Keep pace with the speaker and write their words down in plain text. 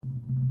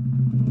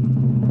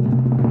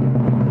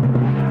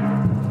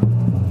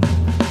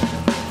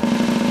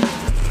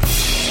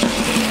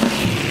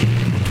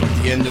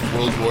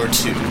War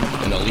II,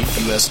 an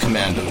elite U.S.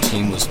 commando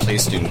team was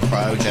placed in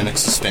cryogenic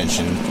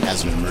suspension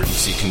as an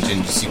emergency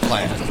contingency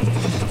plan.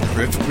 The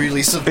horrific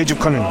release of Age of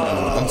Conan.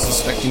 an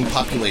unsuspecting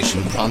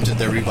population prompted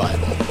their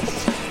revival.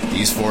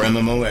 These 4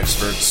 MMO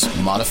experts,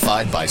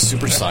 modified by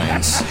super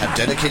science, have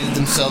dedicated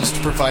themselves to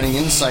providing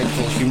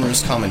insightful,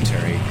 humorous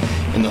commentary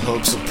in the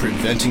hopes of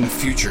preventing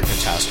future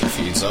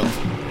catastrophes of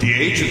The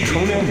Age of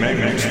Conan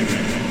Magnet.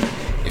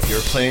 If you're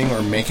playing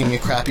or making a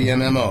crappy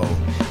MMO,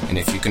 and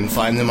if you can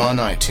find them on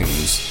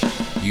iTunes,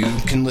 you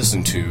can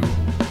listen to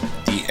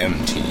The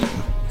M-Team.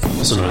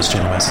 Also known as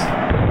GMS.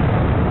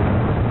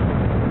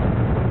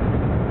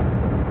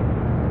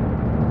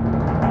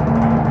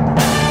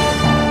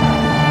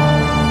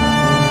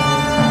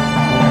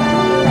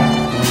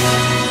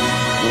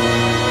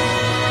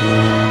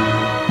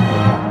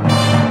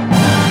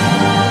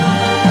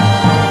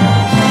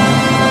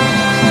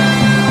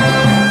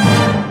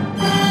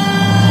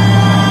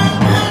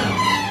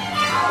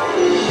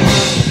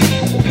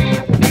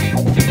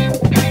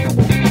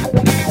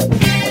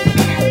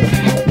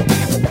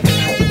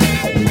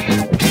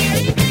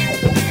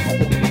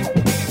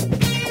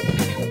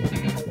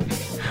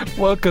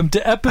 Welcome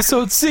to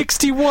episode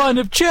 61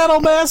 of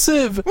Channel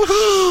Massive!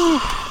 Woohoo!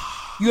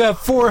 You have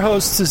 4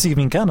 hosts this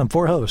evening. Count them,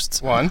 4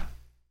 hosts. 1,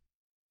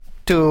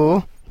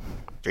 2,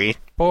 3,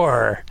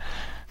 4.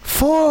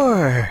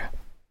 4.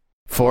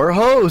 4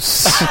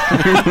 hosts.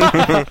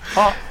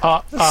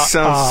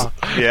 Sounds,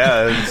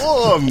 yeah.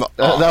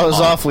 That was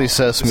awfully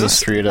Sesame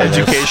Street.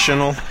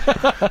 Educational.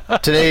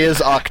 Today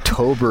is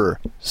October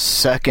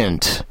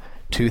 2nd,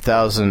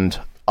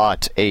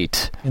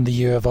 2008. In the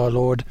year of our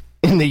Lord.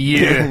 In the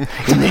year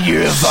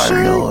of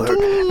our Lord.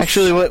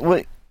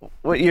 Actually,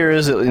 what year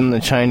is it in the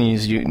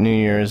Chinese New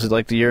Year? Is it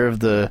like the year of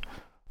the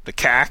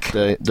cack?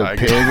 The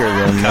pig or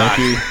the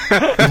monkey?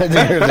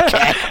 The year of the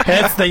cack.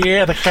 It's the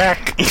year of the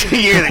cack. The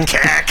year of the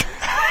cack.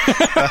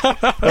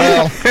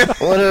 Well,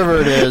 whatever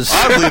it is.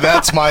 Oddly,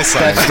 that's my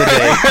sign.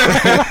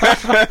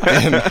 That's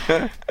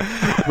the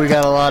day. We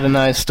got a lot of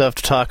nice stuff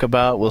to talk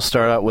about. We'll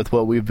start out with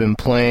what we've been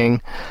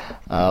playing.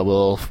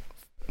 We'll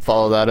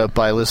follow that up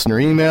by listener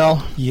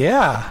email.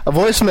 Yeah. A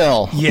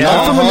voicemail. Yeah.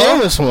 Not from the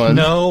nameless one.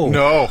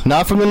 No.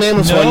 Not from the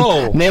nameless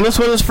one. Nameless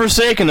one has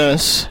forsaken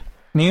us.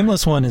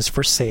 Nameless one is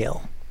for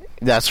sale.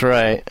 That's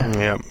right.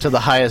 Yep. To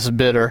the highest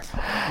bidder.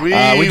 We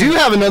do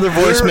have another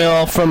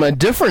voicemail from a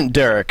different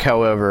Derek,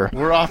 however.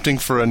 We're opting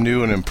for a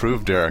new and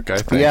improved Derek, I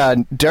think. Yeah,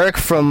 Derek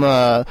from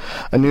a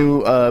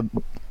new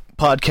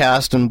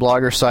podcast and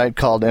blogger site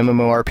called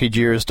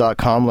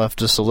MMORPGers.com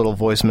left us a little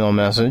voicemail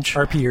message.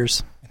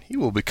 RPers. He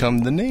will become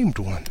the named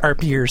one.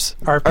 RPers.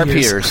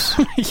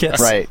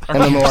 Yes. Right.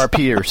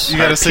 MMORPers. You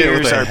gotta say it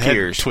with Our a head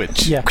peers.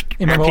 twitch. Yeah.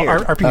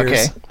 MMORPers.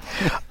 Okay.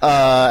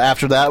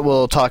 After that,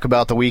 we'll talk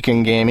about the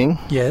weekend gaming.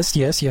 Yes.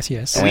 And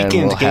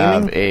Weekend we'll gaming?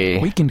 have a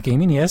Weekend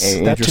gaming, yes.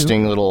 an that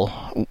interesting little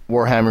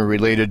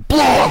Warhammer-related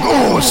blog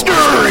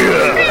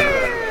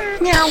Asteria!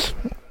 Meow.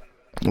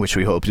 Which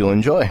we hope you'll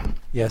enjoy.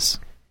 Yes.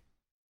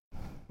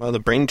 Well, the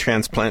brain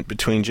transplant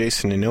between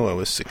Jason and Noah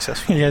was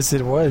successful. Yes,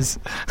 it was.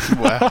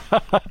 Wow.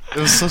 It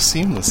was so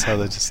seamless how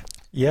they just...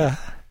 Yeah.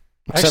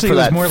 Except Actually, for it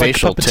was that more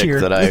facial like tick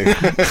puppeteer. that I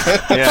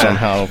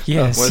somehow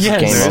Yes. came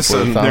There's up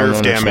some with. I don't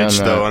nerve damage,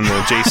 understand though, that. on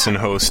the Jason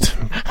host.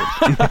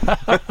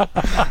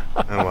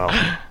 Oh, well.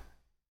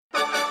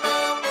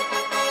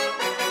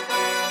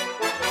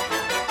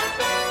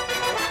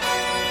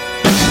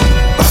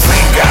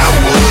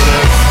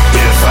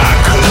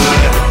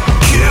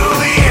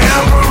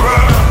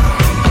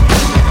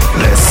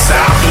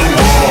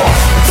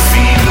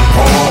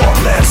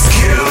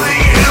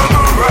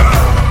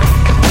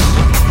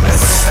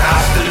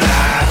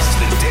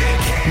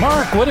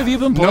 Mark, what have you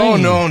been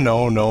playing? No.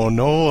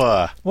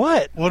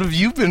 What? What have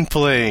you been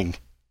playing?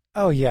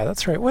 Oh, yeah,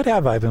 that's right. What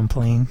have I been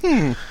playing?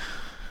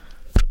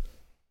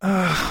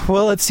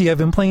 Well, let's see. I've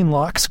been playing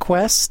Lock's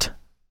Quest,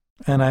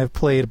 and I've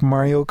played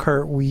Mario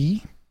Kart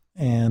Wii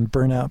and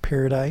Burnout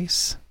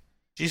Paradise.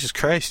 Jesus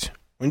Christ.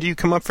 When do you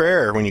come up for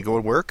air? When you go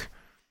to work?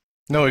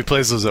 No, he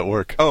plays those at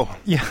work. Oh.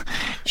 Yeah.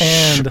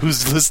 And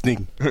Who's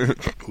listening?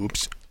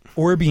 Oops.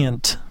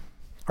 Orbient,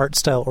 art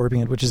style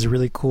Orbient, which is a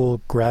really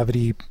cool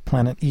gravity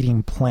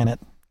planet-eating planet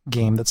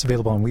game that's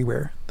available on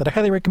WiiWare that I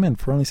highly recommend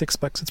for only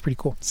 $6. It's pretty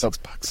cool.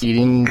 $6.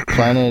 Eating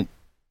planet...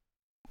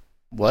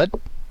 What?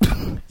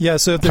 Yeah,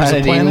 so if there's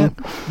Planet a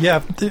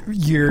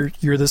planet,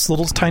 you're this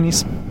little tiny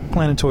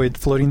planetoid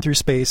floating through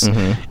space,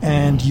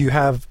 and you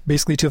have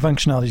basically 2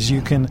 functionalities.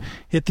 You can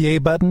hit the A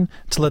button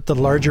to let the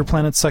larger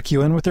planets suck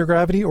you in with their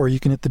gravity, or you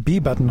can hit the B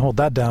button, hold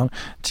that down,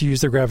 to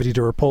use their gravity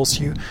to repulse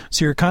you.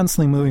 So you're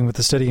constantly moving with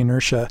a steady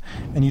inertia,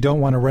 and you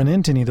don't want to run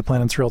into any of the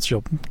planets or else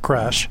you'll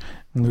crash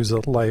and lose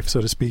a life, so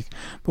to speak.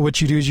 But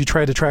what you do is you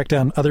try to track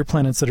down other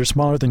planets that are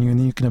smaller than you, and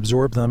then you can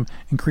absorb them,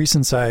 increase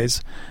in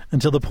size,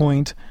 until the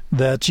point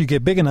that you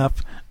get big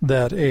enough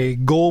that a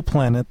goal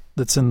planet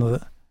that's in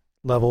the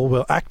level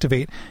will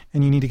activate,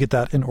 and you need to get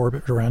that in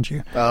orbit around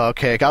you.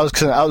 Okay. I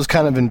was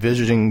kind of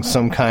envisioning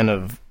some kind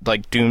of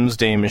like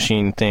Doomsday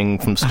Machine thing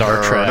from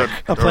Star Trek.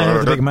 A planet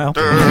with a big mouth.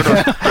 No,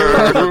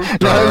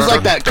 it was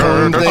like that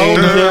cone thing.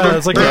 Yeah,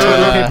 it's like a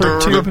toilet paper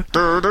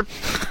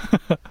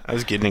tube. I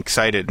was getting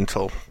excited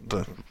until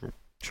the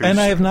truth. And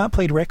I have not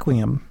played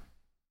Requiem.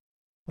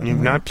 You've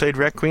not played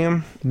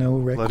Requiem? No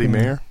Requiem. Bloody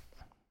Mare?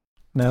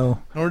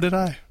 No. Nor did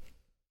I.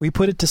 We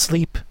put it to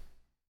sleep.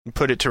 You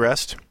put it to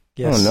rest?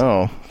 Yes. Oh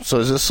no! So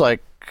is this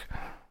like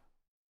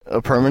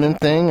a permanent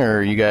thing, or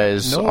are you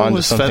guys Noah on to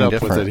was something fed up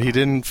different? with it. He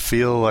didn't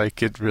feel like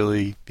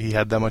he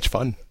had that much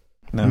fun.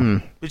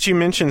 No. But you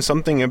mentioned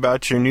something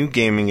about your new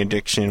gaming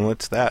addiction.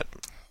 What's that?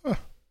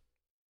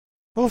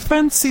 Well,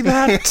 fancy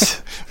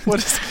that. What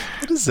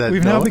is that?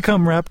 We've now Noah?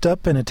 become wrapped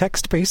up in a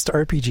text-based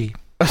RPG.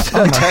 A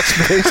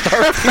text-based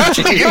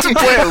RPG. You get to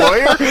play a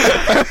lawyer?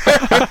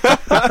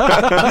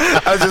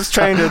 I was just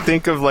trying to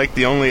think of like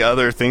the only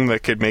other thing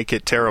that could make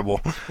it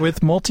terrible. With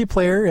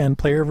multiplayer and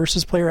player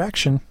versus player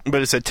action.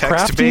 But it's a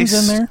Crafting's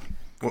text-based... in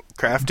there.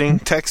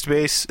 Crafting,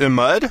 text-based,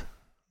 mud?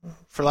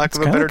 For lack It's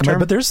of a kinda better like a term?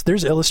 but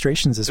there's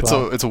illustrations as It's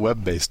well. a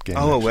web-based game.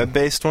 Oh, a actually.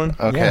 web-based one?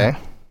 Okay. Yeah.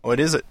 What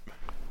is it?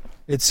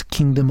 It's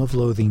Kingdom of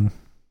Loathing.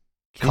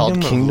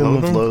 Called Kingdom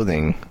of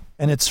Loathing.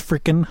 And it's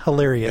freaking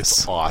hilarious.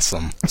 It's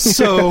awesome.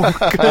 So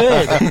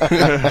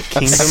good.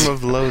 Kingdom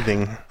of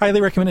Loathing.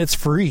 Highly recommend it. It's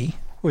free,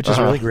 which is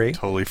really great.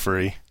 Totally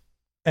free.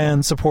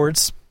 And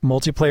supports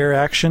multiplayer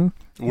action.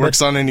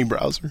 Works on any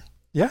browser.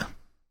 Yeah.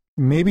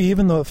 Maybe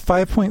even the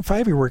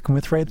 5.5 you're working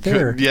with right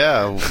there.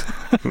 Yeah.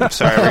 I'm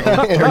sorry,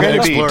 we're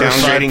going to be Explorer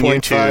downgrading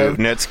you to 5.5.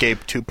 Netscape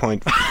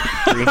 2.3.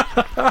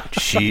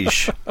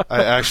 Sheesh.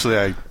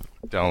 I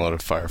downloaded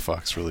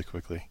Firefox really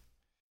quickly.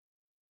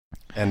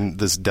 And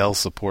this Dell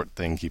support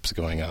thing keeps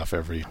going off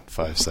every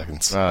 5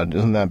 seconds.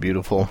 Isn't that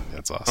beautiful?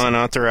 That's awesome.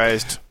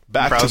 Unauthorized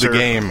Back browser. to the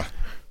game.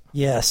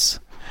 Yes.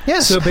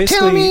 Yes. So basically-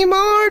 tell me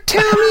more.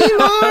 Tell me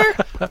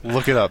more.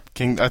 Look it up.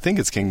 I think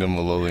it's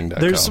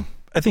kingdomofloathing.com. There's,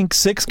 I think,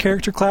 6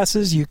 character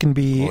classes. You can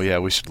be Oh yeah,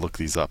 we should look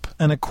these up.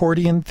 an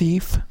accordion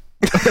thief.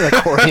 An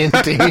accordion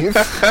thief.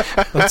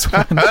 That's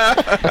one.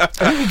 I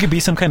think you could be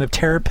some kind of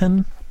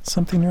terrapin,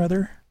 something or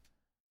other.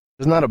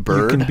 Isn't that a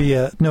bird? You can be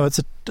it's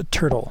a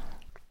turtle.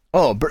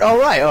 Oh, all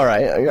right.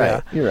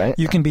 Yeah. You're right.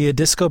 You can be a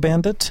disco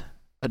bandit.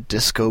 A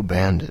disco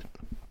bandit.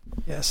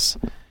 Yes.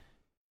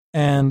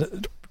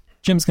 And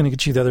Jim's going to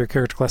get you the other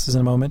character classes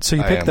in a moment. So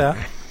you I pick am. that.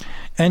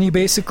 And you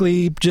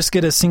basically just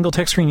get a single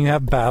text screen. You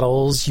have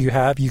battles. You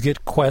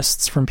get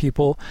quests from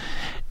people.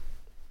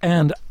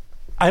 And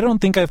I don't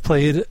think I've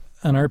played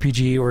an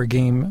RPG or a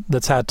game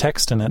that's had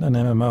text in it, an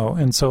MMO,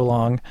 in so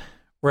long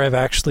where I've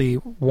actually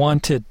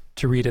wanted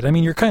to read it. I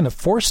mean, you're kind of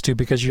forced to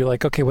because you're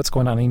like, okay, what's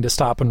going on? I need to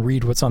stop and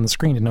read what's on the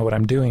screen to know what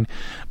I'm doing.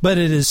 But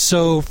it is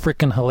so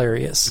freaking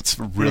hilarious. It's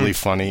really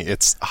funny.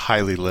 It's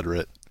highly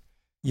literate.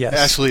 Yes.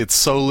 Actually, it's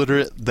so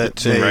literate that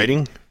It's in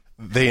writing?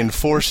 they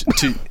enforce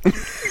to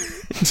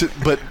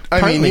but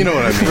I mean, you know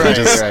what I mean.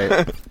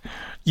 Right.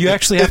 You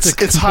actually have to It's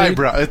complete-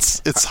 highbrow.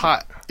 It's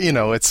hot.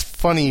 It's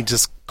funny,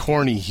 just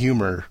corny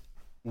humor,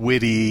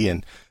 witty,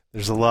 and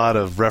there's a lot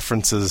of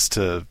references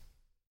to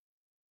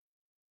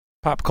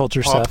pop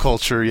culture pop stuff.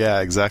 culture.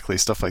 Yeah, exactly,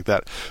 stuff like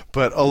that.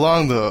 But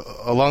along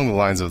the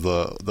lines of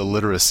the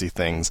literacy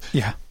things,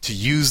 Yeah. to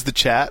use the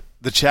chat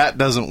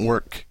doesn't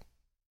work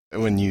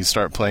when you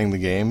start playing the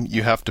game.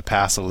 You have to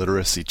pass a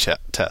literacy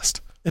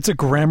test. It's a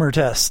grammar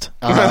test.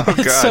 Oh, God.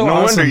 It's so no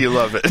awesome. wonder you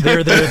love it.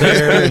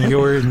 There,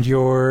 and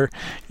your.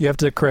 You have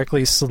to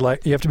correctly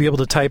select. You have to be able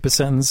to type a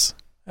sentence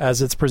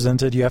as it's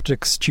presented. You have to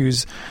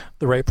choose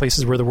the right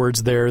places where the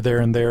words there,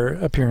 and there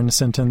appear in a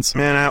sentence.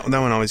 Man, that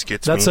one always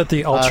gets That's me. at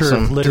the altar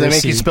Awesome. of Do literacy. they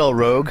make you spell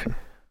rogue?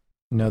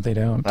 No, they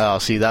don't. Oh,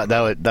 see, that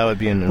would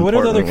be an What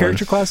are the other important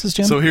character one. classes,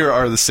 Jim? So here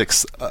are the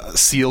 6.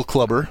 Seal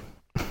Clubber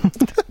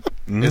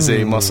is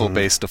a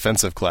muscle-based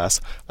defensive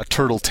class. A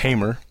Turtle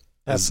Tamer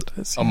is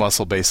a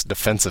muscle-based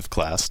defensive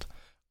class.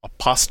 A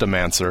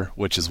Pastamancer,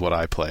 which is what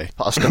I play,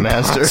 Pasta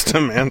Master.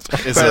 Pasta man.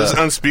 is That is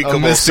unspeakable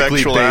mystically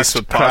sexual acts based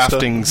with pasta.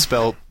 crafting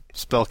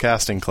spell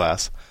casting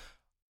class.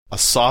 A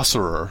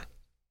Sorcerer,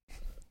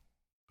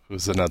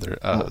 who's another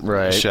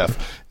Right.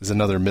 chef, is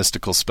another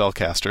mystical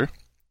spellcaster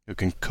who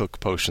can cook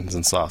potions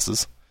and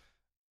sauces.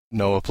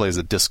 Noah plays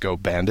a Disco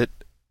Bandit,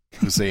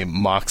 who's a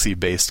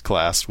Moxie-based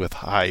class with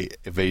high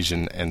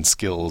evasion and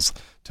skills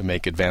to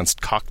make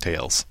advanced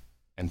cocktails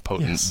and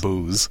potent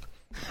booze.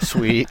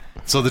 Sweet.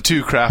 So the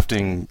 2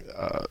 crafting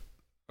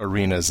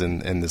arenas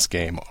in this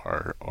game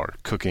are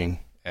cooking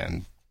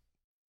and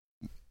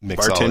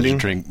mixology, Bartending?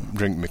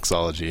 drink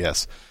mixology.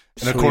 Yes,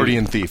 an Sweet.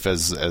 accordion thief,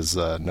 as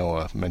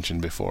Noah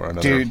mentioned before.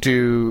 Another,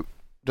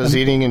 Does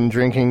eating and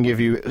drinking give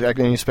you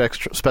any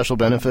special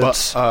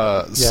benefits?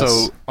 But, Yes.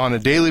 So on a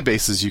daily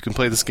basis, you can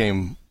play this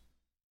game.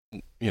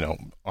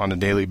 On a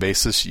daily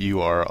basis,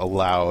 you are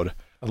allowed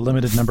a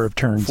limited number of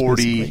turns.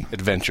 40 basically.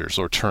 adventures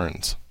or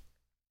turns.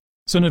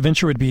 So an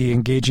adventure would be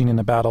engaging in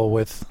a battle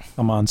with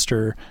a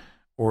monster,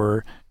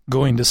 or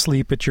going to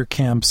sleep at your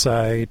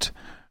campsite,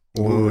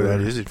 Ooh, or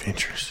that is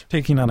adventurous.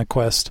 taking on a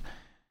quest.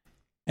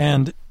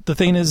 And the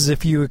thing is,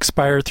 if you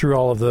expire through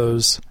all of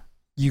those,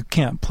 you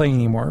can't play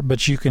anymore,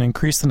 but you can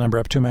increase the number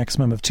up to a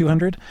maximum of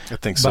 200 I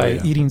think so, by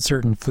yeah. eating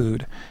certain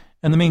food.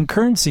 And the main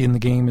currency in the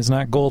game is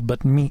not gold,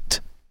 but meat.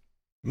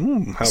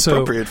 How So,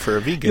 appropriate for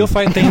a vegan. You'll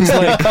find things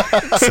like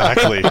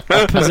Exactly.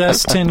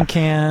 possessed tin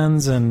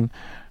cans and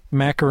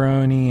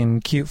macaroni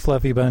and cute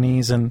fluffy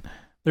bunnies. And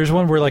there's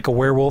one where like a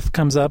werewolf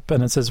comes up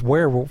and it says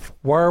werewolf.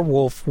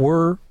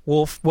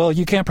 Well,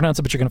 you can't pronounce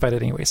it, but you're going to fight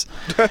it anyways.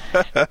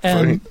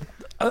 And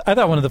I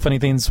thought one of the funny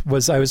things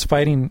was I was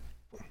fighting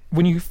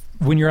when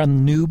you're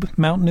on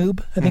Mount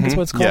Noob, I think is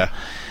what it's called. Yeah.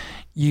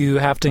 You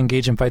have to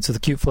engage in fights with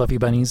the cute fluffy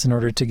bunnies in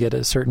order to get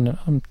a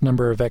certain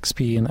number of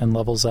XP and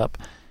levels up.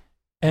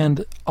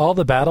 And all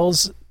the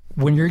battles,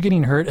 when you're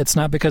getting hurt, it's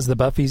not because the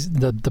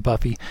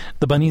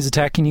bunny's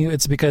attacking you.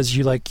 It's because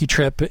you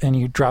trip and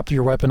you drop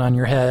your weapon on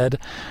your head,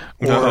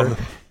 or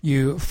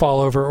you fall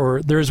over.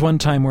 Or there's one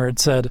time where it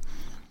said,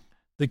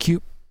 "The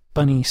cute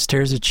bunny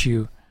stares at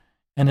you,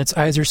 and its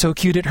eyes are so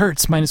cute it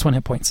hurts. -1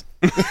 hit points."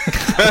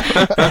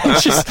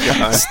 It's just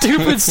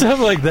stupid stuff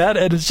like that,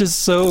 and it's just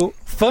so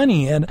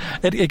funny. And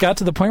it got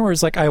to the point where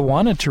it's like I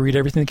wanted to read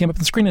everything that came up on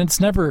the screen, and it's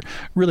never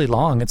really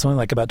long. It's only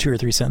like about 2 or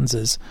 3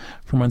 sentences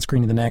from one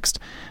screen to the next.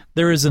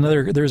 There was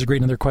a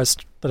great another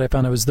quest that I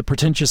found. It was the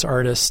pretentious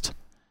artist,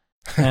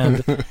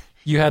 and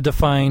you had to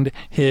find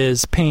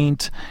his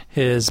paint,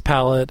 his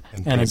palette,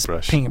 and his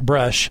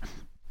paintbrush.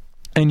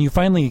 And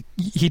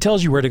he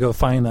tells you where to go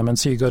find them. And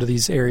so you go to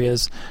these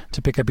areas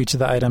to pick up each of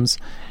the items.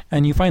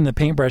 And you find the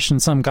paintbrush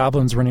and some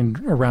goblin's running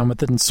around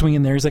with it and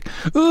swinging there. He's like,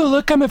 "Ooh,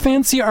 look, I'm a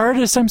fancy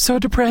artist. I'm so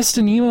depressed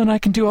and emo and I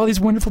can do all these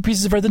wonderful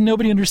pieces of art that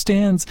nobody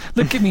understands.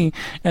 Look at me."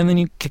 And then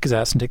you kick his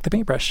ass and take the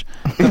paintbrush.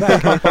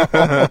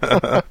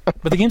 But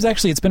the game's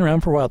it's been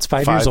around for a while. It's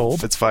 5 years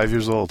old. It's 5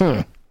 years old.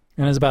 And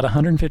it's about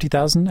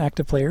 150,000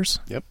 active players.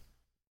 Yep.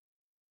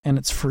 And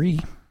it's free.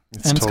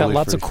 It's totally got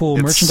lots free. of cool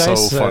It's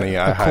merchandise. so funny.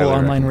 I a cool highly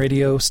online recommend.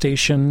 radio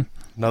station.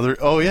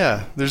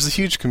 There's a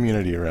huge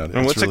community around it.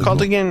 And what's it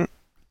called again?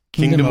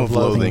 Kingdom of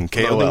Loathing,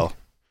 KOL.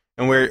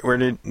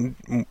 And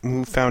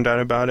who found out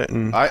about it?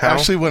 And how?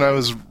 Actually, when I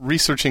was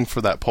researching for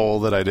that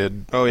poll that I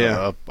did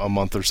a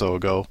month or so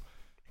ago,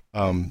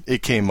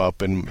 it came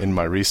up in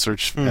my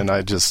research, and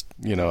I just,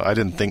 I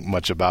didn't think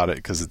much about it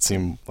because it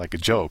seemed like a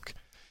joke.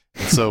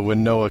 And so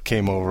when Noah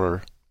came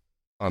over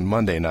on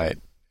Monday night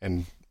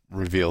and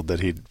revealed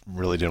that he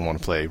really didn't want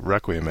to play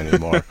Requiem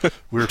anymore,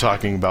 we were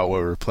talking about what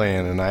we were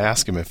playing, and I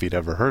asked him if he'd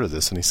ever heard of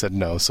this, and he said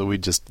no. So we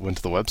just went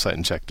to the website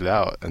and checked it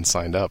out and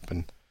signed up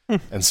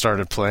and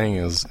started playing,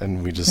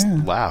 and we just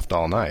laughed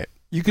all night.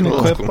 You can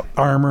equip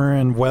armor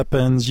and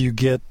weapons, you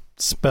get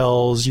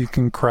spells, you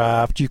can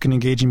craft, you can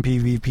engage in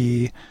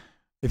PvP.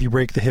 If you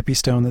break the hippie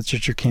stone that's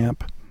at your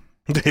camp.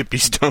 The hippie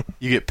stone.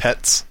 You get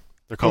pets.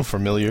 They're called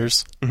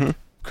familiars.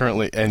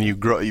 Currently, and you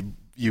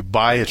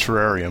buy a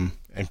terrarium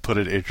and put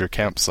it at your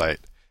campsite,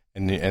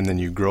 and then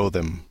you grow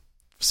them.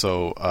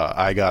 So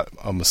I got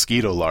a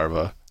mosquito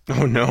larva.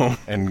 Oh no!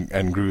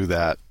 And grew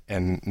that,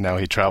 and now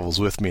he travels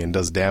with me and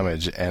does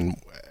damage. And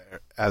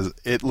as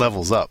it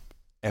levels up,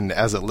 and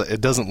as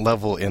it doesn't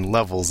level in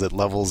levels, it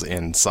levels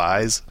in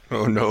size.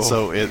 Oh no!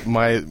 So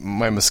my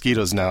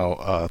mosquito's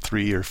now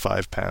 3 or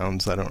 5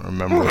 pounds. I don't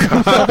remember.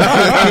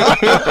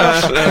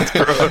 That's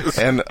gross.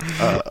 And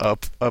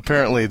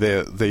apparently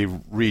they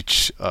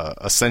reach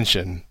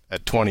ascension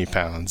at 20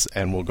 pounds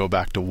and will go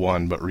back to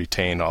 1, but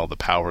retain all the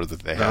power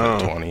that they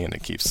had at 20, and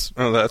it keeps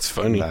that's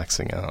funny.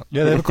 maxing out.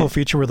 Yeah, they have a cool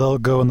feature where they'll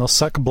go and they'll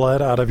suck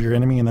blood out of your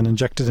enemy and then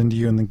inject it into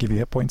you and then give you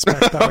hit points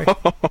back that way.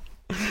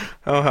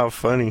 Oh, how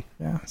funny.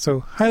 Yeah, so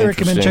highly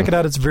recommend. Check it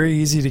out. It's very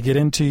easy to get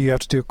into. You have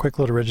to do a quick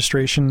little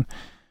registration,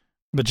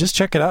 but just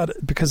check it out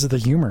because of the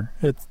humor.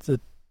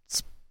 It's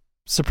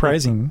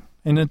surprising.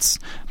 And it's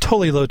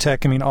totally low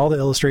tech. I mean, all the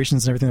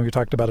illustrations and everything that we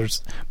talked about are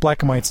just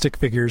black and white stick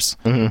figures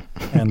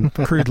and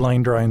crude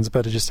line drawings,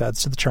 but it just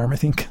adds to the charm, I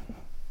think.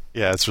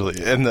 Yeah, it's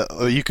really, and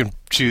you can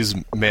choose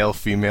male,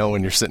 female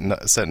when you're setting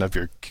up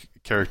your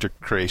character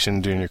creation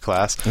during your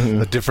class.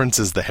 The difference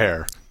is the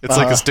hair. It's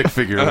like a stick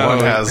figure. One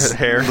has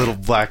hair, little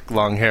black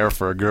long hair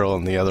for a girl,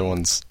 and the other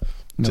one's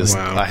just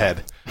a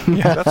head.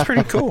 Yeah, that's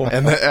pretty cool.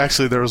 And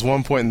actually, there was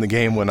one point in the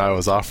game when I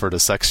was offered a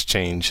sex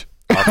change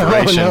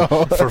operation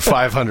for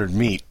 500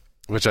 meat,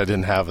 which I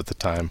didn't have at the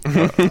time.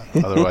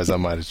 Otherwise, I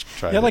might have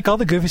tried. Yeah, like all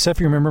the goofy stuff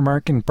you remember,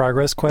 Mark, in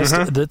Progress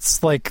Quest.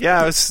 That's like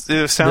it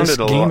sounded this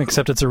a game, lot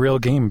except it's a real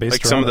game based.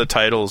 Like some of the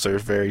titles are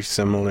very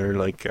similar.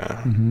 Like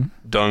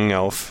Dung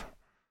Elf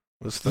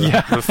was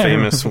the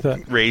famous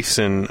race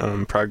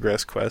in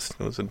Progress Quest.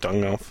 It was a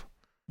Dung Elf.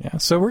 Yeah,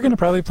 so we're going to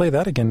probably play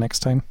that again next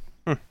time.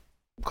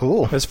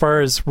 Cool. As far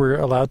as we're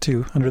allowed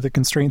to under the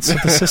constraints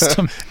of the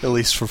system. At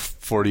least for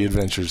 40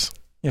 adventures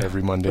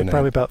every Monday night.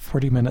 Probably about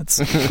 40 minutes.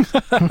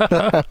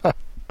 I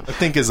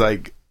think is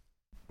like,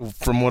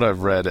 from what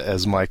I've read,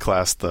 as my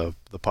class, the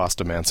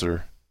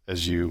Pastamancer,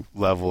 as you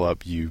level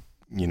up, you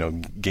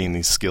gain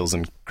these skills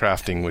in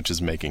crafting, which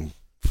is making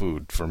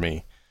food for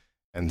me.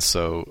 And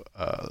so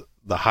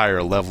the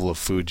higher level of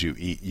food you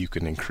eat, you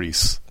can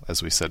increase,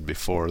 as we said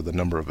before, the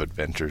number of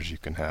adventures you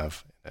can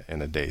have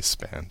in a day's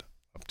span,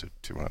 up to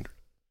 200.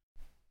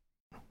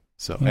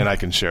 So, and I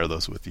can share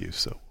those with you,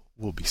 so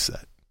we'll be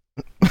set.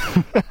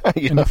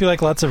 And if you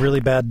like lots of really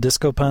bad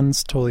disco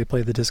puns, totally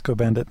play the Disco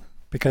Bandit,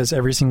 because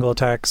every single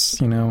attack's,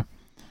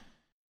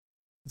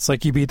 it's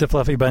like you beat the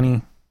Fluffy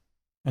Bunny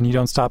and you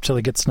don't stop till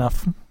it gets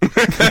snuff.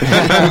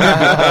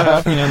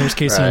 There's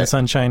Casey and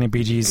Sunshine and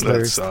Bee Gees.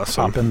 There's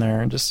awesome. Pop in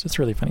there, and it's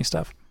really funny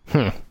stuff.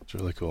 It's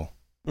really cool.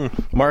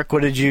 Mark,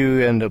 what did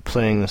you end up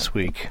playing this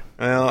week?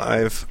 Well,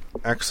 I've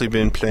actually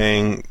been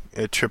playing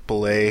a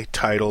AAA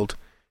titled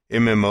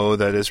MMO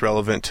that is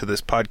relevant to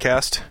this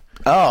podcast.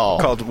 Oh,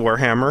 called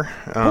Warhammer.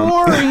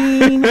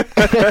 Boring.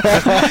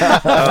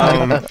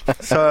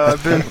 So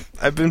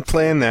I've been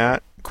playing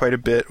that quite a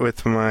bit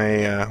with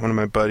my one of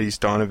my buddies,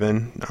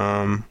 Donovan.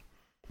 I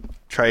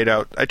tried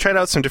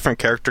out some different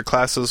character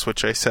classes,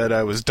 which I said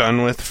I was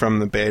done with from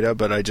the beta,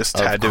 but I just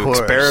had to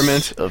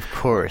experiment. Of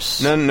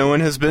course. No one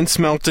has been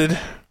smelted.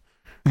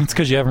 It's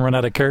because you haven't run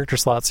out of character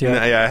slots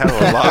yet. Yeah, I have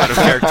a lot of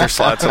character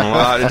slots on a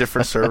lot of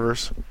different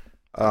servers.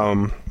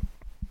 So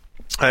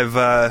I've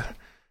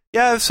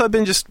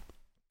been just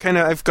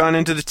I've gone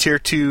into the tier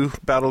 2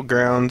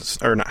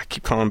 battlegrounds, or not, I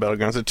keep calling them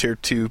battlegrounds, the tier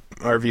 2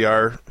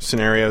 RVR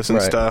scenarios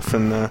and stuff,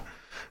 and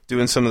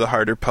doing some of the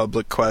harder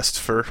public quests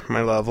for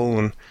my level,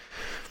 and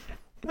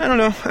I don't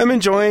know, I'm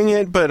enjoying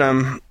it, but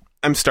I'm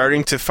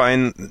starting to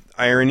find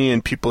irony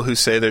in people who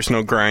say there's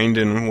no grind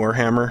in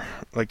Warhammer,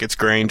 like it's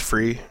grind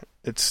free.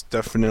 It's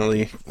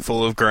definitely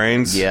full of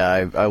grinds.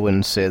 Yeah, I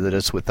wouldn't say that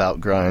it's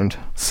without grind.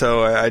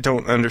 So I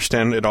don't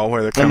understand at all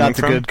where they're coming from.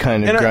 And not the good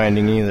kind of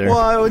grinding either. Well,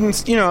 I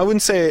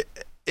wouldn't say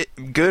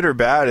good or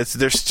bad.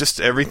 There's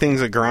just everything's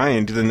a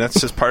grind, and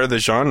that's just part of the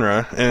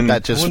genre. And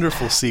that just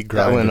wonderful sea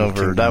grind.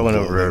 That went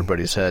over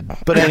everybody's head.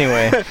 But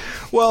anyway,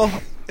 well,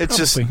 it's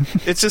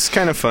just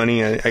kind of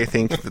funny, I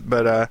think.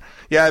 But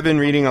I've been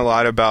reading a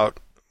lot about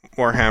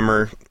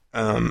Warhammer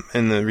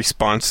and the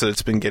response that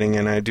it's been getting,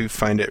 and I do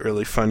find it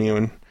really funny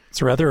when.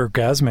 It's rather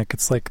orgasmic.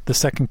 It's like the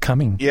second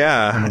coming.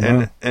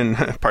 Yeah, and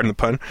pardon the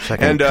pun.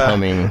 Second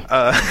coming.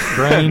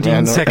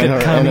 Grinding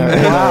second coming.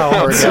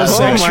 Wow.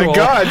 Oh my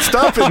God,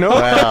 stop it, no.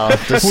 Wow. Our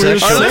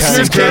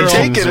listeners can't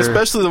take it,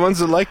 especially the ones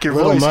that like your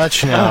voice. A little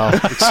much now.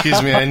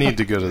 Excuse me, I need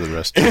to go to the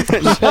restroom.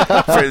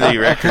 For the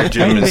record,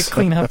 Jim has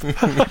clean up.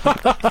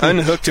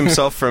 unhooked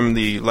himself from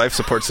the life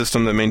support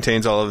system that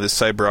maintains all of his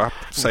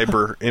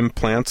cyber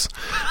implants.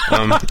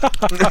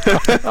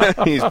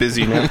 He's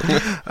busy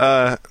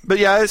now. But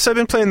yeah, so I've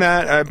been playing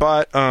that. I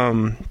bought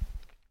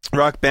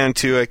Rock Band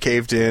 2. I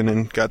caved in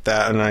and got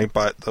that, and I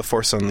bought The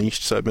Force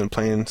Unleashed, so I've been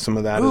playing some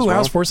of that as well.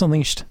 How's Force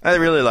Unleashed? I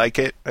really like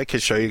it. I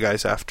could show you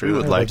guys after. You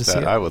would like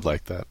that. I would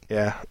like that.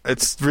 Yeah.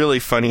 It's really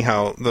funny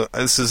how,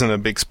 this isn't a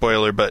big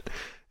spoiler, but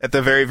at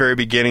the very, very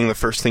beginning, the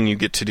first thing you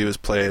get to do is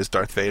play as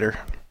Darth Vader,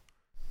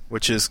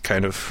 which is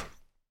kind of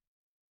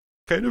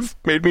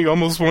made me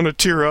almost want to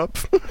tear up.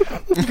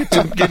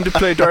 Getting to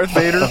play Darth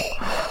Vader.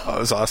 Oh, it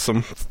was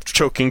awesome.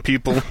 Choking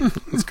people.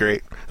 It's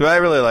great. But I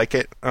really like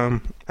it. I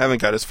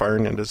haven't got as far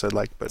in it as I'd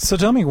like. But so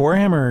tell me,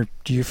 Warhammer,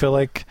 do you feel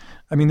like...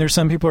 I mean, there's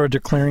some people who are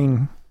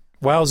declaring,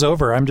 WoW's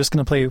over, I'm just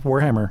going to play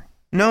Warhammer.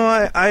 No,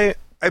 I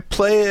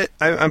play it.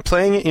 I'm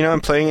playing it,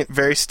 I'm playing it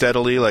very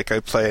steadily. Like,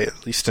 I play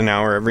at least an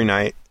hour every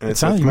night. And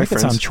you make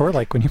it sound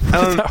chore-like when you put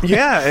it that way.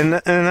 Yeah, and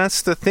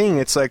that's the thing.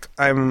 It's like,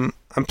 I'm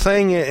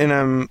playing it and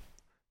I'm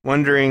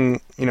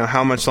wondering,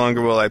 how much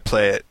longer will I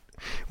play it?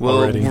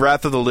 Will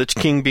Wrath of the Lich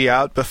King be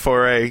out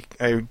before I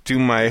do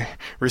my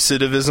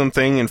recidivism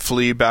thing and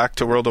flee back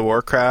to World of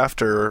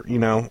Warcraft? Or,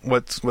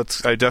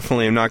 what's I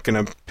definitely am not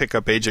going to pick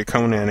up Age of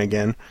Conan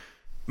again.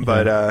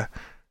 But,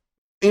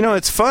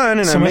 it's fun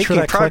and I'm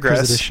making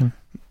progress.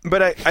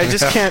 But I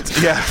just can't,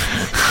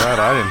 Glad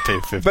I didn't pay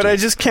 50. But I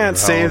just can't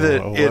say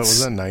that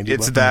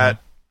it's that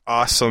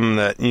awesome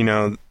that,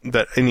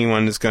 that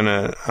anyone is going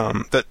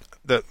to,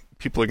 that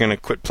people are going to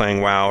quit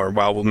playing WoW, or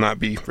WoW will not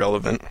be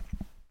relevant.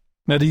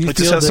 Now, do you it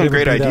just has some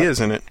great ideas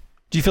in it.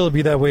 Do you feel it'd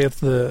be that way if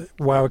the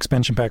WoW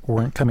expansion pack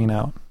weren't coming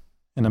out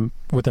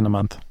within a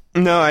month?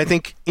 No, I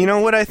think,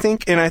 what I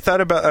think, and I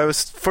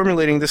was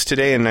formulating this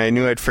today and I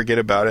knew I'd forget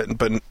about it,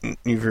 but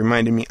you've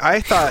reminded me.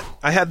 I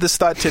had this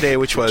thought today,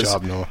 which was, Good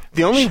job, Noah.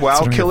 The only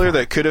WoW killer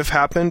that could have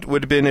happened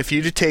would have been if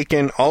you'd have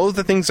taken all of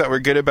the things that were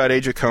good about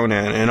Age of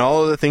Conan and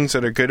all of the things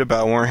that are good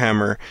about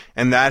Warhammer,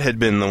 and that had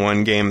been the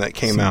one game that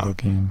came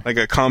out. Like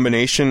a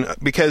combination,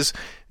 because...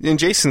 And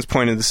Jason's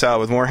pointed this out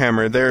with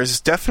Warhammer, there's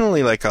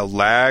definitely like a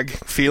lag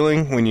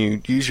feeling when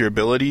you use your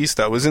abilities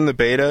that was in the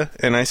beta,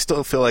 and I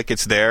still feel like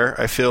it's there.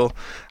 I feel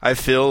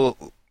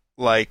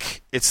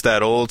like it's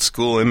that old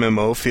school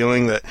MMO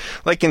feeling that,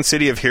 like in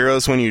City of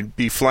Heroes, when you'd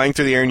be flying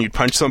through the air and you'd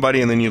punch somebody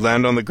and then you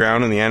land on the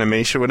ground and the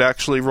animation would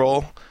actually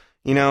roll.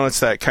 It's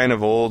that kind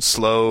of old,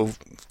 slow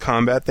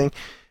combat thing.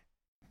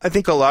 I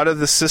think a lot of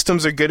the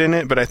systems are good in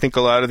it, but I think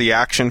a lot of the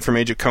action from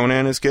Age of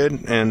Conan is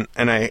good, and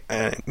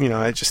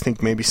I just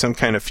think maybe some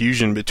kind of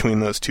fusion between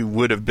those two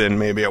would have been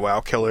maybe a WoW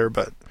killer.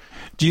 But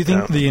do you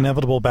think the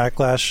inevitable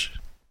backlash?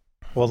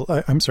 Well,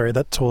 I'm sorry,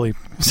 that totally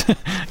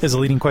is a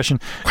leading question.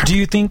 Do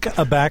you think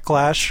a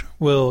backlash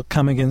will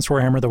come against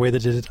Warhammer the way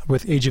that it did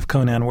with Age of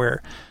Conan,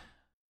 where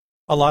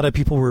a lot of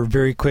people were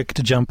very quick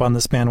to jump on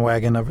this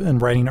bandwagon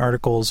and writing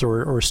articles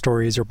or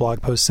stories or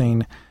blog posts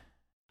saying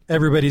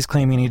everybody's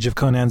claiming Age of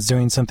Conan's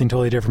doing something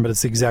totally different, but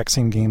it's the exact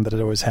same game that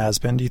it always has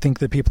been. Do you think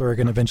that people are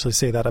going to eventually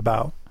say that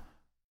about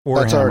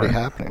Warhammer? That's already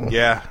happening.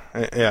 Yeah,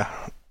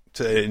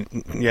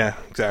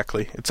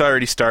 exactly. It's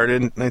already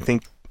started. I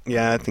think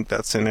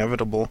that's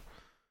inevitable.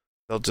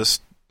 They'll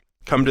just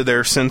come to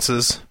their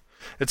senses.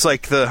 It's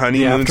like the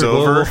honeymoon's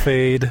over.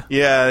 Fade.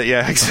 Yeah,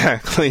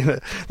 exactly.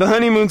 The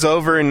honeymoon's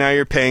over, and now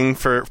you're paying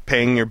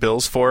your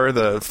bills for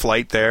the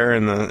flight there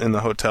and the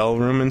hotel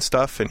room and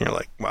stuff, and you're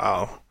like,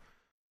 wow.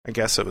 I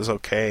guess it was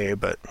okay,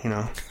 but, it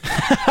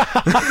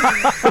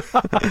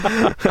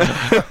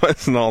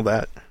wasn't all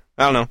that.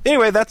 I don't know.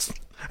 Anyway, I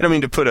don't mean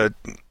to put a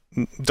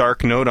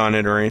dark note on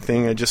it or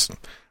anything. I'm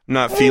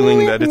not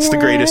feeling that it's the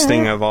greatest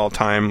thing of all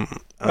time.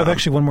 I have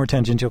actually one more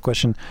tangential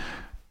question.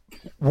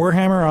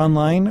 Warhammer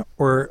Online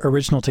or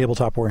original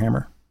tabletop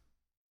Warhammer?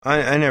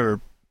 I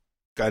never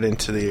got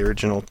into the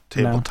original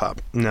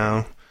tabletop.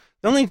 No.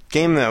 The only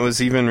game that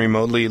was even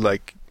remotely,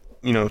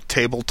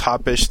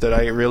 tabletop-ish that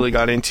I really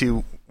got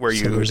into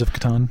Settlers of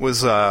Catan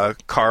was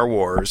Car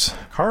Wars.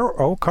 Car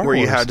where Wars.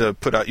 You had to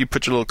put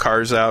your little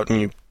cars out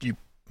and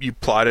you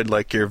plotted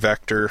like your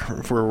vector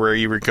for where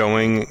you were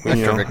going, and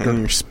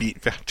your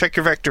speed. Check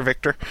your vector,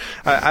 Victor.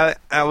 I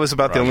was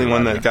about the only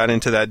one that got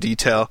into that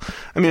detail.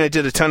 I mean, I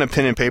did a ton of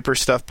pen and paper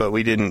stuff, but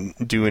we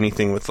didn't do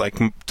anything with like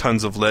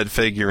tons of lead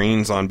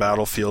figurines on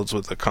battlefields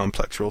with a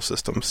complex rule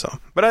system. So,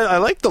 but I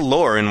like the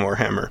lore in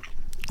Warhammer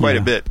quite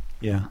a bit.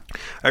 Yeah,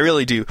 I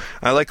really do.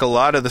 I like a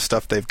lot of the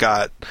stuff they've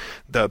got.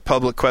 The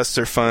public quests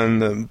are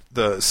fun.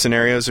 The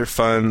scenarios are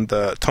fun.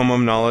 The Tome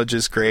of Knowledge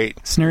is great.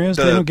 Scenarios,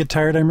 they don't get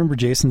tired. I remember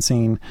Jason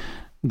saying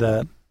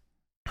that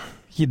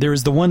there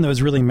was the one that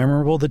was really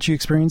memorable that you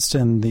experienced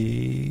in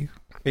the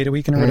beta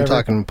weekend or whatever.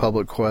 You're talking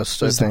public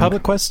quests, I think. The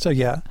public quest?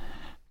 Yeah.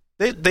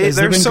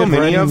 There's so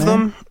many of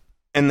them,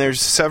 and there's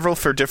several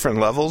for different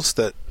levels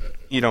that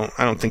I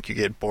don't think you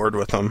get bored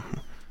with them.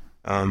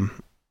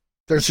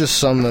 There's just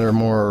some that are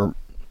more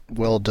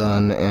well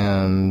done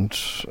and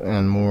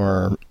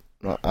more,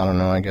 I don't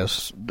know, I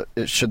guess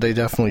they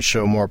definitely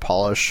show more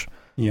polish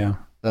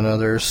than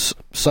others.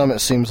 Some, it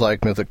seems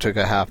like Mythic took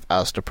a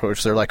half-assed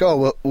approach. They're like, oh,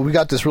 well, we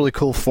got this really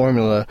cool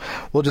formula.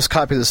 We'll just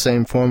copy the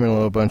same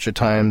formula a bunch of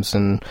times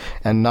and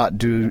not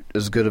do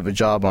as good of a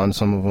job on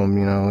some of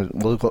them.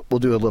 We'll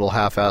do a little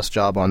half-assed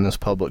job on this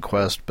public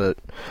quest, but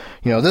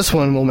this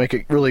one will make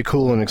it really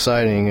cool and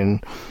exciting.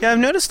 And yeah, I've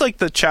noticed like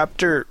the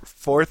chapter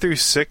 4 through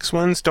 6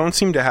 ones don't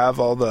seem to have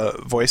all the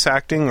voice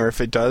acting, or if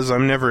it does,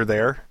 I'm never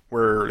there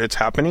where it's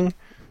happening.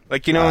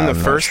 Like in the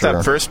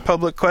that first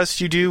public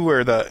quest you do,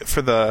 where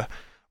for the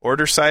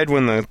Order side,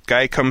 when the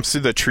guy comes through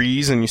the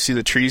trees and you see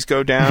the trees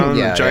go down,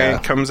 the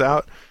giant comes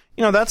out.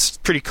 That's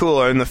pretty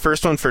cool. And the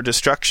first one for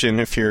Destruction,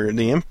 if you're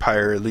the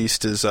Empire, at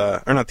least is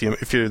or not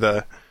if you're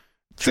the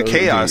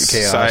Chaos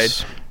side,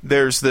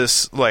 there's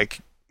this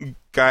like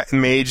guy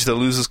mage that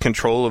loses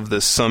control of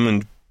this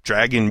summoned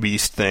dragon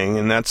beast thing,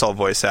 and that's all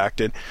voice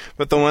acted.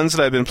 But the ones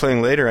that I've been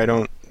playing later, I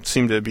don't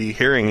seem to be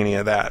hearing any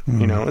of that.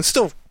 It's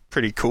still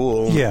pretty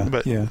cool.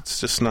 But it's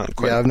just not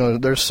quite. Yeah, I've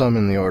noticed there's some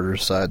in the Order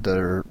side that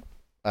are.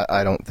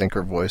 I don't think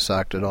are voice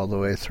acted all the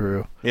way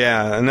through.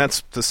 Yeah, and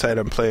that's the side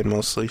I'm playing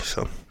mostly.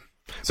 So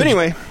but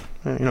anyway,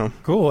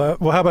 Cool.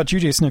 Well, how about you,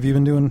 Jason? Have you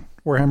been doing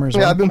Warhammer as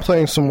well? Yeah, I've been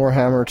playing some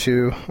Warhammer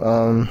too.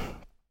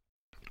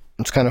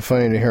 It's kind of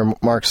funny to hear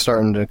Mark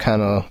starting to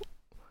kind of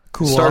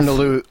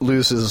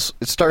lose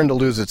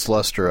its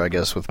luster. I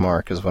guess with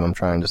Mark is what I'm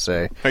trying to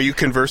say. Are you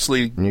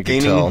conversely you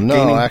gaining? Tell.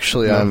 No,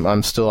 actually, no.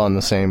 I'm still on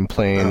the same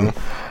plane.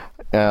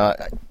 I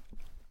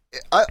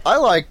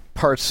like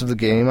parts of the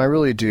game, I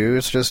really do.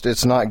 It's just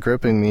it's not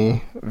gripping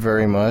me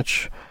very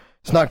much.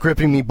 It's not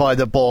gripping me by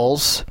the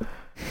balls.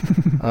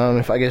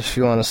 If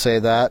you want to say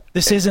that.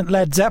 This isn't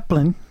Led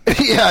Zeppelin.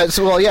 Yeah,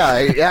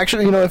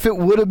 actually, if it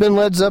would have been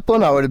Led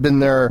Zeppelin, I would have been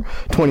there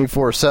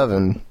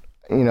 24/7.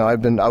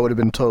 I would have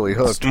been totally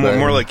hooked. It's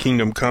more like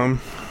Kingdom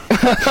Come. No,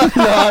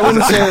 I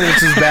wouldn't say that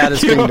it's as bad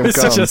as Kingdom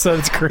Come.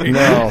 That's great.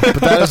 No,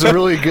 but that's a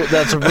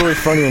really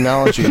funny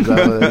analogy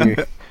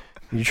that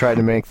you tried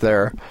to make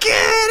there. Get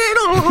it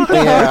on!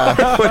 Yeah.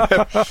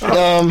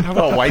 How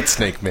about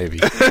Whitesnake, maybe?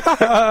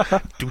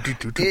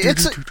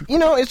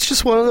 It's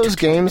just one of those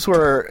games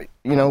where,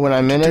 when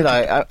I'm in it,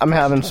 I'm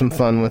having some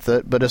fun with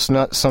it, but it's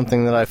not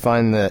something that I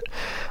find that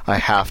I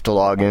have to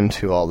log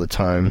into all the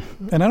time.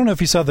 And I don't know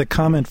if you saw the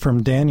comment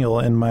from Daniel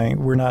in my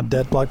We're Not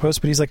Dead blog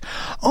post, but he's like,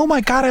 oh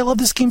my God, I love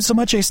this game so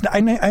much. I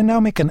now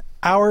make an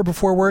hour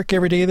before work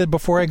every day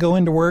before I go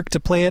into work to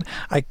play it.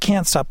 I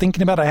can't stop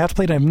thinking about it. I have to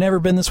play it. I've never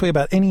been this way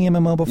about any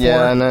MMO before.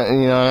 Yeah, and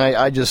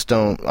I just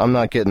don't. I'm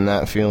not getting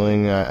that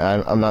feeling.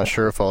 I'm not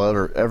sure if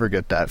I'll ever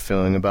get that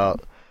feeling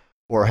about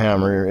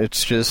Warhammer.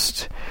 It's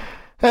just,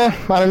 I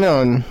don't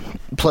know. And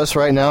plus,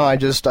 right now,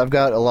 I've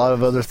got a lot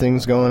of other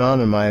things going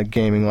on in my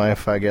gaming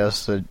life. I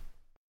guess that,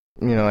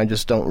 I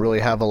just don't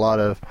really have a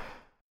lot of,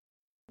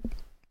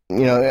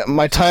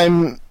 my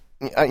time.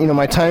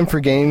 My time for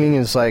gaming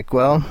is like,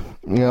 well,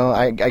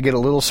 I get a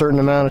little certain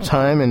amount of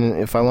time, and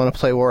if I want to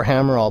play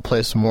Warhammer, I'll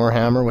play some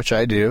Warhammer, which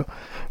I do,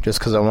 just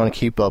because I want to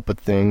keep up with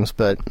things.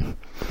 But,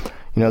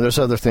 there's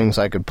other things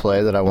I could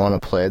play that I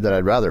want to play that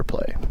I'd rather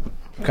play.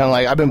 Kind of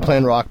like, I've been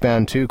playing Rock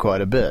Band 2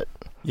 quite a bit.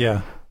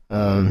 Yeah.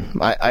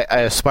 I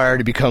aspire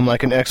to become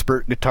like an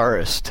expert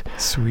guitarist.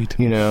 Sweet.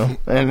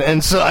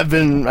 And so I've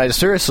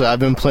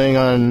been playing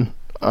on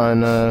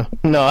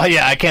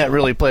I can't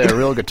really play a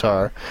real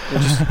guitar.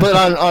 But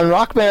on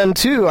Rock Band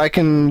 2, I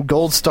can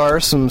gold star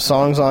some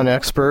songs on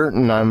expert,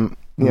 and I'm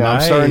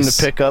starting to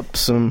pick up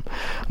I'm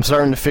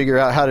starting to figure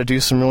out how to do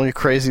some really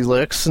crazy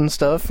licks and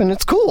stuff, and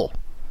it's cool.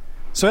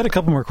 So I had a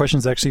couple more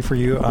questions actually for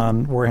you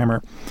on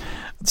Warhammer.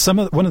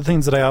 One of the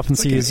things that I often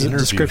see is a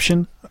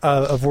description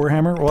of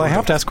Warhammer. Well, I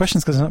have to ask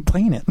questions because I'm not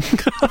playing it.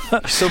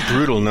 You're so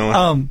brutal,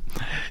 Noah.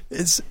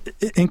 It's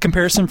in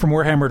comparison from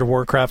Warhammer to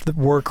Warcraft.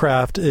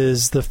 Warcraft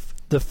is the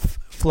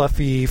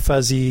fluffy,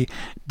 fuzzy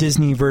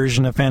Disney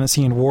version of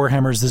fantasy, and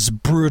Warhammer is this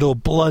brutal,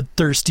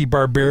 bloodthirsty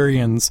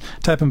barbarians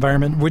type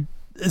environment.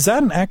 Is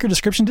that an accurate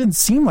description? Didn't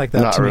seem like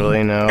that. Not to really.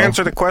 Me. No.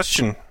 Answer the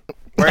question.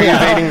 Why are you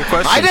evading the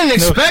question? I didn't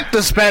expect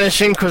the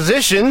Spanish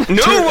Inquisition.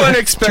 No one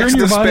expects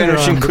the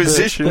Spanish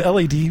Inquisition. The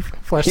LED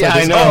flashlight. Yeah,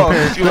 I know.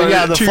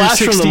 The flash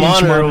from the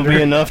monitor will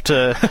be enough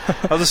to...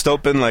 I'll just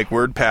open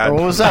WordPad.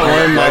 What was that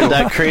one?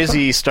 That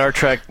crazy Star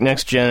Trek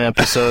Next Gen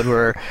episode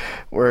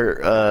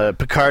where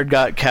Picard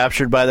got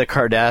captured by the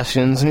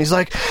Cardassians, and he's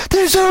like,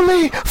 "There's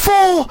only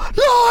 4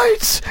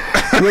 lights!"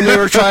 When they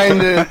were trying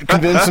to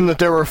convince him that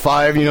there were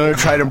 5, to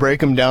try to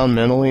break him down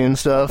mentally and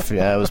stuff.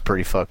 Yeah, it was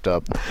pretty fucked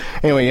up.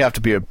 Anyway, you have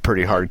to be a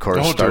pretty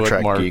hardcore Star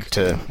Trek geek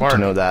to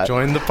know that.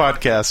 Join the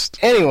podcast.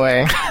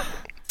 Anyway...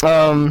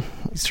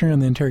 He's turning on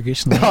the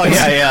interrogation light. Oh,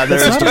 yeah,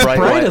 there's it's the not bright as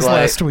bright as light.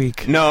 last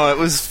week. No, it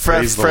was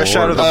fresh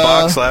out of the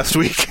box last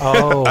week.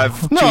 Oh. I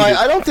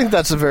don't think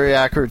that's a very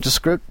accurate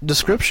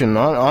description,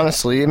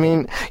 honestly. I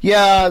mean,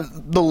 yeah,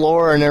 the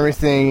lore and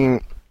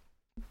everything,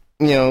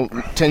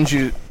 leads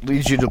you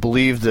to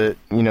believe that,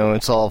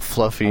 it's all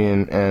fluffy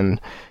and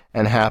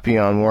happy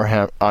on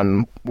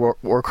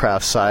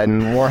Warcraft's side,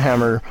 and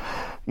Warhammer...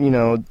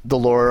 the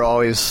lore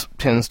always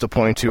tends to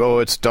point to,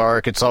 it's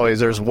dark,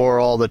 there's war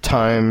all the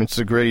time, it's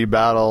a gritty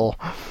battle.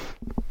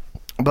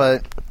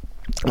 But,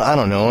 I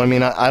don't know, I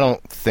mean, I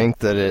don't think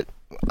that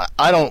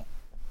I don't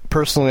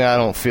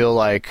feel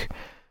like,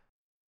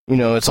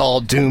 it's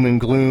all doom and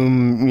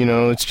gloom,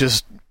 it's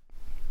just,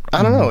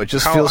 I don't know, it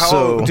just feels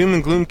so... How doom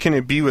and gloom can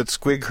it be with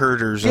squig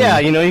herders? Yeah,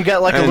 you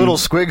got like a little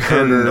squig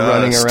herder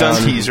running around.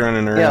 Stunties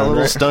running around. Yeah,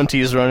 little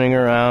stunties running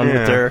around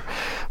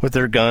with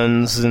their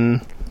guns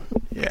and...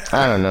 Yeah.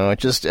 I don't know. It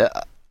just...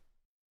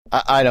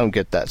 I don't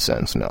get that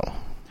sense, no.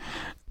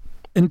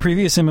 In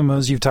previous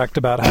MMOs, you've talked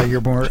about how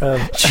you're more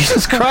of...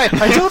 Jesus Christ.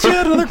 I told you I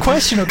had another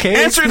question,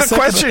 okay? Answer the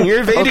question.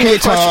 You're evading the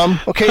question.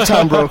 Okay,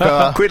 Tom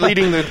Brokaw. Quit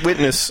leading the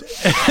witness.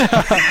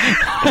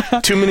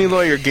 Too many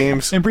lawyer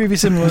games. In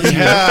previous MMOs,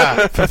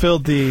 you've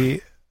fulfilled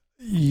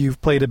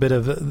You've played a bit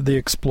of the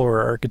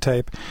explorer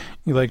archetype.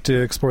 You like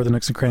to explore the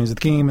nooks and crannies of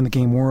the game and the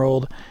game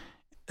world.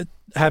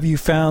 Have you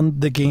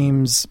found the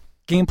game's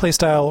gameplay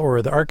style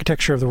or the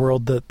architecture of the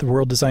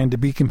world designed to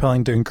be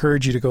compelling to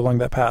encourage you to go along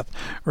that path,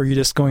 or are you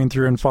just going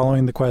through and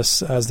following the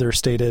quests as they're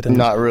stated? And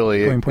not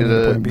really.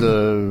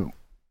 The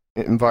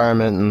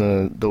environment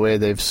and the way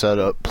they've set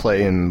up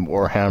play in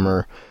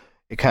Warhammer,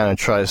 it kind of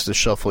tries to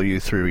shuffle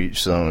you through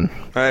each zone.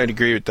 I'd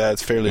agree with that.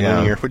 It's fairly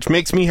linear, which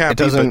makes me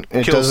happy.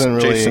 It doesn't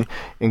really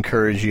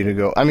encourage you to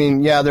go. I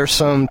mean, yeah, there's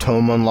some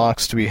tome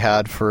unlocks to be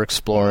had for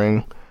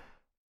exploring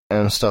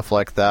and stuff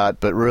like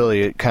that, but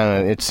really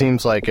it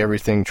seems like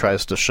everything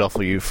tries to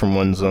shuffle you from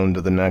one zone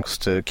to the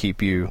next to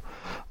keep you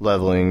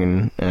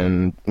leveling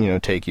and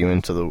take you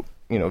into the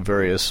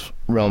various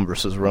realm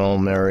versus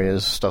realm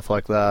areas, stuff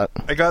like that.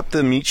 I got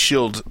the Meat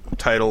Shield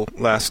title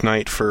last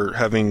night for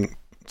having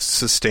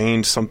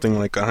sustained something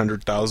like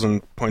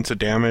 100,000 points of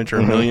damage or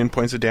a million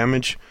points of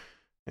damage.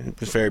 I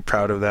was very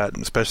proud of that,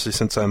 especially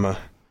since I'm a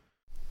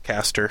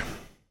caster.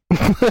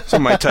 So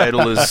my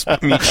title is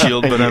Meat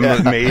Shield, but I'm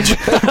a mage.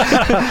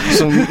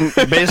 So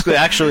basically,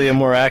 actually, a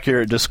more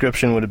accurate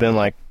description would have been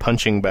like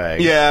punching bag.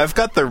 Yeah,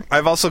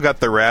 I've also got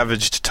the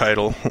Ravaged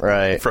title.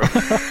 Right.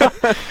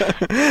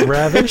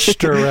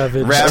 Ravished or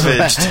Ravaged?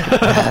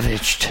 Ravaged.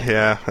 Ravaged.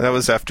 Yeah, that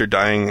was after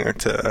dying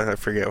I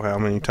forget how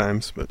many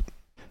times, but...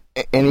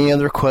 Any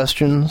other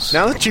questions?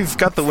 Now that you've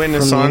got the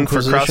witness on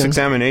for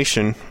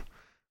cross-examination...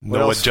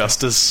 Noah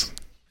Justice.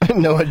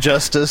 Noah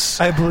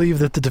Justice. I believe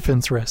that the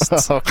defense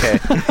rests. Okay.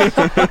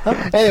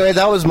 Anyway,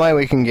 that was my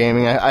week in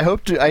gaming.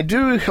 I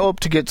do hope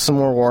to get some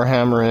more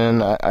Warhammer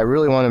in. I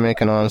really want to make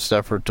an honest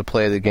effort to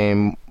play the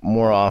game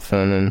more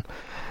often,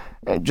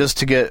 and just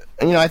to get...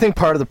 I think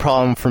part of the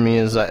problem for me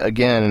is,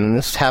 again, and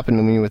this happened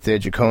to me with the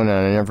Age of Conan,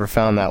 I never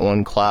found that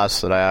one class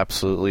that I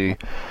absolutely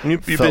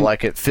felt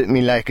like it fit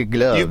me like a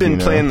glove. You've been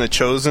playing The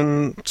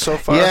Chosen so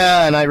far?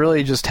 Yeah, and I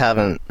really just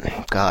haven't...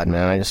 God,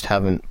 man, I just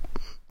haven't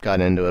got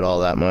into it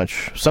all that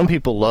much. Some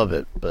people love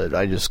it, but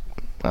I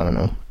don't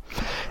know.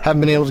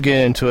 Haven't been able to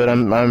get into it.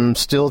 I'm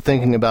still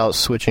thinking about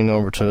switching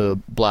over to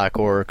Black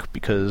Orc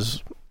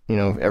because,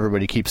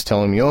 everybody keeps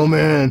telling me, "Oh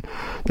man,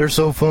 they're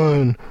so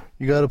fun.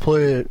 You got to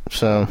play it."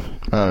 So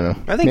I don't know.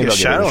 I think Maybe a I'll give it a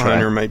try.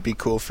 Shadowhunter might be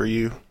cool for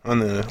you on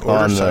the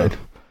order side.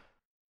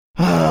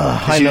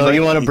 I know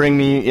you want to bring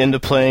me into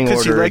playing order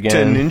because you like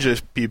again. to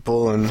ninja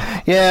people and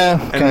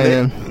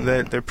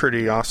they're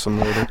pretty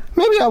awesome order.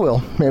 Maybe I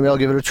will. Maybe I'll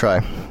give it a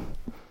try.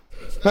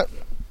 But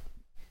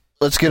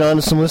let's get on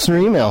to some listener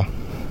email.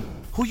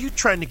 Who you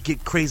trying to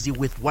get crazy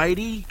with,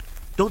 Whitey?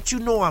 Don't you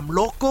know I'm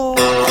loco?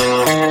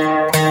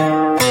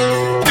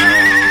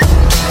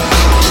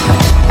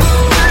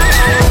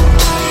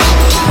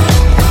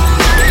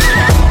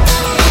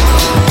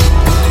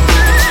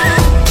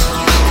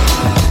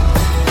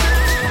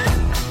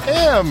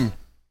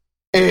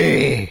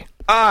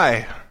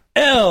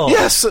 M-A-I-L.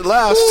 Yes, at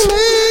last.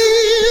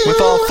 With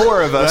all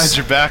four of us. Glad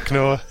you're back,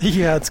 Noah.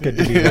 Yeah, it's good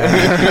to be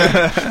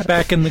back.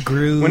 Back in the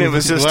groove. When it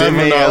was just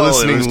M-A-L,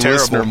 it was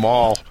terrible.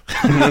 Mall.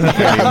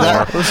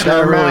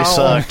 That really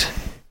sucked.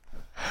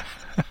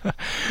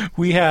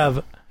 We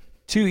have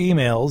 2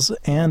 emails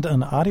and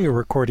an audio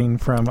recording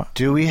from...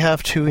 Do we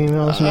have 2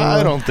 emails now?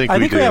 I don't think we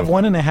do. I think we have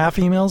 1.5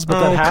 emails, but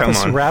that half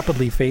is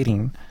rapidly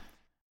fading.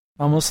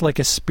 Almost like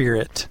a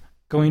spirit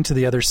going to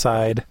the other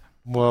side.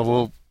 Well,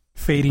 we'll...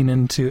 Fading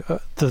into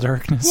the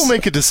darkness. We'll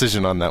make a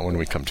decision on that when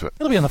we come to it.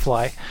 It'll be on the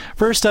fly.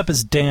 First up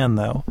is Dan,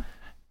 though.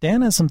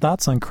 Dan has some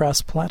thoughts on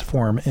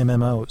cross-platform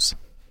MMOs.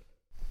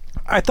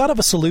 I thought of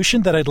a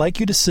solution that I'd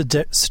like you to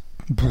suggest...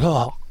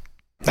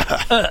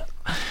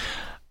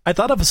 I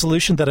thought of a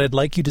solution that I'd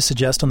like you to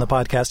suggest on the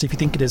podcast if you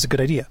think it is a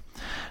good idea.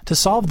 To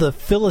solve the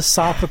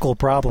philosophical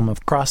problem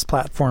of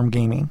cross-platform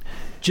gaming,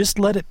 just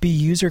let it be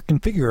user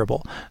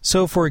configurable.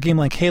 So for a game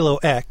like Halo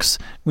X,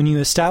 when you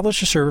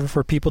establish a server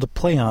for people to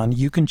play on,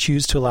 you can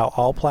choose to allow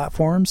all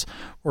platforms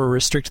or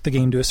restrict the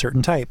game to a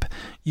certain type.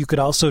 You could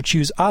also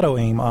choose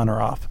auto-aim on or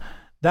off.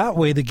 That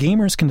way, the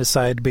gamers can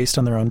decide based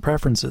on their own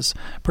preferences.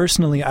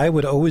 Personally, I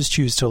would always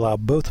choose to allow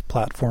both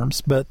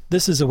platforms, but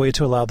this is a way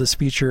to allow this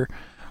feature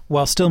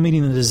while still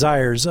meeting the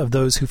desires of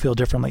those who feel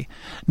differently.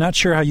 Not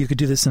sure how you could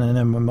do this in an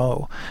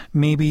MMO.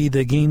 Maybe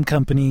the game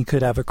company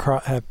could have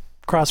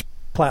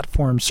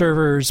cross-platform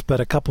servers, but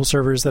a couple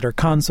servers that are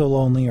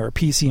console-only or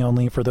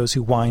PC-only for those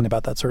who whine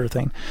about that sort of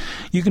thing.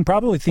 You can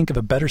probably think of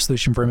a better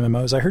solution for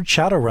MMOs. I heard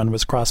Shadowrun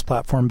was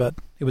cross-platform, but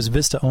it was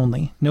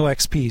Vista-only. No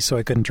XP, so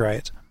I couldn't try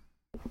it.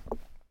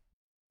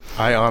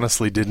 I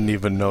honestly didn't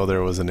even know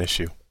there was an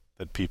issue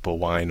that people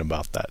whine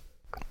about that.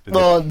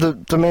 Well,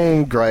 the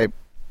main gripe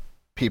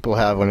people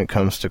have when it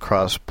comes to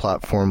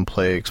cross-platform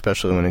play,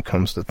 especially when it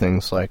comes to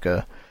things like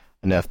an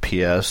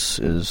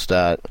FPS, is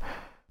that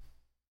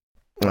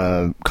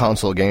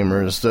console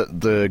gamers,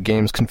 the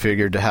game's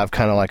configured to have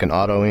kind of like an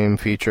auto-aim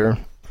feature.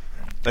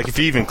 Like if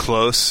you're even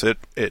close, it's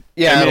like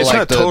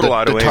not total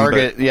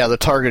auto-aim. The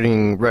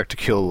targeting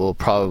reticule will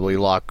probably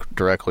lock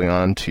directly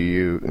onto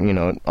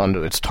you,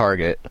 onto its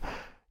target.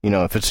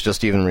 If it's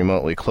just even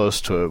remotely close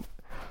to it.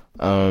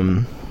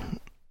 And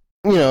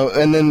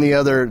then the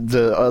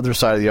other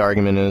side of the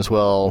argument is,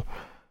 well,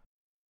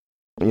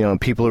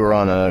 people who are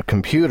on a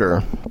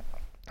computer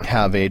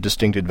have a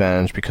distinct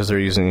advantage because they're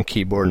using a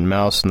keyboard and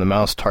mouse, and the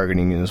mouse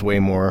targeting is way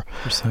more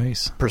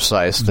precise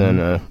than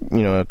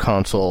a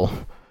console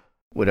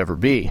would ever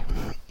be.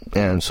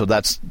 And so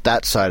that's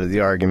that side of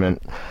the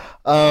argument.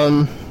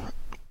 I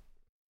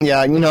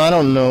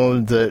don't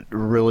know that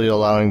really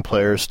allowing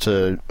players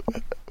to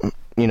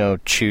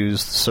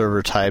choose the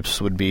server types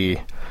would be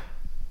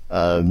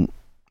the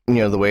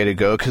way to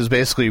go, because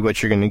basically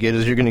what you're going to get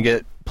is you're going to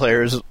get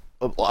players.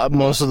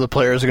 Most of the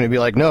players are going to be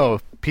like, no,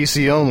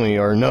 PC only,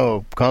 or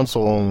no,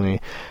 console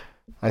only.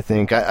 I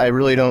think I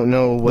really don't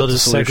know what the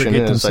solution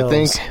is. I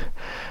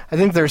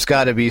think there's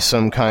got to be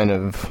some kind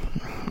of,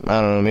 I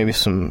don't know, maybe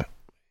some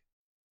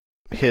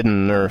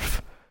hidden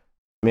nerf,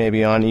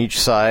 maybe on each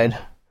side.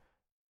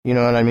 You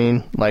know what I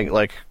mean?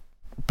 Like,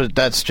 but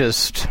that's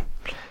just,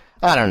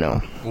 I don't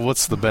know.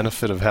 What's the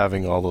benefit of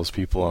having all those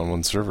people on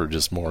one server?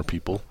 Just more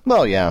people?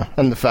 Well, yeah,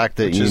 and the fact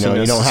that you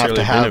don't have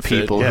to have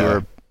people who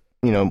are,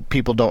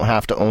 people don't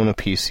have to own a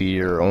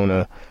PC or own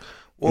a,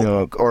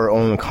 or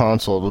own a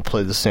console to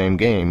play the same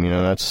game.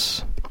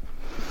 That's,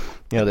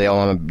 they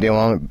all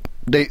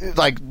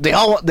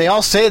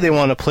say they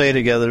want to play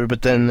together,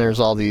 but then there's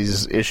all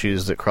these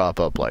issues that crop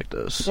up like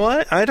this.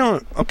 Well, I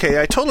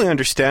totally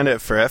understand it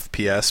for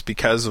FPS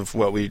because of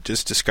what we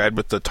just described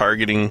with the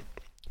targeting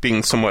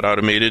being somewhat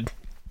automated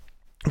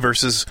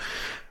versus,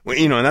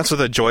 and that's with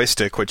a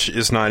joystick, which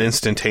is not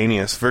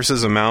instantaneous,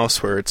 versus a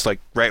mouse where it's like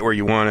right where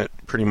you want it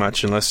pretty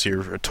much, unless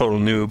you're a total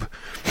noob.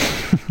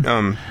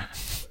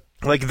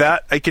 Like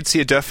that, I could see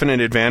a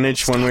definite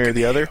advantage one way or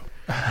the other.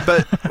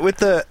 But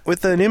with an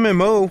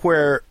MMO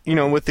where,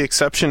 with the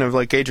exception of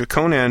like Age of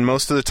Conan,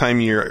 most of the time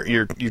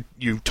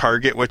you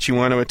target what you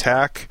want to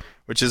attack,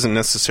 which isn't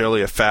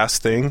necessarily a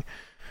fast thing.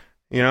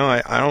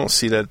 I don't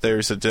see that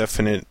there's a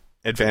definite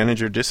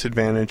advantage or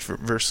disadvantage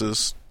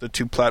versus the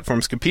two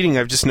platforms competing.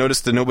 I've just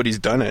noticed that nobody's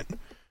done it,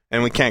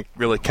 and we can't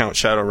really count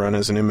Shadowrun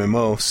as an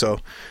MMO. So,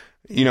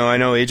 I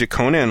know Age of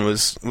Conan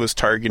was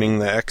targeting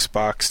the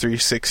Xbox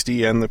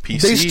 360 and the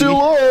PC. They still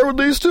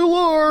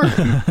are.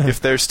 If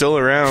they're still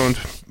around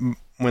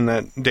when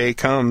that day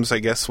comes, I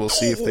guess we'll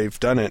see if they've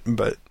done it.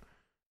 But,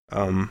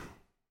 I don't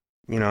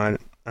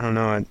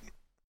know.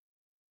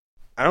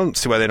 I don't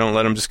see why they don't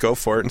let them just go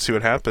for it and see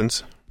what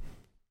happens.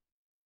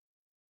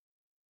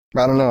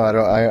 I don't know.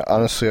 I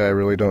honestly, I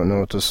really don't know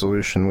what the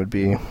solution would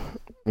be.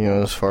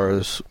 As far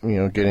as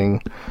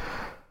getting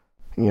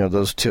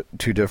those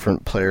two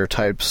different player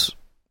types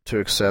to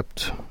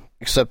accept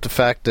the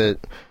fact that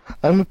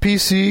I'm a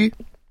PC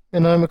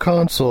and I'm a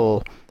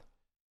console.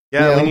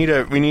 Yeah,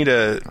 we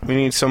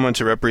need someone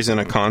to represent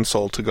a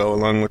console to go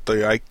along with the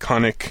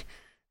iconic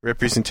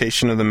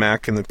representation of the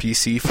Mac and the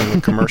PC from the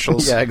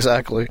commercials. Yeah,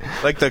 exactly.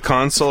 Like the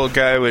console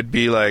guy would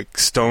be like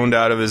stoned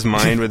out of his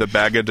mind with a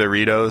bag of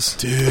Doritos.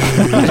 Dude.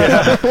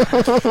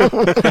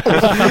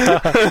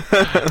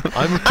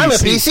 I'm a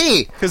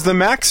PC. Because the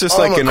Mac's just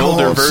like an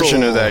older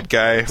version of that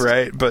guy,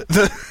 right? But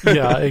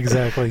yeah,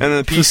 exactly. And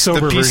the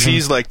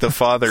PC's like the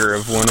father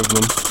of one of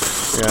them.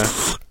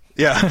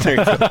 Yeah, there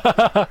you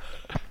go.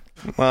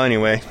 Well,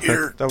 anyway,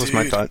 that was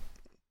my thought.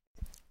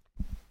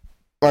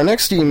 Our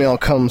next email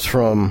comes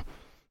from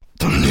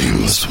the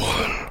Nameless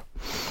One.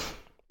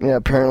 Yeah,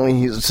 apparently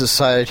he's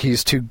decided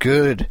he's too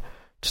good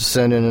to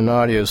send in an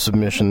audio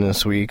submission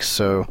this week,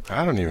 so...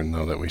 I don't even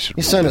know that we should...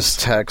 He sent us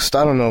text.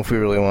 I don't know if we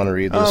really want to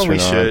read this or not. We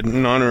should,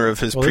 in honor of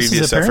his previous efforts.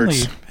 This is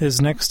apparently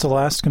his next to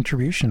last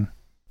contribution.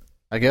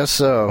 I guess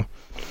so.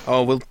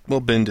 Oh, we'll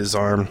bend his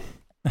arm.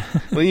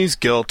 We'll use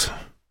guilt,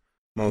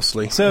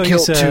 mostly. So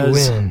guilt he says, to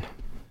win.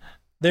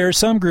 There are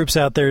some groups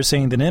out there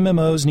saying that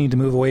MMOs need to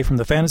move away from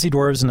the fantasy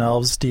dwarves and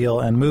elves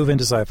deal and move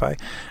into sci-fi.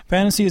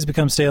 Fantasy has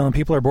become stale and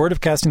people are bored of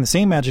casting the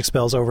same magic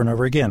spells over and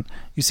over again.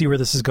 You see where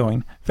this is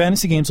going.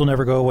 Fantasy games will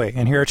never go away,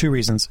 and here are 2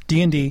 reasons.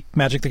 D&D,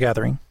 Magic the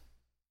Gathering.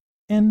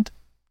 And...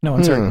 no,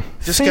 I'm sorry.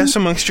 Discuss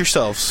amongst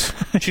yourselves.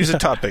 Choose a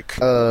topic.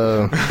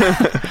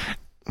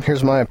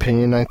 Here's my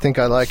opinion. I think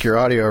I like your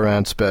audio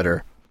rants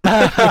better.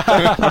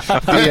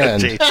 The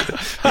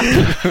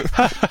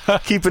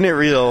end. Keeping it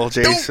real,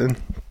 Jason.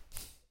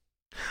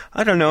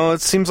 I don't know.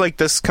 It seems like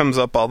this comes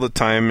up all the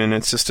time, and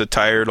it's just a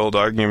tired old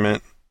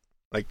argument.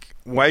 Like,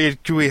 why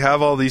do we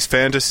have all these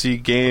fantasy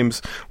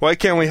games? Why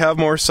can't we have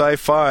more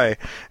sci-fi?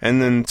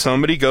 And then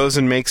somebody goes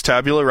and makes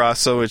Tabula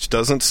Rasa, which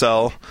doesn't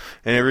sell,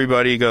 and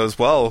everybody goes,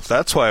 well,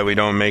 that's why we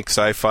don't make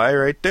sci-fi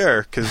right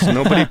there, because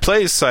nobody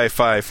plays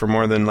sci-fi for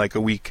more than like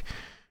a week.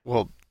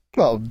 Well,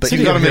 but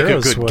you got to make a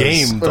good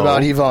game, though. What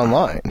about EVE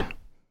Online?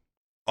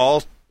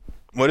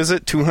 What is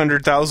it?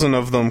 200,000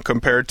 of them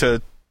compared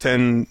to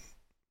 10...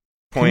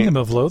 Kingdom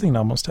of Loathing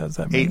almost has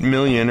that many. 8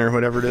 million or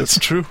whatever it is. It's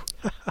true.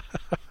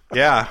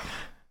 Yeah.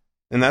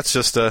 And that's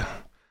just a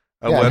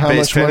web-based fantasy game. How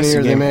much money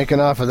are they making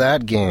off of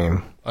that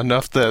game?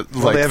 Enough that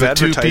the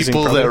 2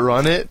 people that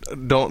run it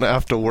don't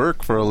have to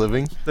work for a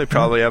living. They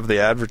probably have the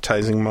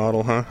advertising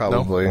model, huh?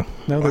 Probably.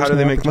 No, how do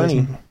they make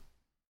money?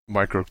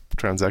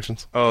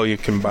 Microtransactions. Oh, you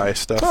can buy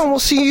stuff. Oh, well,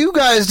 see, you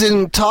guys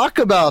didn't talk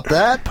about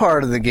that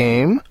part of the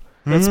game.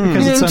 That's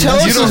because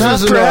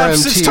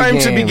perhaps it's time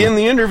to begin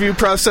the interview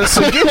process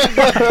again.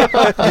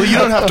 Well, you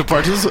don't have to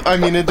participate. I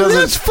mean, it doesn't...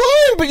 That's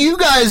fine, but you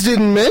guys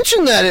didn't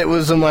mention that it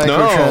was a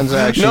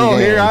microtransaction game.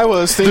 Here I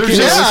was thinking...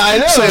 I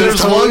know. So there's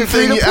totally one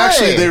thing...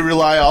 Actually, they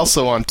rely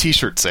also on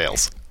T-shirt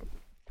sales.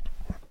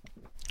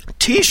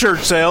 T-shirt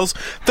sales?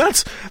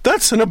 That's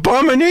an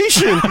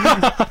abomination.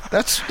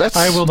 That's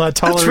I will not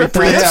tolerate that's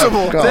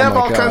reprehensible. They have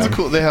all kinds of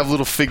cool... They have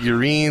little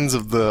figurines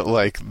of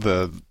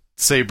the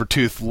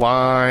saber-tooth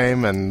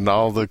lime and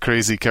all the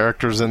crazy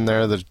characters in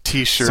there, the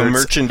T-shirts, some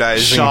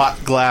merchandising,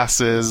 shot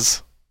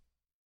glasses.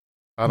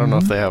 I don't know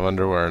if they have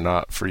underwear or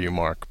not for you,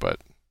 Mark, but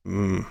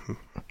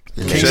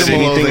said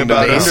anything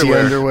about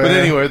underwear. But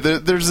anyway,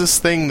 there's this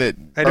thing that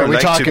are we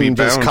talking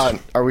just cotton?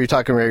 Are we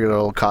talking regular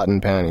old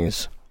cotton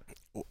panties?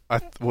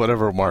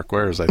 Whatever Mark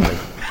wears, I think.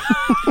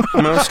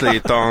 Mostly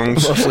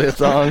thongs. Mostly a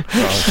thong.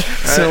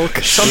 Silk.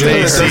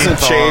 Something that doesn't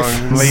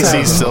chafe.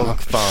 Lacy silk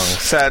thong.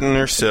 Satin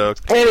or silk.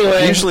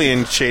 Anyway. Usually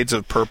in shades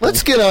of purple.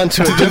 Let's get on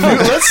to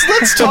it.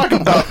 Let's talk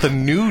about the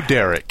new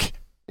Derek.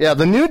 Yeah,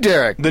 the new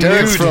Derek.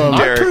 Derek's from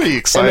I'm pretty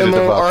excited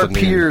about the new.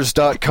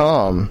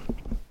 MMORpeers.com.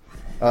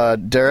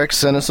 Derek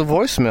sent us a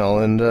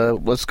voicemail, and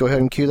let's go ahead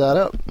and cue that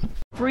up.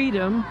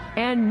 Freedom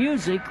and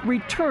music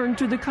return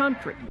to the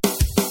country.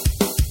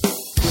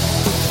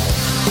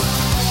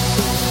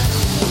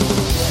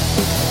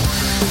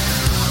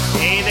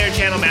 Hey there,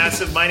 Channel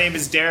Massive. My name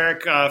is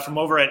Derek from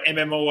over at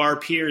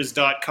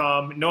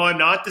MMORpeers.com. No, I'm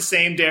not the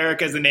same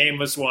Derek as the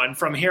Nameless One.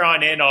 From here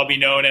on in, I'll be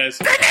known as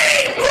the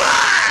Nameless One!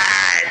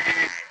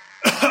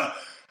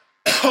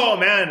 Oh,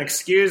 man,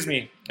 excuse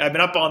me. I've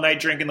been up all night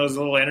drinking those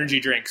little energy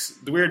drinks.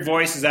 The weird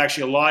voice is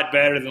actually a lot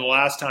better than the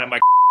last time my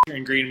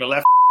turned green. My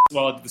left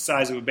swelled to the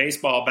size of a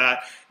baseball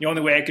bat. The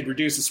only way I could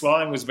reduce the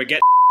swelling was by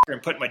getting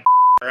and put my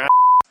ass.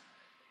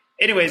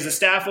 Anyways, the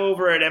staff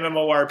over at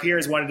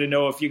MMORpeers wanted to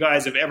know if you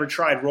guys have ever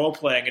tried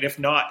role-playing, and if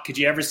not, could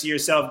you ever see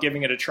yourself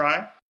giving it a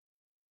try?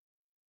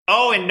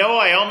 Oh, and Noah,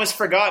 I almost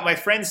forgot. My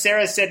friend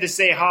Sarah said to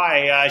say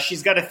hi.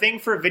 She's got a thing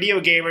for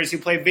video gamers who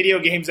play video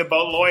games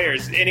about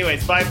lawyers.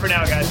 Anyways, bye for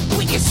now, guys.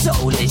 When your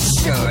soul is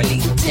surely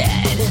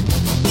dead,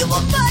 you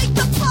will make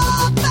the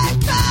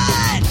perfect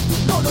bed.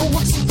 Go to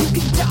work so you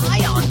can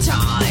die on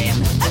time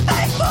and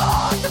pay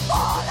for the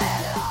fall in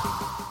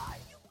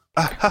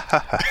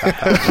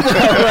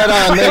Right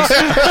on.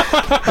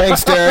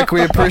 Thanks, Derek.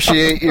 We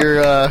appreciate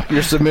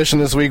your submission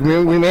this week.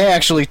 We may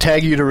actually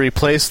tag you to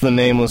replace the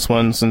nameless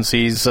one, since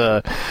he's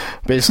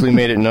basically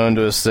made it known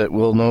to us that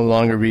we'll no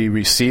longer be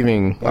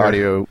receiving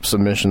audio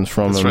submissions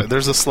from him. That's right.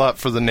 There's a slot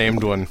for the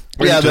named one.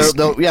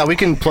 Yeah, we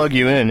can plug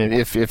you in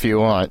if you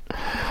want.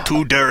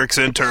 2 Derek's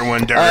enter,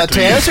 1 Derek.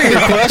 To answer your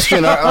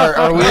question,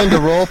 are we into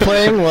role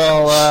playing?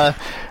 Well,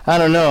 I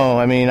don't know.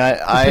 I mean,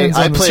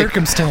 I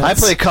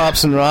play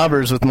cops and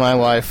robbers with my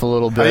wife a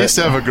little bit. I used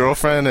to have a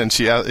girlfriend, and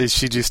she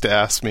used to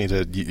ask me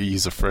to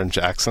use a French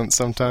accent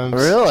sometimes.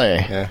 Really?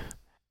 Yeah.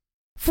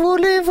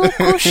 Voulez-vous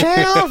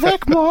coucher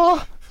avec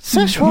moi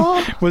ce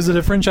soir? Was it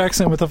a French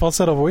accent with a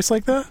falsetto voice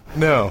like that?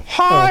 No.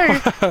 Hi,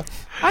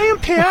 I am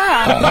Pierre.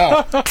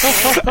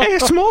 I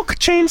smoke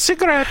chain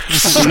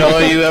cigarettes. No,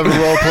 you ever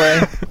role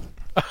play?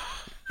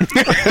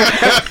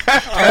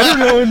 I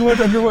don't know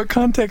under what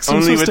context.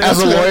 Only with as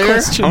a lawyer.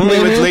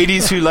 Only with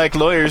ladies who like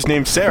lawyers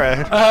named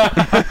Sarah.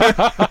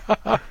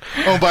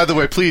 Oh, by the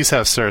way, please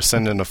have Sarah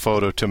send in a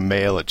photo to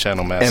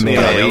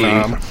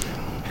mail@channelmaster.com.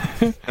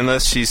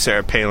 Unless she's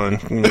Sarah Palin,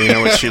 we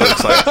know what she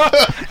looks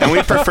like, and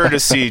we prefer to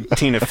see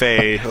Tina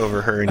Fey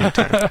over her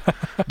anytime.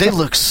 They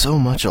look so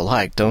much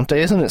alike, don't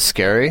they? Isn't it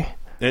scary?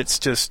 It's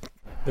just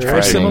there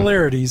are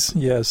similarities.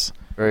 Yes,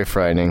 very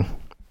frightening.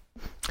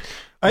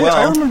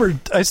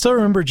 I still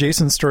remember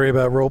Jason's story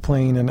about role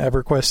playing in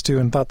EverQuest 2,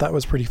 and thought that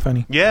was pretty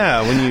funny.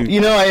 Yeah,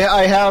 when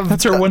I have.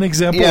 That's our one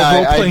example of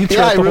role playing.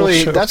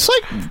 That's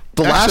like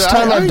the last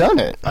time I've done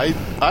it.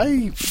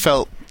 I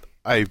felt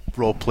I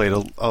role played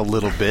a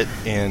little bit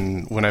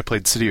when I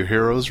played City of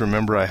Heroes.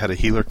 Remember, I had a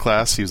healer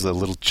class. He was a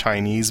little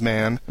Chinese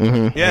man,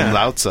 named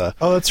Lao Tzu.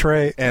 Oh, that's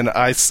right. And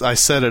I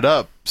set it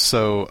up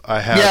so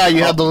I had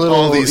had the little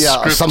all these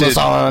scripted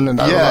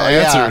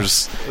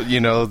answers.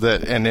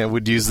 And it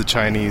would use the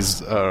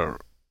Chinese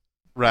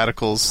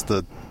radicals.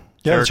 The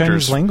the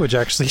Chinese language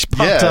actually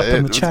popped up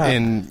in the chat.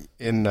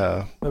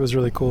 That was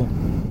really cool.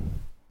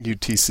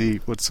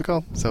 UTC. What's it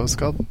called? Is that what it's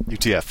called?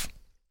 UTF.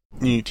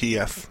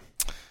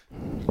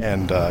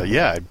 And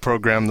I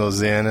programmed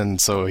those in, and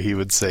so he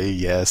would say,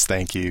 yes,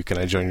 thank you, can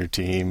I join your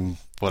team,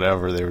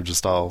 whatever. They were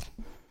just all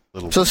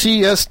little... So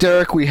yes,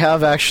 Derek, we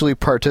have actually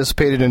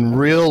participated in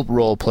real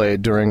role play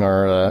during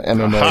our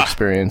MMO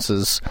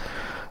experiences.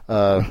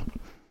 I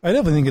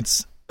definitely think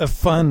it's a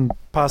fun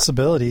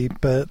possibility,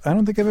 but I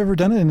don't think I've ever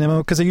done it in MMO,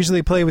 because I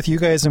usually play with you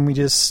guys and we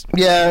just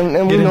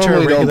and we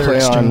normally don't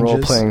play on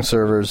role-playing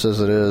servers as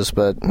it is,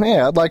 but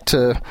yeah, I'd like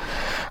to,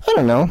 I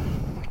don't know.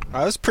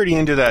 I was pretty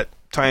into that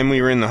time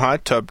we were in the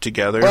hot tub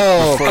together.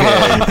 Oh,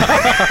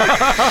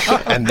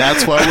 and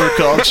that's why we're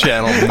called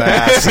Channel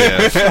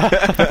Massive.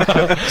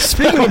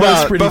 Speaking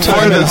about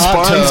before the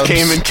spawns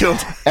came and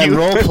killed and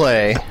role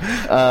play,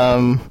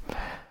 I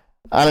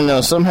don't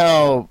know.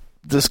 Somehow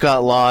this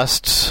got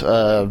lost.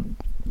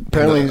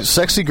 Apparently,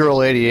 Sexy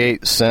Girl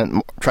 88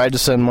 tried to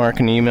send Mark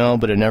an email,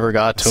 but it never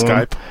got to him.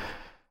 Skype.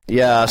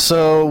 Yeah,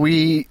 so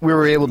we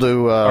were able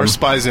to... our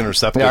spies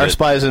intercepted our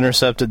spies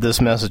intercepted this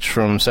message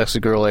from Sexy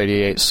Girl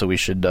 88, so we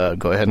should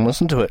go ahead and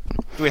listen to it.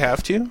 Do we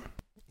have to?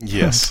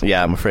 Yes.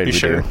 Yeah, I'm afraid we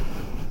do.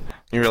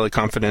 You're really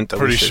confident that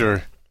Pretty we should?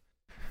 Sure.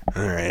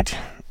 All right.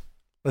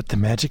 Let the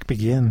magic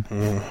begin.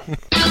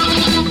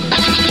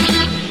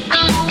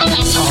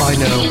 I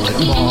know what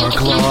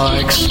Mark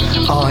likes.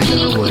 I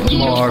know what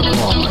Mark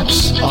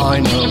wants. I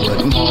know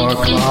what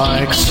Mark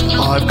likes.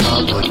 I've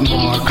got what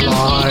Mark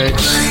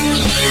likes.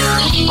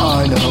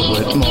 I know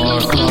what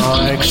Mark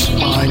likes.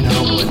 I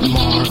know what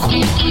Mark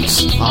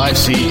wants. I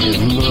see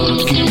him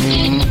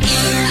looking.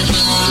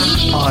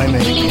 I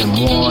make him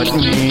want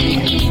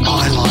me.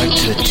 I like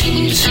to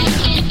tease him.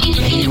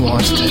 He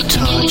wants to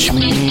touch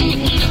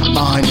me.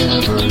 I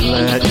never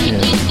let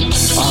him.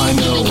 I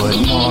know what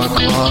Mark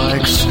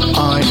likes.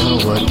 I know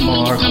what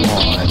Mark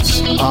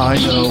wants. I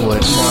know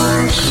what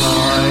Mark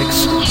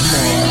likes. Mark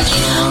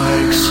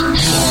likes.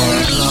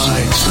 Mark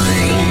likes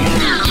me.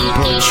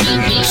 But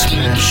you're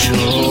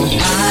special.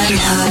 I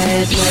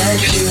might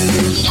let you.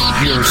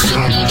 You're so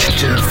much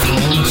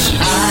different.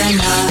 I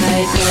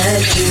might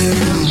let you.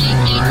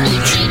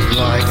 Would you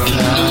like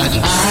that?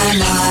 I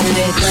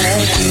might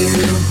let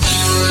you.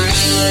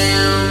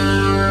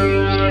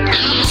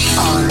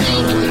 I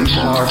know what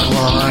Mark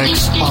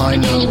likes. I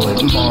know what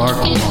Mark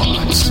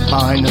wants.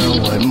 I know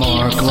what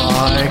Mark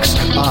likes.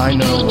 I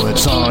know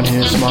what's on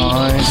his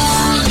mind.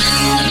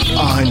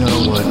 I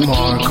know what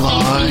Mark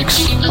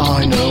likes.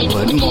 I know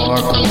what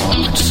Mark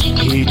wants.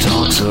 He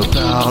talks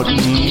about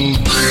me.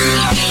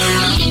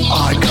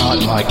 I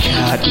got my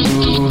cat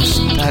moves.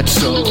 That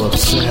so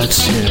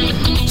upsets him.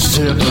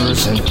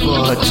 zippers and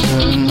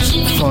buttons,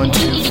 fun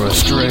to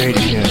frustrate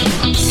him.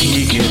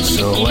 He gets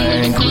so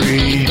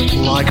angry,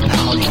 like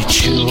pouty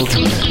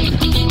children.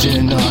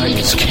 Denied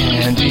his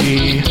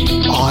candy,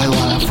 I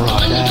laugh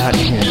right at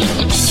him.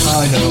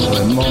 I know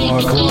what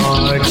Mark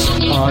likes,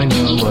 I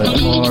know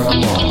what Mark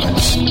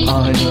wants.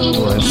 I know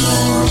what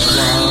Mark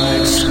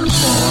likes,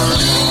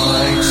 Mark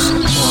likes,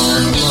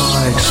 Mark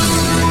likes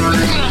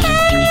me.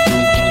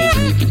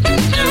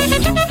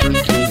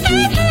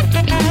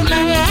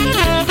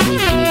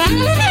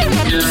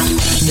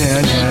 Yeah,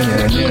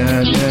 yeah, yeah,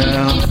 yeah,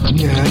 yeah,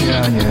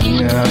 yeah, yeah,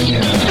 yeah,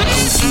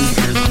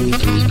 yeah.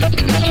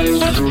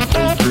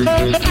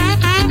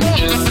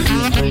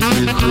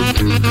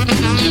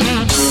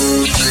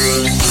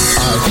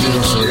 I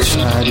feel so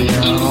sad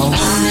now.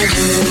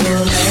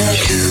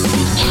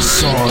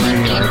 Sorry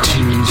I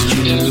teased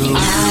you.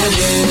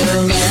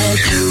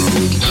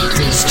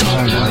 This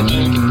time I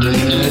mean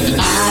it.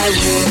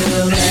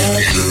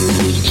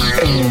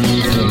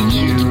 Anything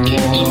you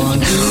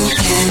want, you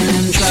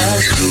can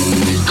trust me.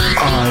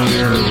 I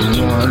really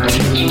want to.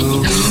 You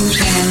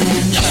can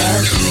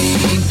trust me.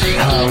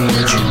 How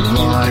would you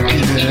like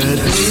it?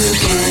 You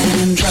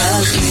can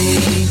trust me.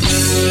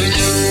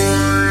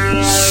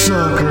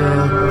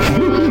 Sucker.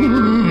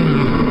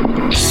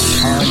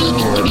 I know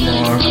what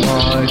Mark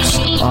likes.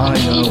 I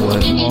know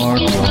what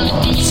Mark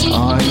wants. I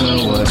know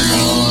what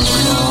Mark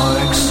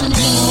likes.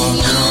 Mark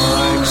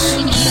likes.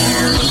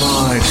 Mark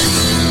likes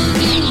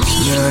me.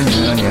 Yeah,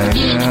 yeah, yeah,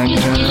 yeah,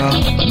 yeah.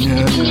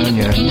 Yeah, yeah, yeah,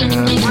 yeah,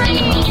 yeah.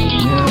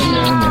 Yeah,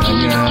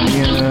 yeah,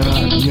 yeah, yeah,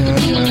 yeah,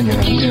 yeah,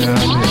 yeah, yeah.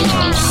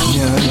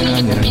 Yeah, yeah,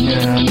 yeah,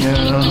 yeah,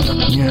 yeah.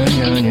 Yeah,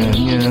 yeah, yeah,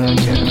 yeah,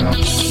 yeah.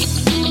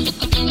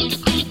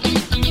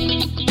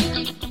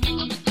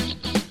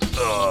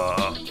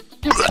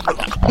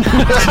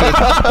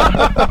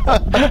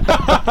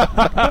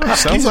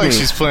 Sounds like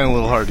she's playing a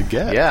little hard to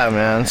get. Yeah,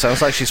 man.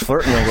 Sounds like she's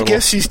flirting a little. I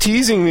guess she's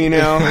teasing me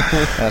now.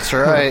 That's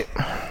right.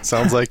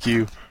 Sounds like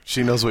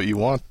she knows what you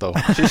want, though.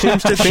 She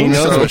seems to She think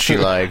knows so. what she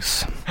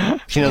likes.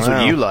 She knows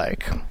what you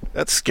like.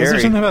 That's Is scary. there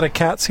something about a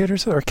cat's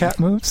hit or cat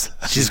moves?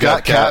 She's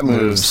got cat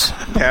moves.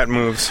 Cat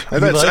moves. I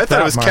like thought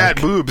that, it was Mark.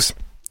 cat boobs.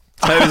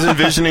 I was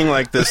envisioning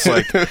like this,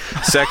 like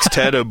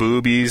sextet of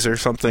boobies or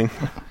something,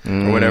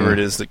 or whatever it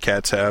is that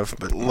cats have.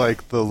 But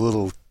Like the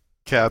little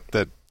cat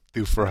that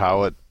Doofer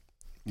Howard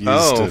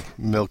used to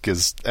milk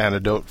his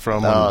antidote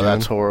from. Oh,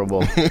 that's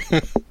horrible.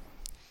 that's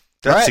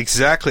right.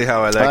 exactly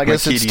how I like Well, I my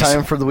guess kitties. it's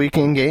time for the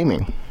weekend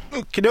gaming.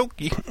 Okie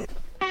dokie.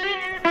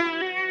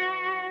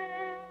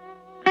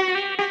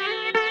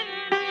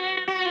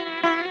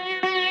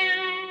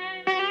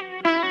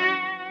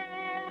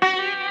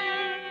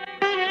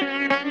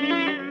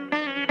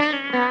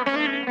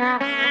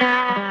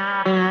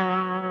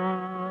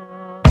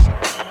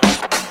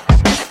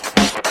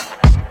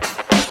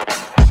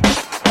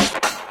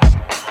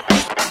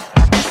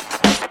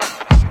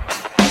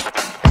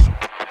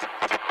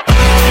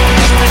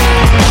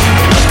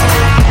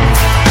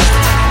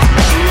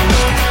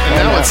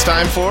 It's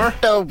time for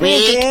The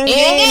weekend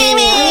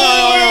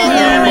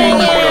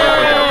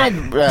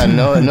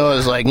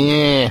Noah's like,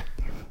 yeah.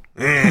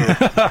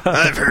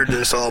 I've heard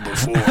this all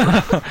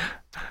before.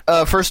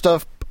 First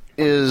up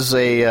is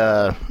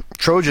a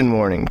Trojan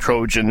warning.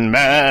 Trojan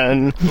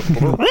man.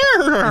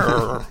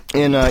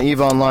 In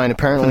EVE Online,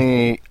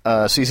 apparently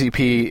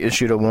CCP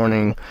issued a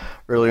warning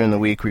earlier in the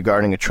week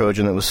regarding a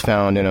Trojan that was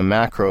found in a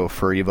macro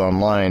for EVE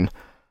Online.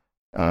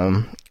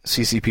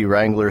 CCP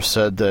Wrangler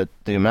said that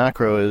the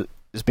macro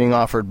is being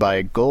offered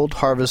by Gold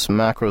Harvest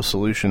Macro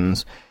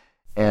Solutions,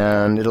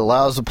 and it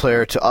allows the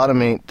player to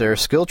automate their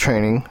skill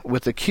training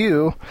with the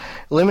queue,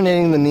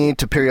 eliminating the need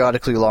to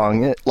periodically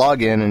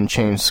log in and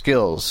change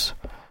skills.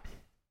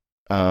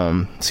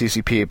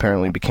 CCP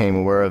apparently became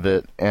aware of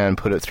it and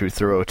put it through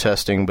thorough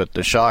testing, but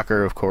the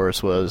shocker, of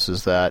course,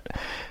 is that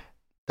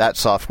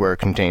software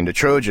contained a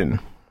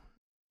Trojan.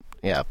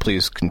 Yeah,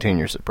 please contain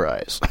your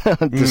surprise.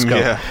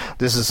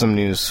 This is some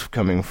news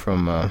coming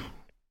from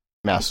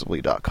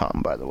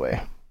Massively.com, by the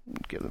way.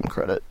 Give them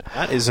credit.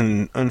 That is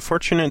an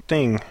unfortunate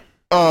thing.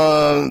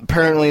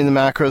 Apparently, the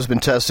macro has been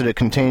tested. It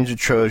contains a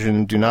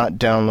Trojan. Do not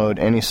download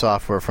any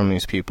software from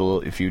these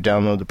people. If you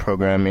download the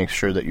program, make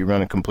sure that you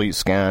run a complete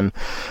scan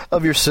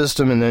of your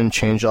system and then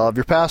change all of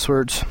your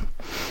passwords.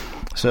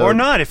 So, Or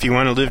not, if you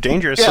want to live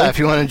dangerously. yeah, if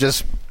you want to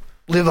just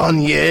live on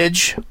the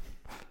edge.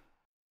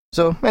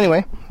 So,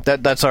 anyway,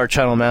 that's our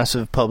Channel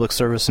Massive public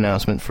service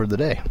announcement for the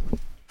day.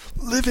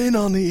 living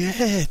on the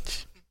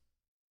edge.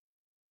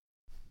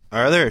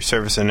 Our other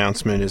service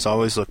announcement is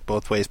always look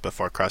both ways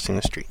before crossing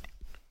the street.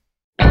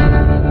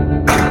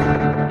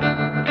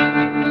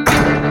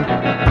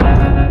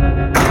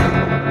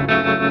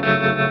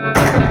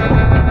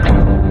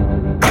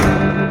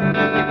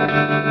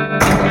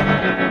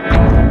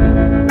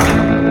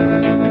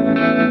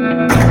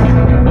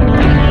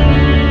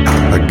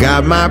 I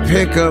got my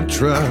pickup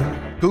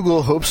truck.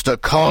 Google hopes to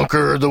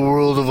conquer the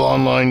world of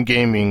online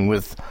gaming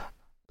with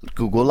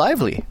Google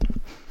Lively.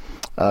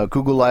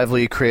 Google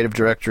Lively creative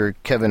director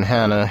Kevin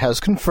Hanna has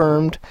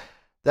confirmed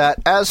that,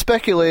 as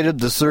speculated,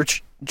 the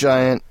search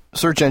giant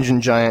search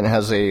engine giant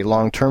has a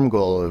long-term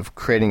goal of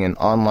creating an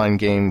online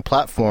game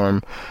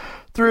platform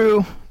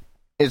through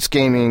its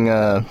gaming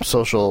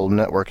social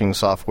networking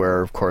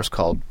software, of course,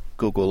 called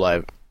Google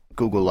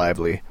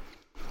Lively.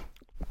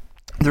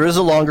 There is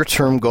a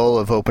longer-term goal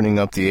of opening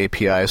up the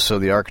API so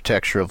the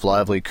architecture of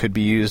Lively could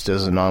be used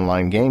as an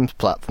online games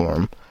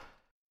platform.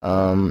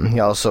 He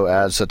also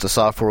adds that the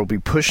software will be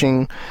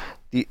pushing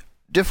the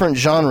different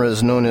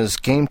genres known as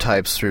game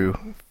types through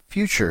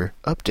future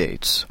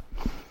updates.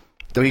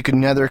 Though he could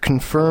neither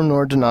confirm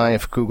nor deny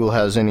if Google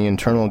has any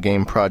internal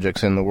game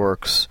projects in the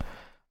works,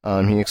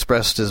 he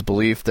expressed his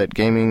belief that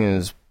gaming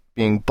is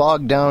being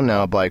bogged down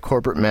now by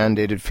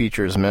corporate-mandated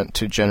features meant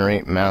to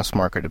generate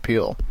mass-market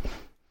appeal.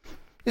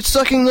 It's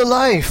sucking the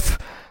life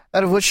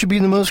out of what should be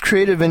the most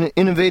creative and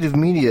innovative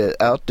media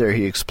out there,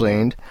 he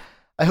explained.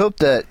 I hope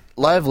that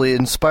Lively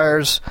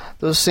inspires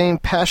those same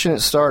passionate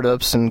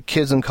startups and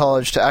kids in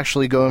college to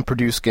actually go and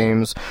produce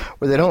games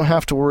where they don't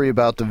have to worry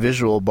about the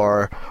visual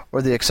bar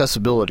or the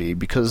accessibility,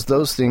 because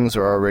those things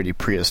are already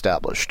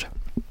pre-established.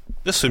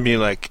 This would be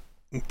like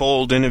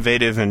bold,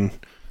 innovative, and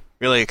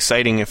really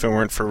exciting if it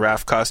weren't for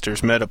Ralph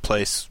Koster's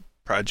MetaPlace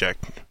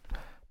project.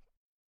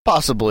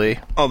 Possibly.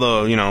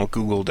 Although,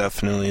 Google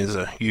definitely is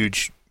a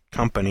huge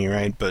company,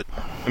 right? But,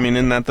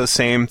 isn't that the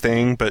same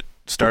thing, but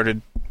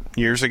started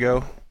years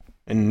ago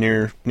and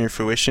near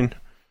fruition?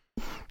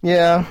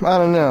 Yeah, I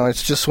don't know.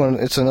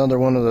 It's another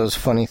one of those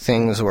funny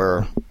things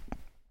where,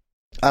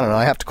 I don't know,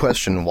 I have to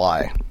question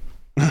why.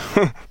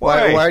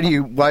 Why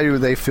do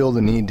they feel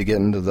the need to get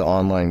into the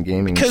online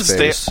gaming space?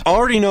 Because they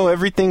already know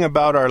everything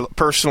about our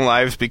personal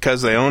lives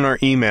because they own our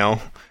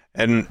email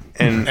and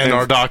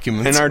our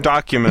documents. And our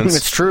documents.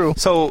 It's true.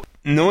 So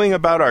knowing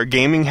about our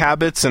gaming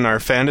habits and our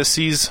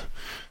fantasies,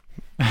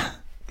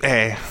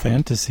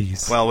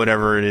 fantasies. Well,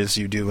 whatever it is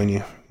you do when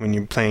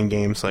you're playing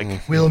games,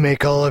 like we'll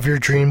make all of your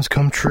dreams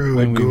come true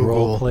when in we Google.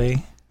 Role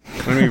play.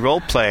 When we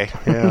role play,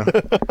 yeah,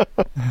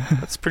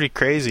 that's pretty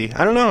crazy.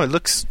 I don't know. It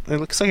looks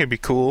like it'd be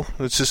cool.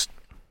 It's just,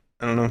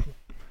 I don't know.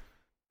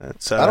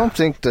 I don't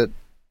think that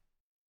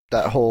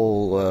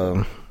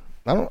whole.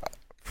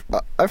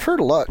 I've heard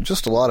a lot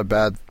of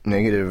bad,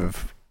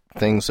 negative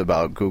things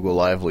about Google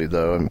Lively,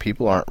 though, and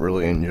people aren't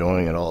really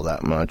enjoying it all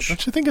that much.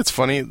 Don't you think it's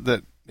funny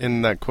that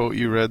in that quote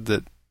you read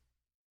that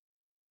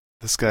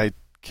this guy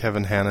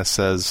Kevin Hanna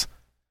says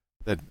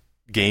that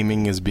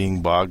gaming is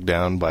being bogged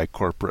down by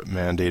corporate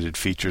mandated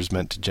features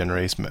meant to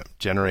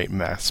generate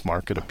mass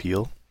market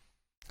appeal?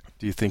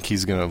 Do you think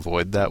he's going to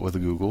avoid that with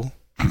Google?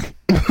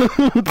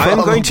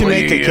 I'm going to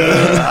make a game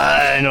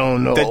I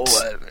don't know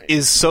that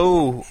is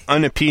so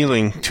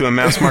unappealing to a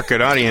mass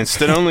market audience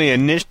that only a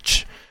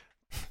niche,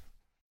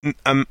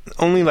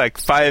 only like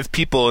 5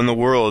 people in the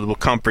world will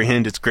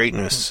comprehend its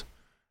greatness,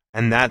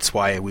 and that's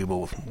why we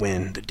will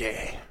win the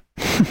day.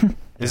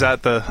 Is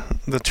that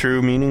the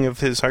true meaning of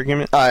his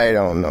argument? I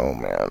don't know,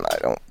 man.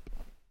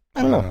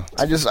 I don't know.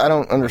 I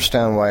don't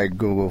understand why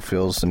Google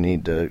feels the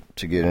need to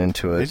get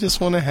into it. They just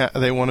want to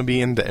they want to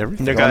be into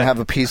everything. They want to have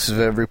a piece of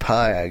every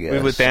pie, I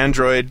guess. With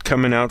Android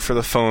coming out for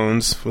the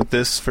phones, with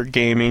this for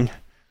gaming.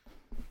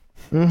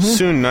 Mm-hmm.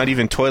 Soon, not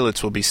even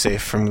toilets will be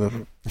safe from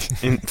the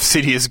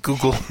insidious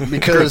Google.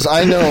 Because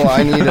I know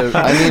I need a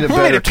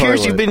better it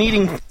appears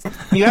toilet.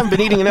 You haven't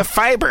been eating enough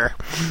fiber.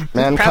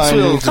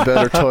 Mankind needs a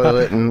better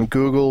toilet, and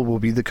Google will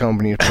be the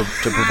company to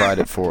provide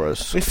it for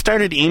us. We've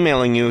started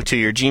emailing you to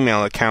your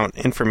Gmail account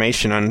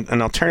information on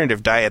an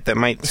alternative diet that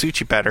might suit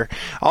you better.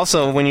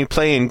 Also, when you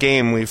play in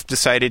game, we've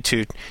decided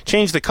to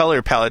change the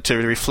color palette to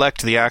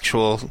reflect the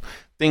actual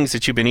things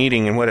that you've been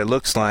eating and what it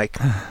looks like.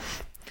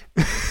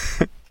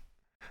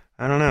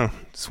 I don't know.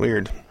 It's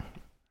weird.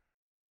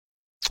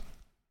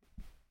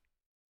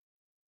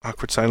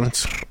 Awkward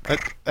silence.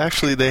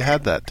 Actually, they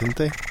had that, didn't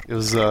they? It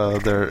was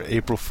their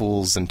April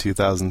Fools in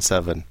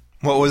 2007.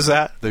 What was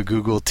that? The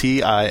Google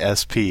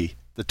TISP,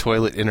 the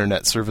Toilet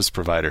Internet Service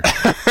Provider.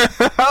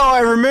 Oh, I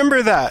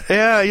remember that.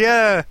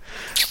 Yeah.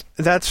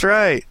 That's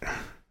right.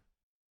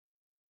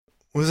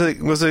 Was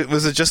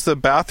it just the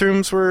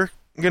bathrooms were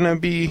gonna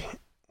be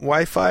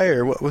Wi-Fi,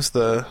 or what was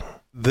the?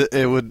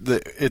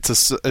 It's a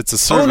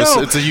service. Oh,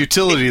 no. It's a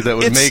utility that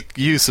would make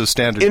use of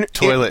standard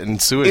toilet and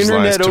sewage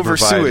internet lines to over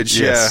provide sewage.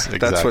 Yes, yeah, exactly.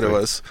 That's what it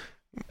was.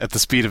 At the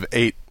speed of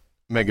 8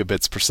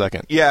 megabits per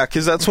second. Yeah,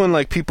 because that's when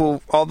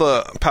all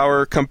the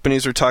power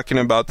companies are talking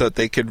about that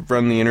they could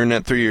run the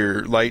internet through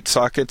your light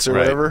sockets or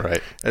whatever.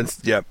 Right.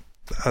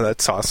 Oh,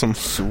 that's awesome.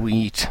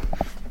 Sweet.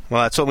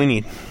 Well, that's what we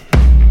need.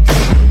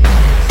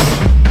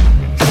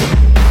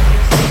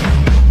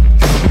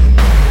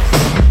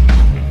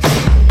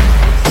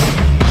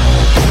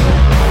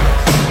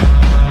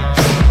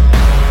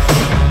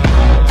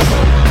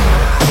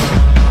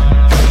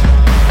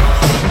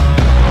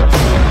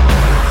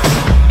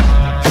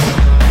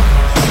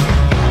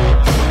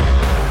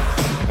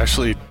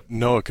 Actually,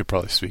 Noah could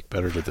probably speak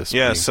better to this.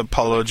 Yes,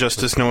 Apollo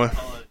Justice Noah.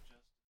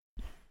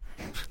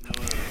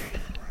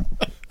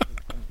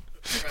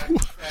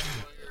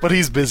 But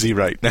he's busy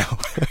right now.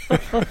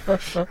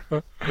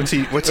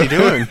 What's he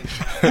doing?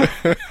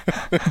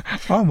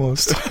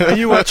 Almost. Are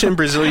you watching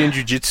Brazilian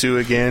Jiu-Jitsu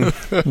again?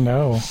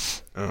 No.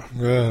 Oh.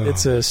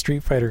 It's a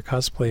Street Fighter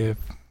cosplay of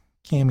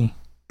Cammy.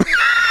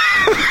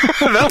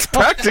 That's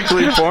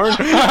practically porn.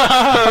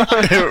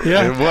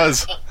 It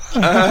was.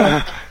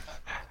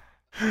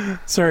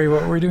 Sorry,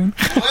 what were we doing?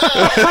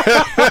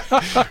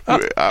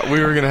 We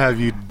were going to have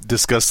you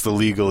discuss the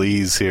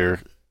legalese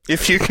here.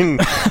 If you can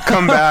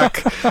come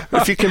back,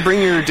 if you can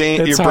bring your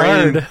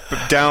brain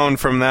down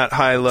from that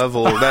high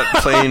level, that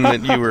plane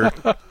that you were...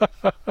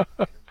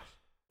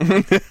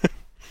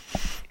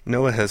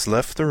 Noah has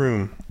left the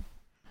room.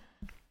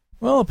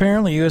 Well,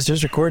 apparently U.S.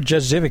 District Court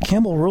Judge David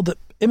Campbell ruled that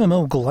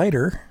MMO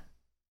Glider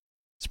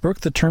has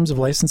broke the terms of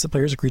license that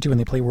players agree to when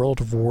they play World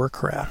of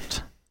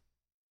Warcraft.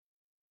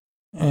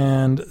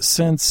 And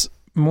since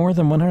more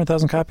than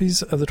 100,000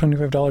 copies of the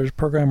 $25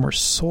 program were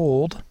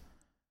sold,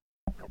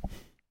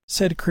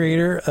 said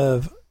creator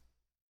of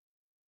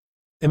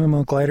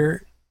MMO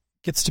Glider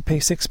gets to pay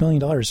 $6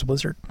 million to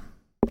Blizzard.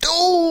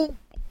 Oh!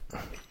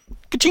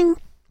 Ka-ching!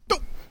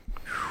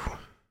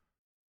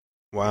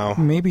 Wow.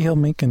 Maybe he'll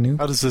make a new...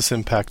 How does this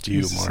impact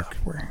you, Mark?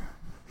 Software.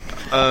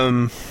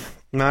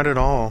 Not at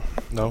all.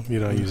 No, you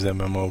don't use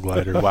MMO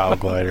Glider, WoW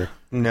Glider.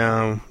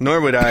 No, nor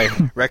would I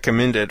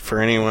recommend it for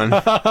anyone.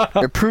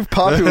 It proved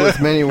popular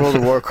with many World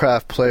of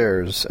Warcraft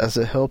players as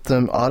it helped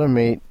them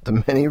automate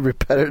the many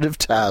repetitive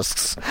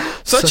tasks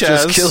such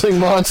as killing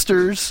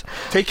monsters,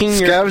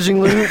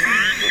 scavenging loot,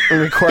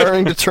 and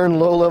requiring to turn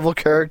low-level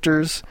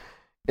characters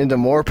into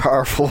more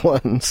powerful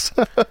ones.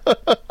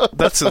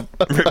 That's a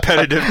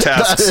repetitive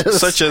tasks,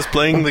 such as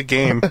playing the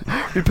game.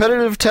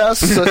 Repetitive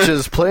tasks such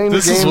as playing the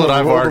game. This is what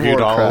I've World argued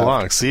of all Warcraft.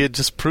 along. See, it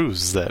just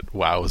proves that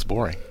WoW is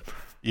boring.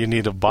 You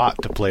need a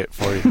bot to play it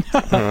for you.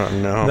 Oh,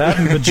 no. That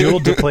and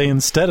Bejeweled to play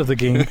instead of the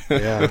game.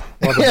 Yeah.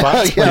 While the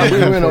bots play we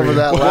went over you.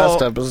 that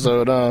last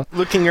episode.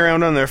 Looking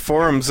around on their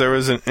forums, there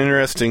was an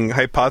interesting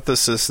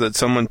hypothesis that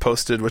someone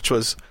posted, which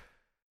was...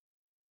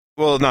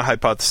 Well, not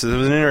hypothesis. It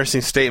was an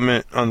interesting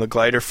statement on the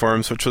Glider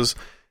forums, which was,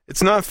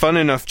 it's not fun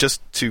enough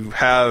just to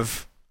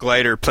have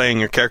Glider playing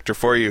your character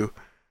for you,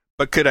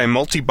 but could I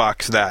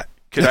multi-box that?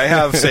 Could I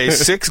have, say,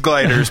 6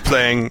 gliders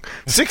playing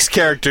 6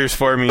 characters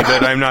for me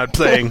that I'm not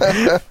playing?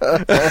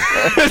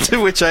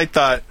 To which I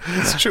thought...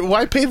 It's true.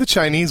 Why pay the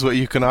Chinese what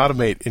you can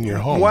automate in your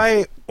home?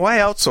 Why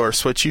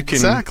outsource what you can...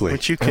 Exactly.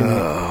 What you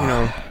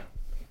can,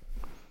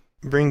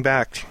 bring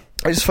back...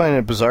 I just find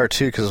it bizarre,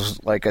 too, because,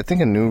 I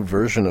think a new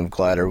version of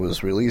Glider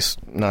was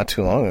released not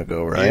too long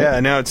ago, right? Yeah,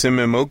 now it's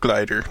MMO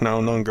Glider, no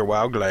longer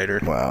WoW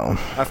Glider. Wow. I'll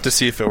have to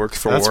see if it works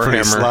for That's Warhammer.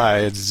 pretty sly.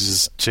 It's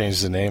just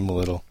changed the name a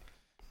little.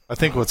 I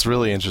think what's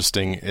really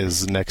interesting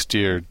is next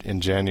year,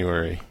 in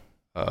January,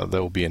 there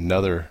will be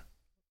another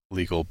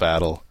legal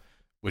battle,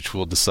 which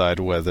will decide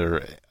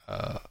whether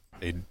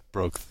they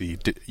broke the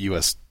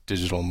U.S.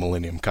 Digital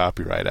Millennium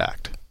Copyright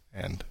Act.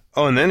 And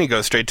then he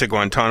goes straight to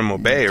Guantanamo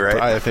Bay, right?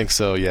 I think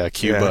so, yeah.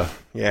 Cuba.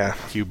 Yeah.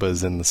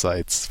 Cuba's in the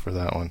sights for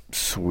that one.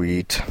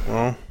 Sweet.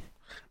 Well,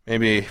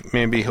 maybe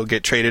he'll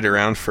get traded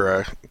around for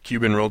a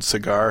Cuban-rolled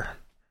cigar.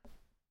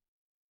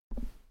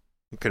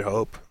 You could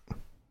hope.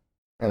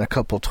 And a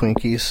couple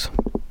Twinkies.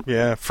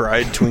 Yeah,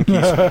 fried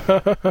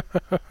Twinkies.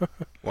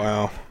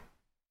 Wow.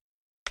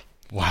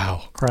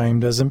 Crime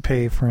doesn't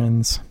pay,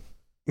 friends.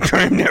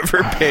 Crime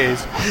never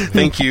pays.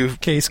 Thank you,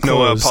 Case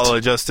Noah closed. Apollo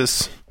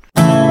Justice.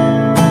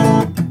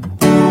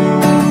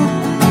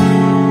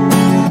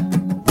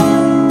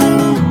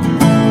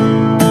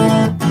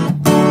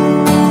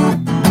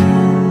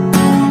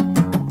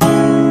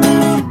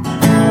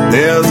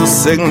 There's a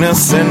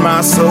sickness in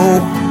my soul,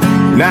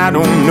 and I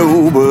don't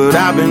know, but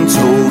I've been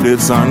told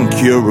it's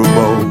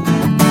uncurable.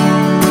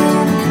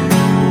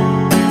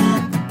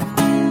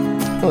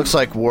 Looks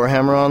like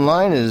Warhammer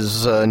Online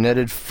has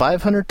netted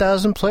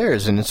 500,000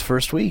 players in its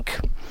first week.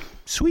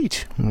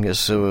 Sweet. I guess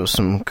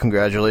some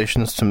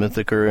congratulations to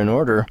Mythica in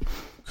order.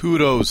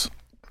 Kudos.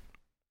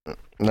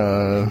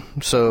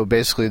 So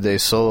basically they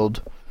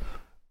sold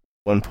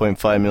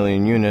 1.5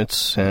 million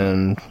units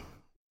and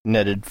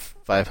netted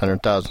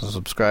 500,000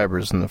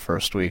 subscribers in the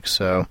first week.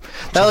 So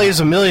that leaves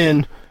a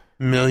million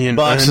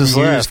boxes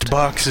unused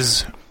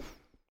left.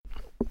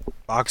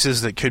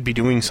 Boxes that could be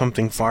doing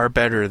something far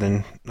better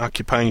than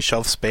occupying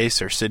shelf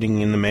space or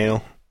sitting in the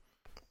mail.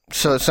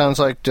 So it sounds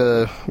like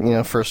the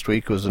first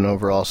week was an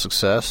overall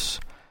success.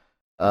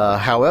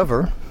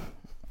 However,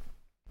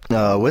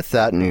 with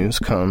that news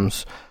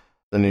comes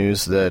the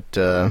news that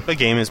the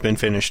game has been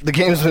finished. The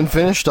game's been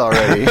finished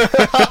already. Time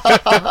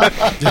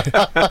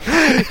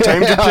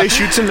to play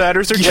Shoots and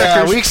Ladders or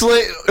Checkers. Weeks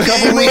late, a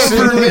couple weeks in,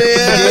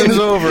 the game's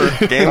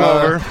over. Game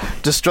over.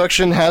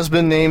 Destruction has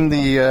been named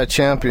the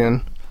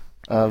champion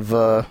of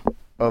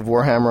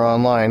Warhammer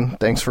Online.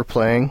 Thanks for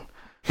playing.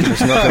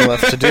 There's nothing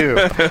left to do.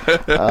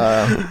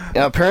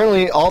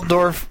 Apparently,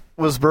 Altdorf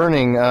was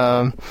burning.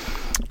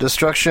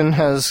 Destruction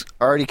has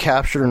already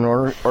captured an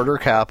order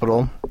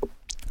capital.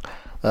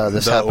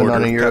 This happened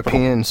on a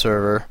European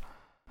server.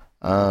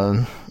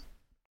 If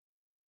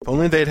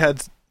only they'd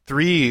had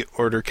 3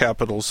 order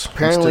capitals.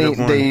 Apparently,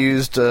 they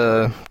used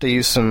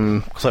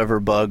some clever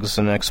bugs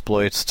and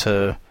exploits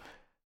to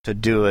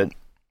do it.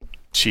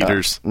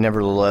 Cheaters.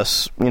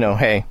 Nevertheless,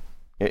 hey,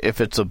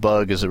 if it's a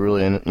bug, is it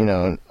really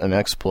an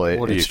exploit?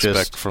 What do you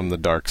expect from the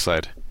dark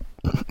side?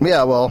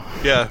 Yeah, well,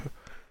 yeah,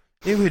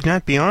 it would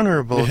not be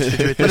honorable to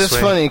do it this way. But it's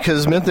funny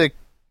because Mythic,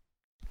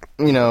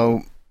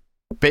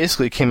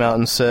 basically came out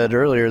and said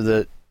earlier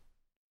that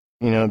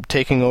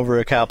taking over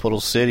a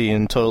capital city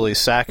and totally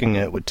sacking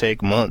it would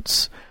take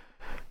months,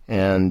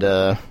 and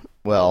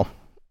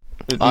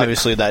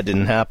obviously that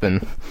didn't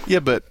happen.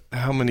 Yeah, but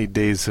how many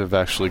days have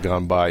actually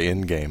gone by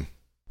in game?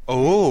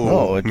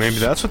 Oh, maybe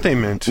that's what they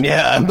meant.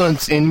 Yeah,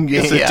 months in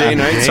game. It's a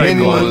day-night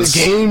cycle.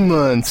 Game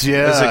months.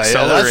 Yeah, it's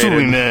accelerated. That's what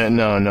we meant.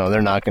 No,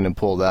 they're not going to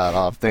pull that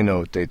off. They know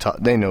what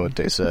they know what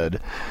they said.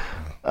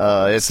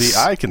 See,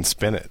 I can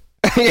spin it.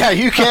 Yeah,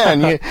 you can.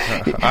 Maybe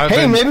Mythic should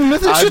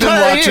hire you. I've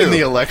been watching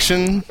the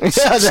election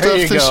stuff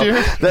this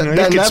year.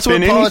 That's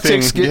what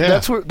politics get.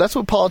 Yeah. That's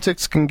what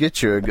politics can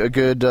get you. A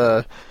good,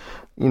 a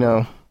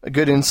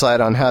good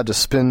insight on how to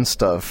spin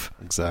stuff.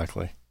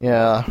 Exactly.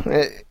 Yeah.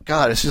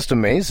 It's just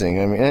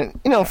amazing. I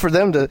mean, for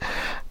them to.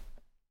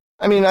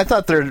 I mean, I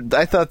thought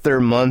their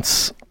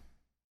months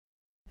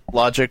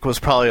logic was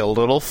probably a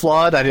little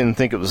flawed. I didn't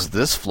think it was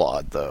this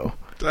flawed, though.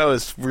 That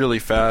was really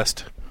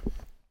fast.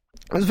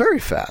 It was very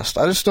fast.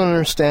 I just don't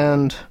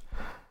understand,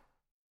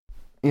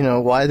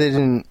 why they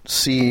didn't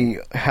see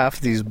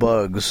half these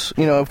bugs.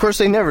 Of course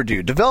they never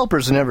do.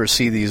 Developers never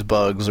see these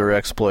bugs or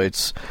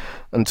exploits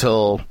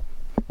until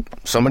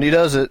somebody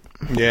does it.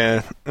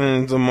 Yeah,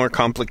 and the more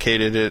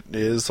complicated it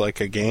is,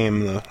 like a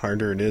game, the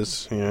harder it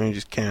is. You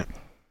just can't.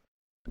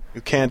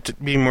 You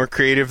can't be more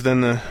creative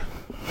than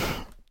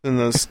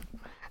those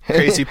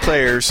crazy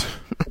players.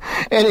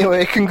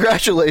 Anyway,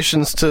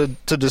 congratulations to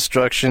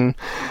Destruction.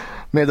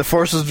 May the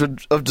forces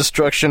of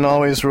destruction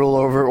always rule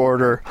over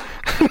order.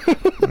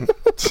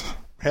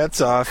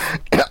 Hats off.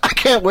 I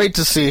can't wait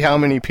to see how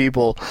many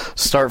people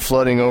start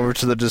flooding over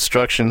to the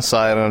Destruction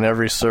side on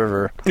every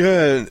server.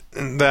 Yeah,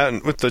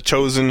 that with the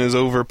Chosen is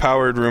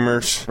overpowered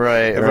rumors.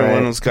 Right,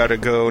 Everyone's got to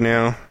go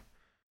now.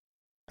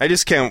 I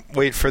just can't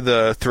wait for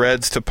the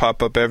threads to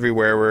pop up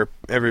everywhere where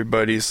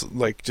everybody's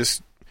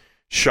just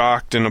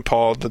shocked and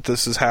appalled that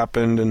this has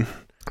happened. And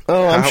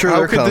I'm sure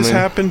how could this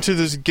happen to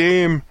this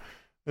game?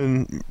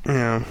 And,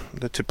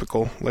 the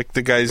typical,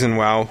 the guys in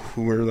WoW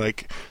who were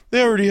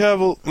they already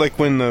have,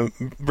 when the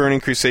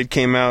Burning Crusade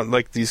came out,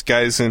 these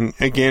guys in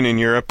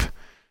Europe,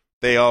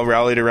 they all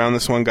rallied around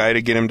this one guy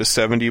to get him to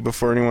 70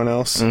 before anyone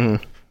else.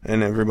 Mm-hmm.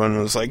 And everyone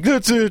was like,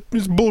 that's it,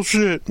 it's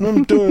bullshit,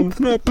 I'm done,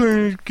 I'm not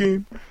playing this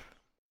game.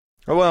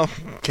 Oh well,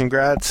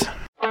 congrats.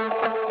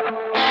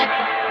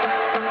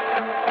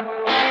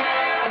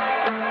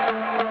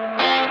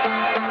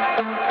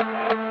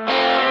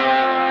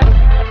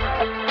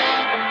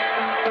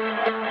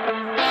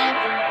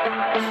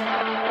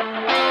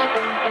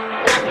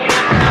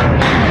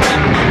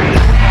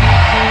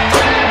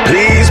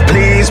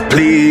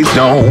 Please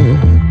don't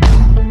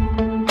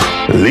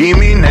leave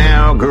me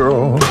now,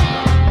 girl.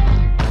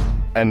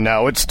 And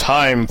now it's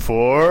time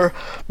for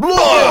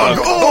Blog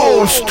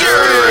O Stereo!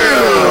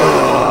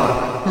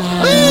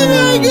 Oh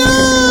my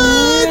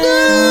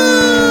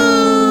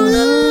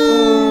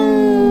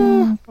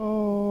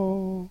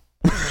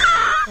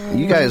god!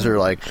 You guys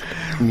are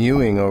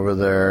mewing over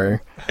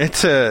there.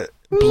 It's a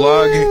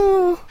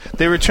blog.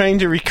 They were trying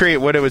to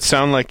recreate what it would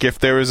sound like if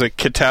there was a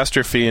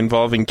catastrophe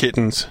involving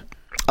kittens.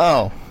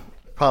 Oh,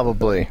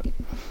 probably.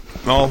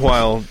 All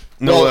while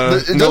Noah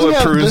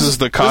peruses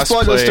the cosplay.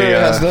 This blog story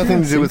has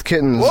nothing to do with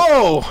kittens.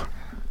 Whoa!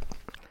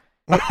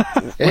 Where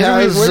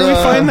do we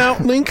find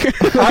that link?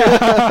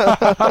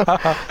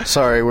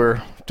 Sorry,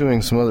 we're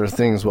doing some other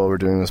things while we're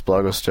doing this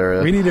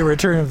blogosteria. We need a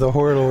Return of the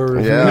Hordle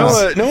review.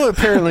 Yeah. Noah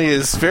apparently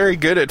is very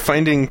good at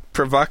finding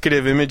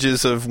provocative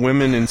images of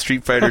women in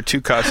Street Fighter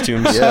 2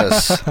 costumes.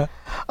 Yes.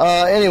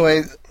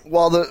 Anyway,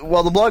 while the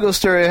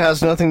blogosteria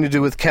has nothing to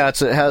do with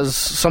cats, it has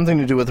something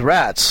to do with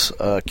rats.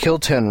 Kill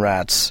 10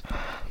 Rats,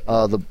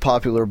 the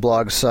popular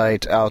blog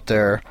site out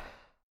there.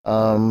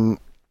 Blogger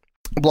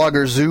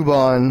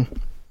Zubon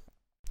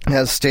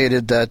has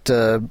stated that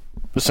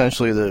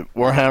essentially that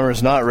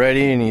Warhammer's not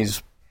ready, and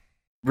he's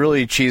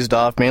really cheesed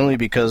off mainly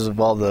because of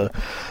all the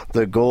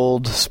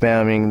gold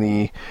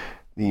spamming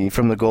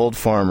from the gold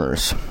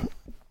farmers.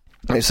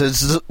 He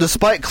says,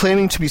 despite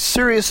claiming to be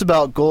serious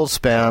about gold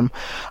spam,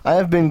 I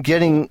have been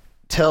getting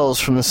tells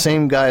from the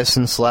same guy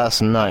since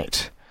last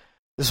night.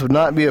 This would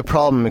not be a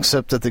problem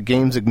except that the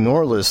game's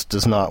ignore list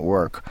does not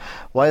work.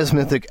 Why is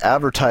Mythic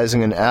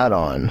advertising an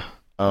add-on?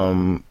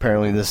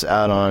 Apparently this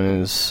add-on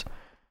is...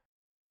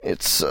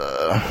 It's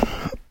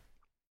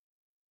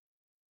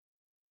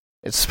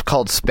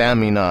called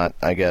Spammy-Not,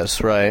 I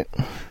guess, right?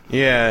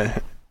 Yeah,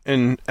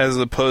 and as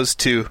opposed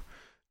to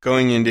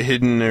going into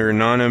hidden or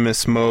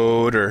anonymous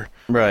mode or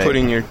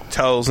putting your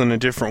tells in a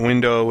different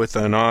window with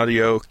an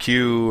audio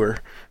cue or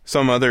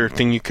some other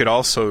thing you could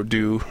also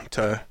do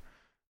to,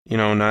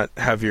 not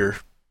have your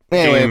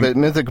Anyway, but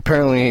Mythic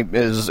apparently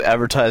is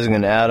advertising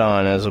an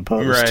add-on as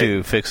opposed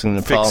to fixing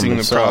the problem itself.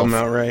 Fixing the problem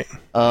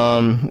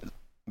outright.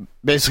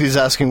 Basically, he's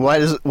asking why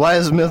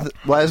is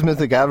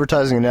Mythic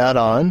advertising an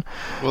add-on?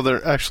 Well,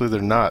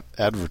 they're not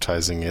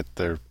advertising it.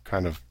 They're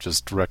kind of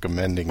just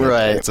recommending it.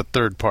 Right. It's a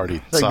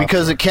third-party software.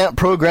 Because it can't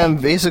program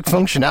basic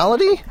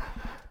functionality?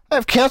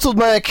 I've canceled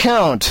my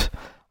account.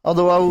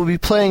 Although I will be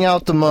playing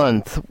out the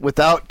month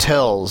without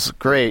tells.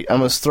 Great. I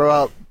must throw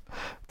out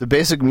the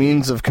basic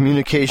means of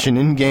communication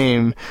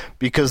in-game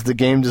because the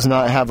game does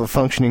not have a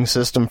functioning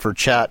system for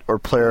chat or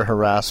player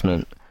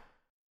harassment.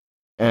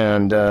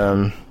 And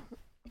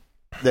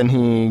then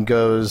he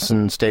goes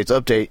and states,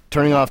 update,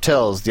 turning off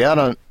tells. The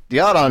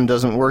add-on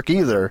doesn't work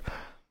either.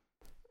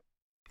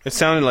 It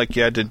sounded like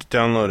you had to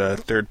download a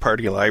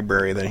third-party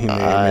library that he may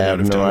I have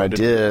have no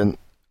idea.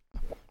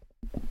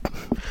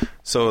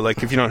 So,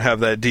 like, if you don't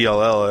have that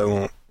DLL, it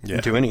won't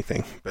do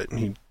anything. But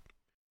he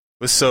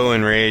was so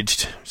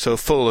enraged, so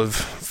full of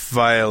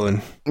vile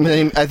and...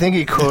 I think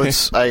he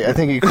quotes. I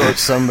think he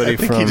quotes somebody. I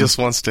think he just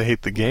wants to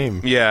hate the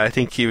game. Yeah, I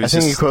think he was. I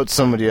think he quotes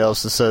somebody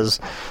else that says,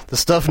 "The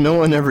stuff no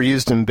one ever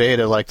used in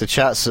beta, like the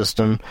chat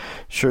system,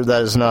 sure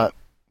that is not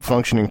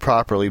functioning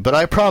properly. But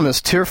I promise,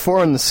 Tier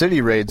 4 and the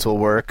city raids will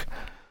work."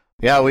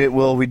 Yeah,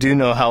 we do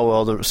know how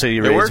well the city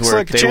raids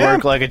work. They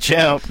work like a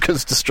champ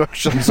because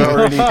Destruction's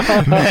already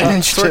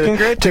managed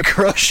to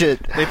crush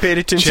it. They paid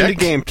attention to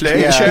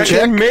gameplay. Yeah,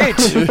 check.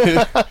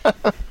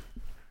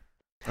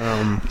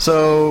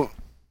 So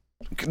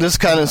this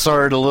kind of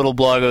started a little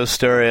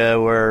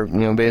Blogosteria where,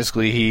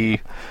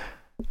 basically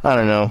I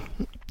don't know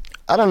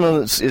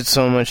it's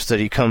so much that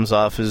he comes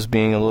off as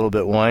being a little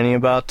bit whiny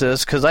about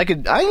this, because I'd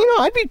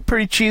be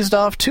pretty cheesed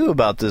off too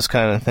about this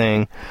kind of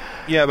thing.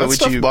 Yeah, but that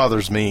stuff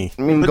bothers me.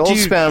 I mean, gold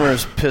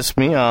spammers piss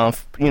me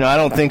off. I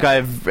don't think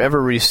I've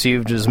ever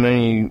received as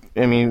many.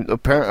 I mean,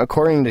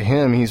 according to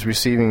him, he's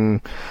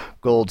receiving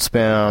gold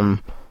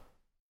spam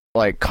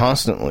like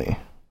constantly.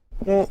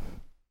 Well,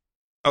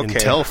 okay. In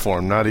tel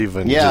form, not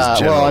even just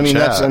general well, I mean,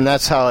 chat.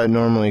 that's how it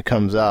normally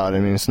comes out. I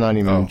mean, it's not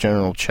even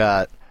general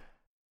chat.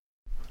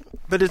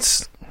 But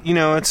it's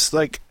it's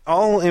like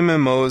all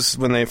MMOs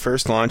when they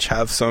first launch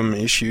have some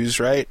issues,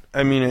 right?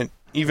 I mean,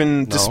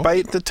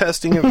 despite the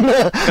testing of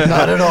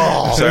not at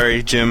all.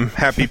 Sorry, Jim.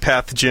 Happy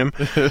Path, Jim.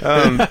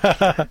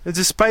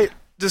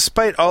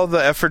 Despite all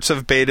the efforts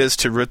of betas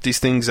to root these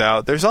things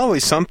out, there's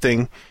always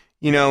something.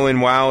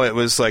 In WoW, it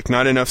was like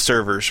not enough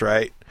servers,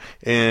 right?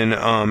 In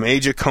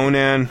Age of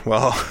Conan,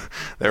 well,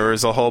 there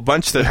was a whole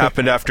bunch that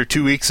happened after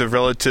 2 weeks of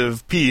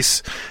relative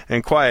peace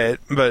and quiet,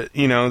 but,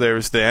 there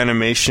was the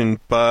animation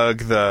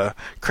bug, the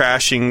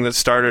crashing that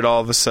started all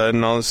of a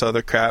sudden, all this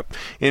other crap.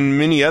 In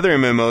many other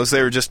MMOs,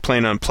 they were just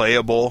plain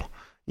unplayable.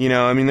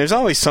 There's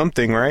always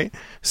something, right?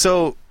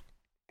 So,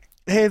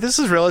 hey, this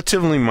is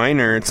relatively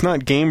minor. It's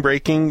not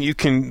game-breaking.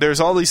 There's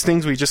all these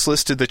things we just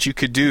listed that you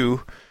could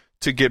do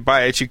to get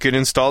by it. You could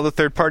install the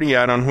third-party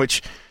add-on,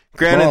 which...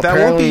 Granted, that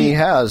won't be. He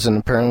has, and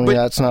apparently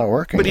that's not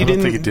working. But he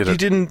didn't. He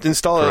didn't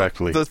install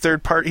correctly. The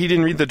third part. He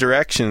didn't read the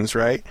directions,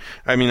 right?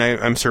 I mean,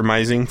 I'm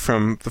surmising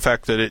from the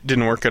fact that it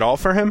didn't work at all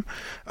for him.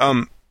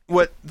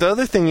 What the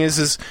other thing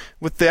is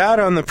with the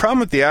add-on. The problem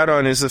with the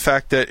add-on is the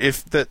fact that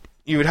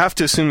you would have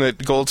to assume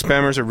that gold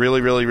spammers are really,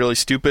 really, really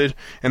stupid,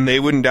 and they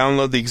wouldn't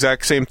download the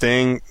exact same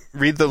thing,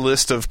 read the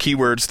list of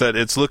keywords that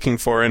it's looking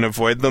for, and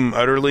avoid them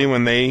utterly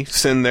when they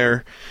send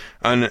their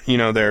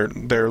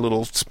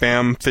little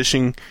spam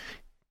phishing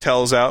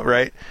tells out,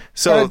 right?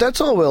 So that's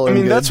all well and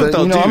good. That's what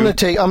they'll do. I'm going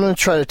to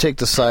try to take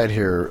the side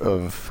here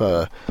of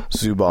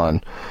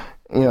Zubon,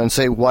 and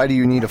say, why do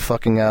you need a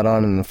fucking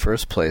add-on in the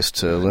first place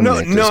to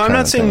eliminate this? No, I'm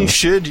not saying thing? you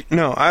should.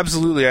 No,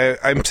 absolutely.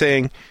 I'm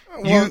saying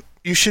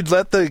you should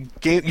let the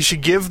game. You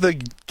should give the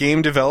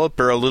game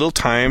developer a little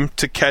time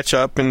to catch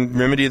up and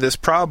remedy this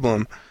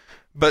problem.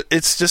 But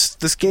it's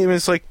just this game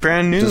is like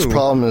brand new. This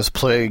problem has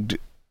plagued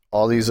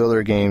all these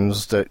other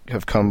games that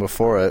have come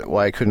before it.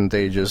 Why couldn't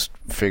they just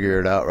figure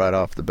it out right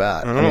off the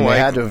bat? I mean, they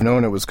had to have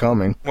known it was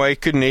coming. Why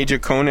couldn't Age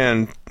of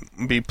Conan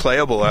be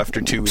playable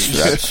after 2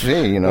 weeks?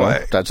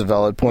 That's a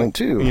valid point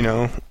too.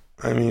 Why?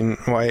 In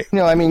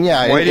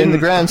the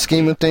grand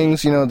scheme of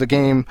things, the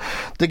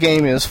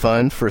game is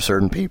fun for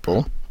certain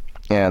people,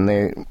 and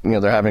they're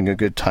having a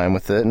good time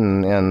with it,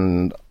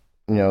 and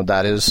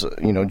that is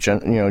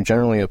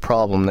generally a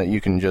problem that you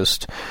can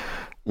just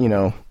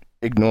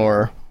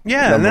ignore.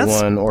 Yeah, number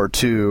one, or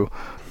two,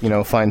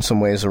 find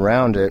some ways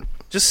around it.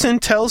 Just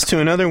send tells to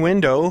another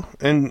window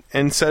and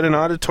set an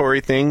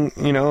auditory thing.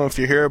 If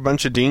you hear a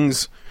bunch of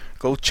dings,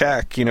 go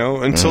check.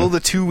 Until the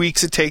 2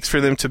 weeks it takes for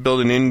them to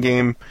build an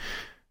in-game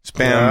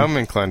spam. Yeah, I'm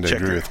inclined to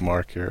agree with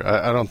Mark here.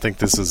 I don't think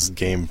this is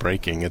game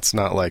breaking. It's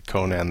not like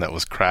Conan that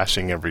was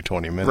crashing every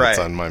 20 minutes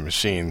on my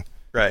machine.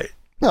 Right.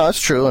 No,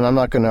 that's true, and I'm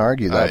not going to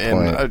argue that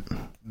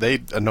point.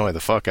 They annoy the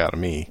fuck out of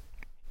me.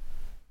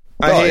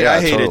 I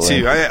hate it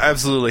too. I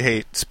absolutely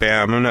hate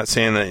spam. I'm not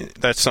saying that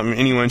that's something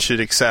anyone should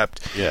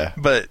accept. Yeah.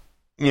 But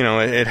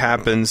it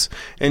happens,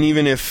 and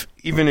even if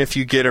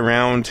you get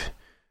around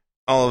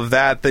all of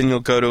that, then you'll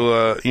go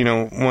to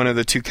one of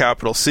the two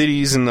capital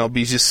cities, and they'll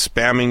be just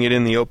spamming it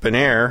in the open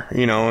air,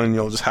 and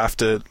you'll just have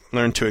to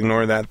learn to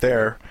ignore that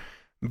there.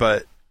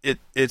 But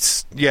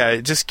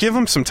just give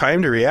him some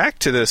time to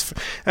react to this.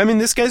 I mean,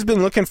 this guy's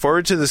been looking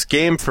forward to this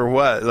game for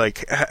what,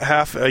 like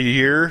half a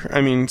year? I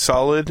mean,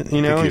 solid. I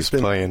think he's been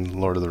playing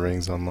Lord of the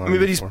Rings online. I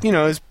mean, but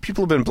his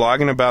people have been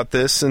blogging about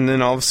this, and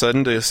then all of a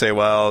sudden to say,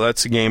 well,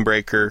 that's a game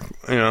breaker,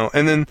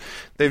 and then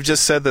they've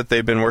just said that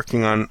they've been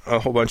working on a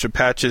whole bunch of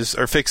patches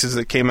or fixes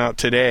that came out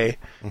today,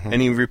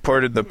 and he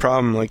reported the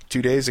problem like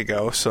 2 days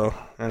ago. So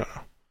I don't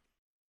know.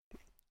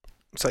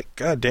 It's like,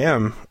 God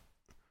damn.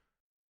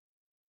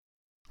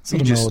 It's a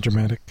little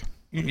melodramatic.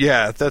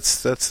 Yeah,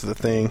 that's the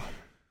thing.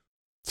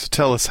 So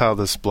tell us how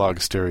this blog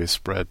hysteria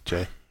spread,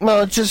 Jay.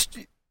 Well, it's just,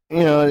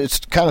 it's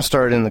kind of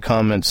started in the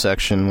comments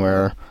section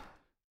where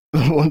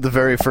one of the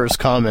very first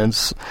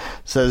comments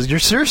says, "You're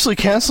seriously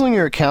canceling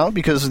your account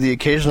because of the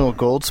occasional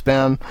gold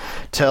spam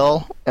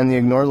tell and the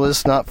ignore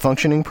list not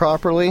functioning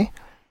properly?"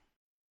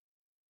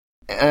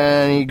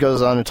 And he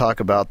goes on to talk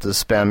about the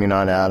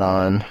Spamunot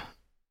add-on.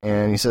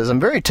 And he says,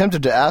 "I'm very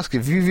tempted to ask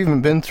if you've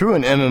even been through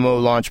an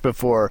MMO launch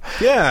before.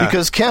 Yeah.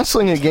 Because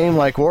canceling a game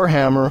like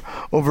Warhammer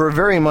over a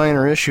very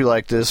minor issue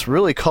like this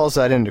really calls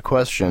that into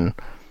question."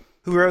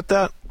 Who wrote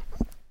that?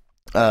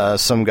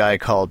 Some guy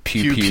called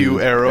Pew Pew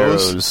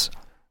Arrows.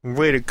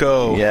 Way to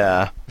go.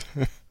 Yeah.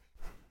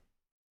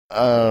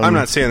 I'm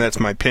not saying that's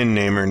my pen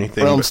name or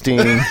anything.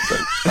 Elmstein,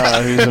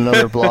 who's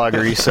another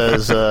blogger, he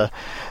says,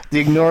 "The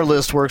ignore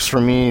list works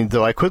for me,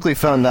 though I quickly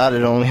found out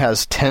it only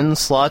has 10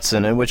 slots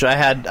in it," which I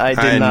had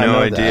no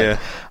idea.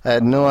 I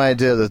had no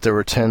idea that there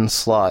were 10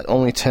 slots.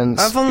 Only 10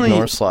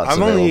 ignore slots.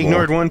 I've only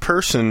ignored one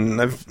person.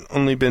 I've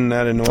only been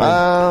that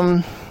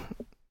annoyed.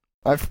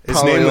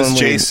 His name was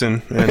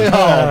Jason. And he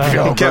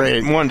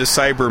kept wanting to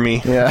cyber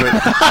me. Yeah.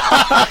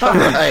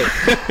 Right.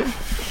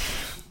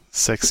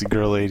 Sexy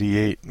Girl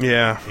 88.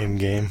 Yeah. In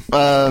game.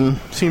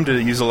 Seemed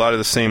to use a lot of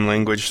the same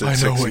language. I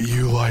know what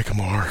you like,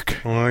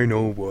 Mark. I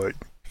know what.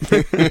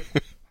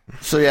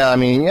 So yeah, I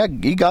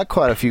mean, he got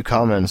quite a few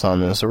comments on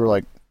this. There were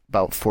like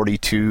about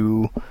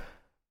 42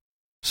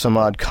 some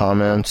odd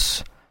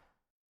comments.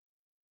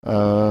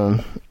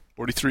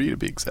 43 to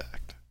be exact.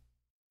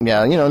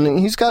 Yeah,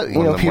 he's got,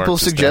 people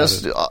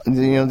suggest,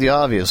 the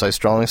obvious. I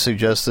strongly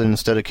suggest that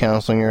instead of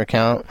canceling your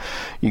account,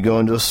 you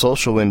go into a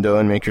social window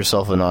and make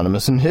yourself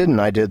anonymous and hidden.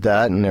 I did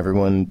that, and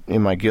everyone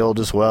in my guild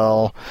as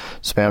well.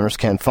 Spammers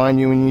can't find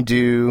you when you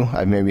do.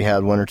 I've maybe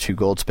had 1 or 2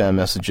 gold spam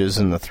messages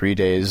in the 3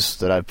 days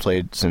that I've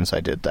played since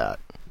I did that.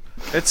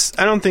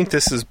 I don't think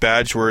this is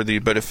badge worthy,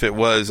 but if it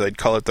was, I'd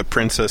call it the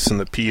Princess and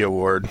the Pea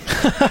Award.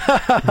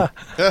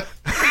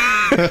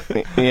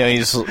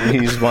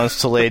 He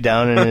wants to lay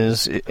down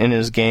in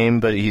his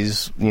game, but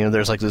he's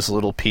there's like this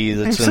little pea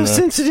that's I'm so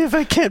sensitive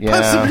I can't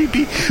possibly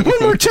be. One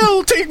more tell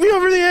will take me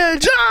over the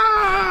edge.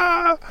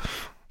 Ah!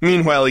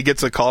 Meanwhile, he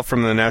gets a call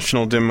from the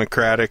National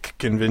Democratic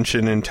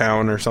Convention in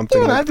town or something.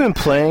 Yeah, I've been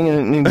playing,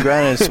 and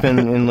granted, it's been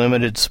in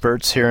limited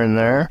spurts here and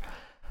there.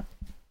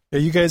 Yeah,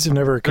 you guys have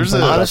never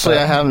complained honestly,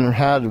 about I haven't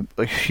had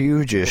a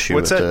huge issue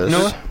with this.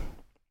 Noah?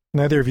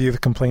 Neither of you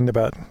have complained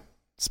about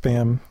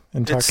spam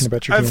and talking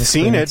about your game I've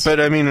seen experience. it,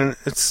 but I mean,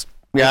 it's...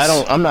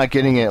 Yeah, I'm not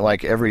getting it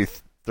like every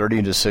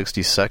 30 to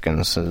 60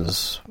 seconds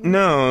as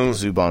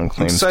Zubon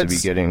claims to be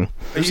getting.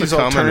 I use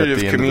alternative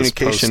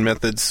communication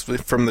methods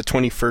from the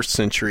 21st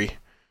century.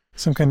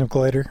 Some kind of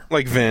glider?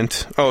 Like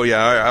Vent. Oh,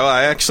 yeah.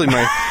 I actually,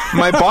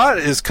 my bot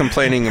is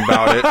complaining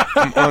about it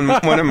on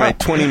one of my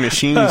 20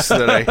 machines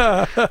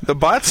the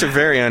bots are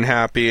very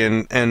unhappy,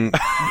 and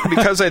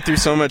because I threw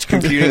so much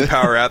computing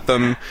power at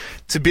them,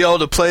 to be able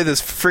to play this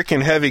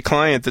freaking heavy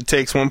client that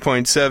takes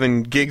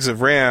 1.7 gigs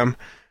of RAM,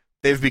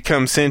 they've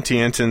become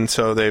sentient, and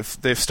so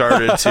they've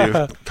started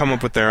to come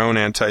up with their own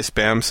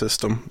anti-spam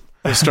system.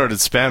 They started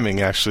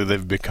spamming, actually.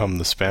 They've become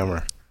the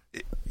spammer.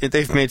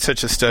 They've made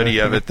such a study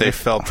of it, they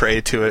fell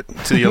prey to it,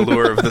 to the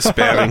allure of the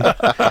spamming.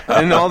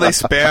 And all they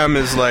spam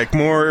is like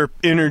more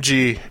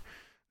energy,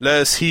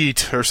 less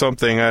heat, or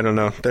something. I don't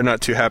know. They're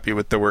not too happy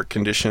with the work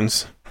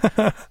conditions.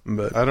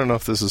 But I don't know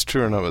if this is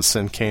true or not, but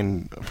Sin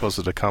Kane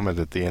posted a comment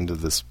at the end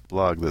of this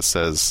blog that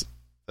says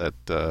that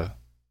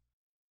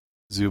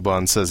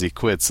Zubon says he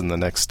quits, and the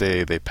next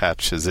day they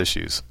patch his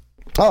issues.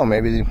 Oh,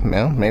 maybe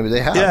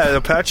they have. Yeah,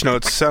 the patch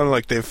notes sound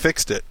like they've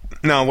fixed it.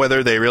 Now,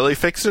 whether they really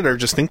fixed it or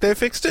just think they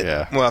fixed it,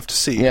 we'll have to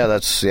see. Yeah,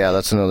 that's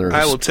another.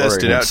 I will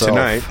test it out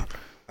tonight.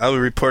 I will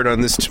report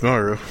on this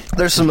tomorrow.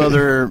 There's some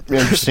other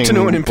interesting to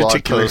no one in blog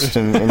particular. posts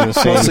in the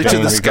same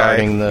vein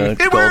regarding the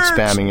gold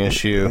spamming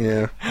issue.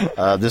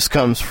 Yeah. This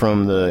comes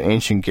from the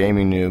Ancient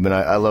Gaming Noob, and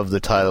I love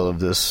the title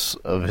of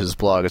his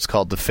blog. It's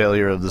called "The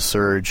Failure of the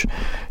Surge,"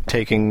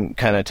 taking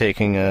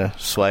a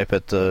swipe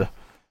at the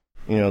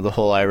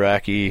whole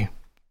Iraqi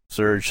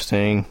surge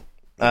thing.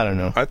 I don't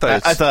know. I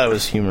thought it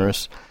was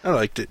humorous. I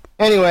liked it.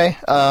 Anyway,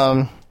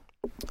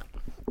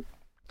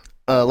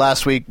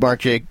 last week, Mark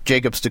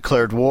Jacobs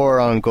declared war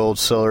on gold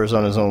sellers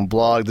on his own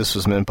blog. This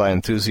was meant by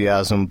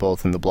enthusiasm,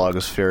 both in the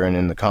blogosphere and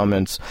in the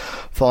comments.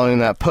 Following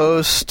that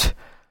post,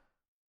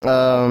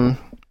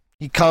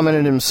 He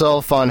commented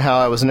himself on how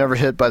I was never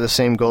hit by the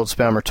same gold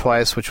spammer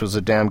twice, which was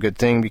a damn good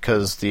thing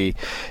because the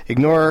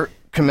ignore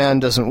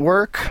command doesn't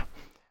work.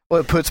 Well,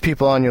 it puts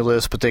people on your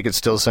list, but they could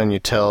still send you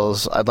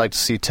tells. I'd like to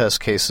see test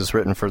cases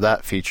written for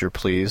that feature,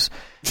 please.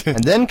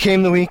 And then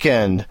came the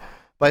weekend.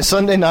 By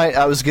Sunday night,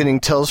 I was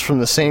getting tells from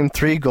the same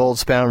 3 gold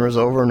spammers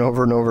over and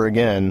over and over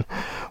again.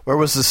 Where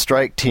was the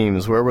strike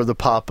teams? Where were the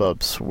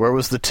pop-ups? Where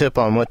was the tip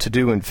on what to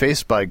do when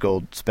faced by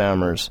gold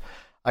spammers?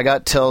 I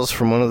got tells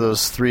from one of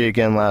those 3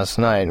 again last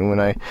night, and when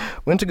I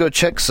went to go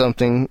check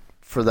something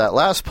for that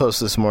last post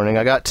this morning,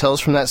 I got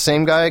tells from that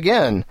same guy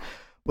again.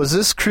 Was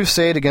this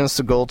crusade against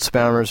the gold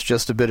spammers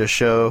just a bit of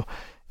show?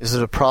 Is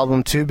it a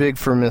problem too big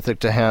for Mythic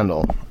to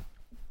handle?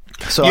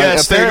 So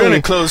yes, they're going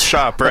to close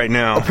shop right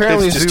now.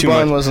 Apparently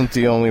Zubon wasn't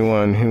the only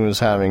one who was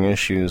having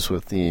issues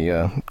with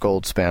the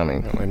gold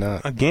spamming. Why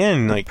not?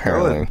 Again, like,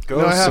 apparently.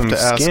 I have to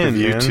ask of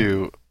you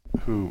two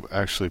who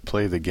actually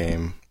play the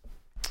game,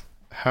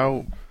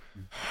 how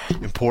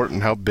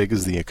important, how big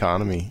is the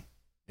economy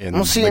in the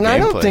gameplay? And I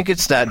don't think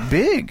it's that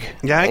big.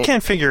 Yeah, I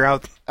can't figure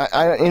out.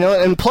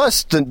 And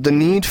plus the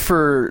need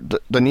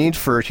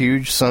for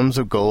huge sums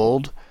of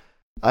gold,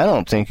 I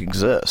don't think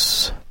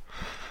exists.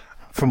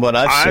 From what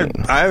I've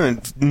seen,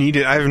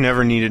 I've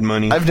never needed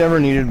money. I've never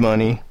needed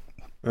money.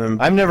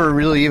 I've never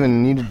really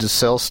even needed to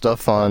sell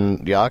stuff on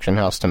the auction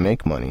house to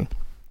make money.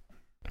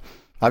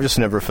 I've just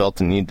never felt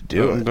the need to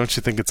do it. Don't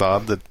you think it's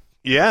odd that?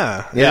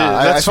 Yeah,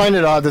 I find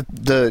it odd that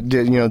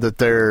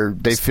that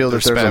they feel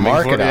that there's a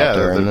market out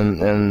there,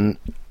 and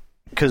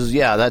because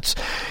that's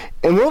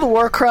in World of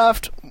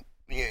Warcraft.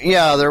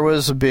 Yeah, there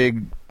was a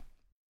big,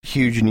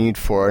 huge need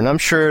for it, and I'm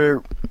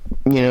sure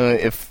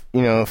if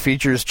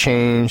features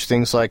change,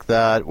 things like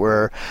that,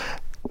 where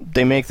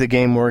they make the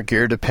game more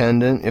gear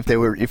dependent. If they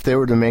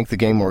were to make the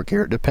game more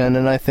gear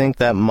dependent, I think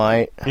that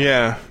might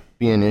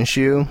be an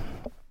issue.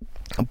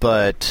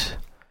 But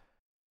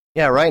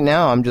yeah, right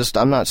now I'm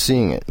not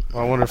seeing it.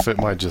 I wonder if it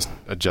might just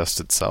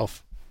adjust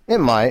itself. It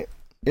might.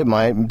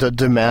 The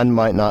demand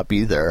might not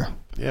be there.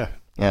 Yeah.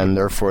 And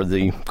therefore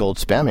the gold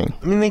spamming.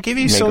 I mean, they give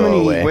you so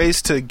many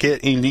ways to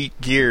get elite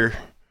gear.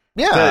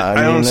 Yeah,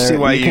 I don't see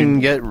why you can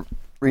get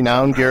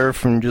renowned gear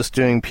from just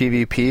doing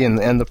PvP,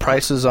 and the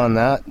prices on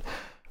that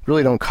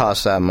really don't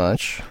cost that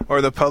much. Or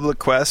the public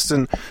quest,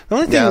 and the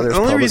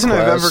only reason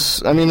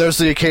quests. I mean, there's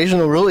the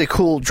occasional really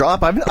cool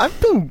drop. I've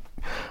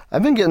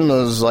been getting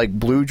those like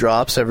blue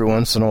drops every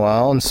once in a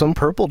while, and some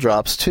purple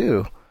drops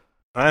too.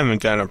 I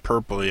haven't got a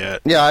purple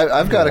yet. Yeah,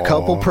 I've got a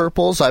couple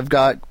purples. I've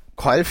got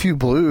quite a few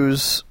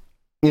blues.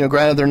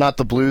 Granted, they're not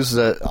the blues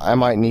that I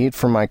might need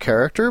for my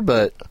character,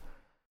 but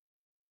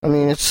I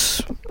mean,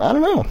 I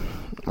don't know.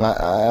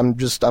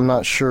 I'm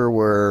not sure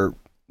where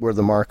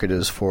the market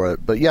is for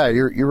it. But yeah,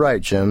 you're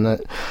right, Jim,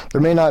 that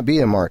there may not be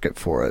a market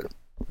for it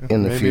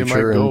in the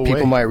future, and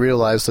people might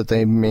realize that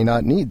they may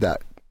not need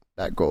that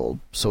gold.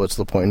 So what's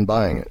the point in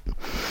buying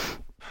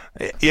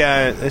it?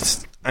 Yeah,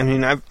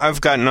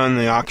 I've gotten on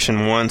the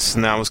auction once,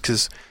 and that was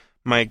because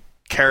my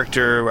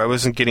character, I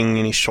wasn't getting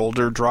any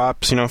shoulder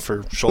drops,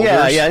 for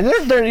shoulders.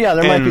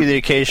 There might be the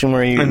occasion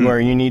where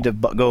you need to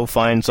go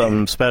find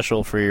something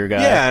special for your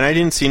guy. Yeah, and I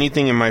didn't see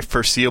anything in my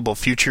foreseeable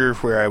future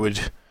where I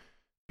would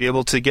be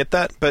able to get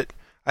that, but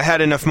I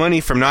had enough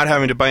money from not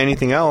having to buy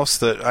anything else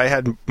that I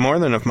had more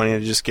than enough money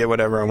to just get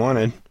whatever I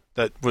wanted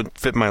that would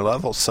fit my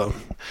level. So,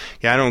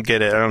 yeah, I don't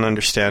get it. I don't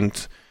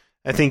understand.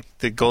 I think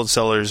the gold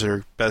sellers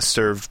are best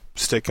served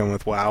sticking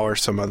with WoW or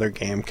some other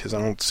game, because I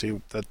don't see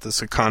that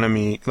this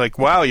economy, like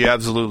WoW, you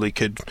absolutely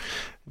could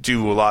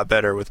do a lot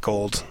better with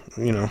gold,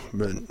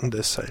 but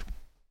this,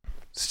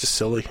 it's just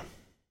silly.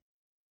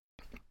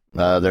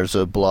 There's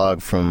a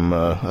blog from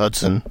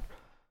Hudson.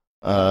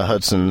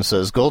 Hudson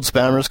says, gold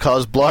spammers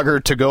cause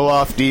blogger to go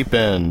off deep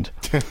end.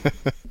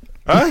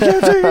 I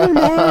can't take it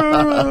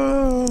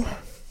anymore.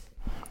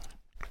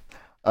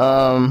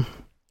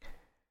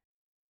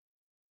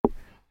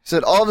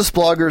 Said all of us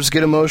bloggers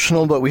get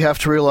emotional, but we have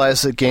to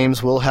realize that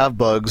games will have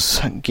bugs.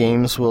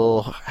 Games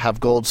will have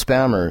gold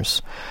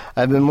spammers.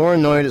 I've been more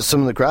annoyed at some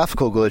of the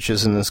graphical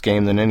glitches in this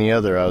game than any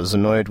other. I was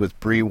annoyed with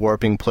Bree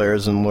warping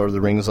players in Lord of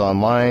the Rings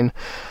Online.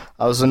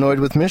 I was annoyed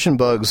with mission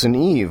bugs in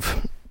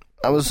EVE.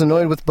 I was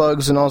annoyed with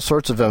bugs in all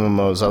sorts of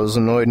MMOs. I was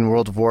annoyed in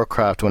World of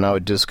Warcraft when I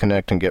would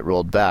disconnect and get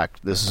rolled back.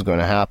 This is going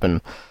to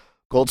happen.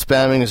 Gold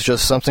spamming is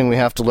just something we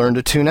have to learn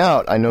to tune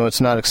out. I know it's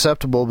not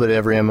acceptable, but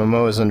every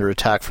MMO is under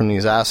attack from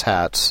these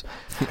asshats.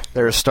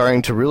 They're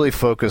starting to really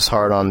focus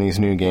hard on these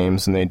new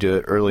games, and they do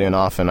it early and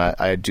often.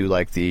 I do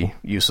like the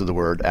use of the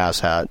word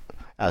asshat.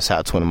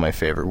 Asshat's one of my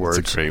favorite words.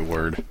 It's a great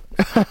word.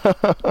 It's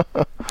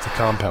a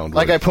compound word.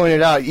 Like I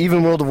pointed out,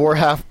 even World of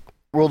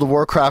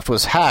Warcraft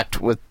was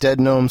hacked with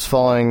dead gnomes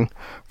falling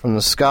from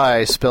the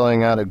sky,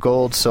 spelling out a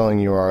gold selling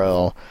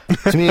URL.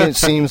 To me, it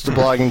seems the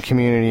blogging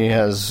community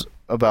has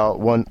about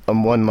a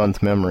 1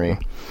 month memory.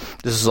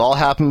 This has all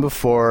happened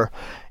before.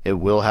 It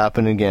will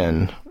happen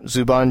again.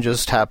 Zubon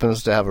just so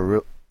happens to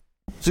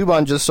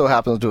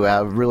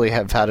have really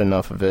had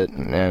enough of it,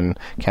 and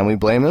can we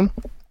blame him?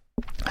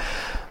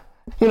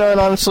 And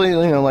honestly,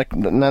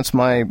 and that's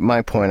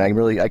my point.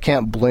 I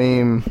can't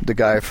blame the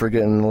guy for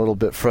getting a little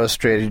bit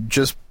frustrated.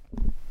 Just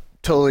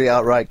totally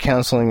outright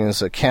canceling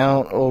his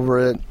account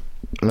over it.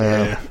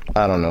 Man,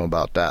 I don't know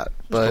about that.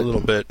 But a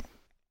little bit.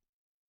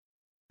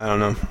 I don't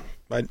know.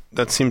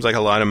 That seems like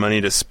a lot of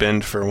money to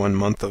spend for 1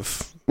 month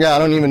of... Yeah, I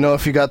don't even know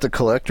if you got the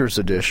collector's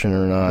edition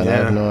or not. I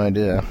have no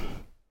idea.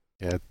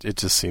 Yeah, it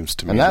just seems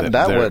to me that he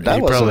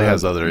probably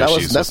has other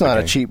issues. That's not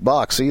a cheap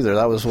box either.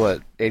 That was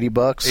what, $80?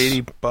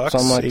 $80,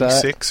 something like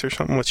 86 that? Or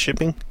something with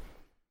shipping.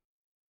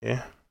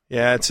 Yeah,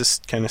 it's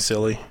just kind of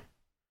silly.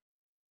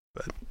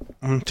 But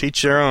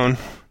teach their own.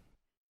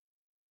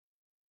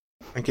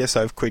 I guess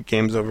I've quit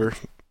games over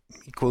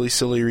equally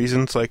silly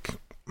reasons, like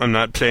I'm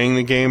not playing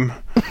the game.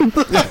 Well,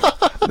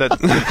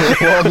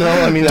 no,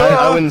 I mean,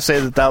 I wouldn't say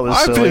that was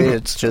silly.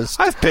 It's just...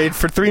 I've paid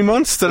for 3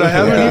 months that I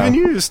haven't even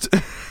used.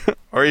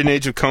 Or in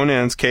Age of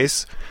Conan's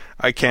case,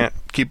 I can't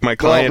keep my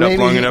client up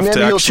long enough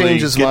to actually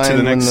get to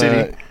the next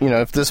city.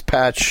 If this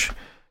patch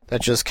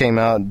that just came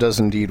out does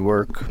indeed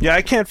work. Yeah,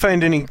 I can't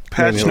find any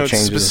patch notes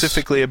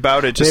specifically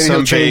about it. Just maybe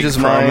some change vague his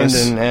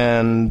promise. mind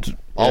and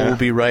all will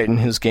be right in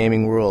his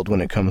gaming world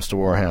when it comes to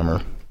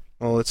Warhammer.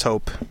 Well, let's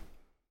hope.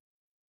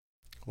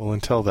 Well,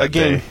 until that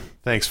day,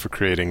 thanks for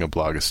creating a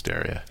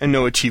Blogosteria. And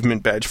no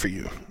achievement badge for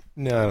you.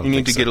 No, I don't you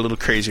need to get a little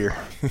crazier.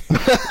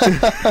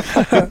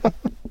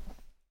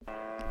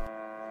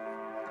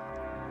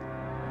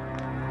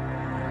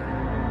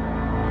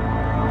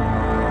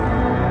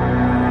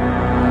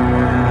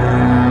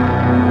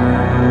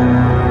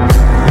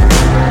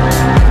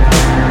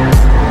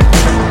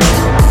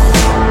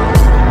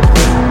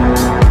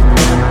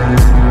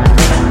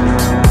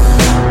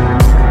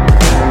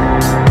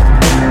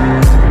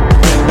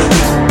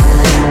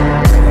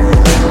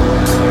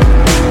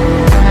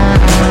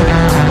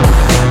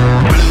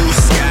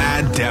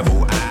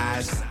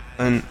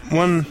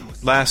 One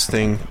last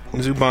thing,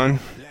 Zubon.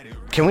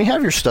 Can we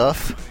have your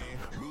stuff?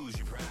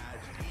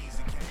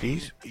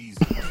 Please?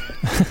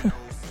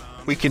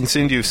 We can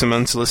send you some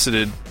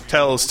unsolicited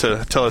tells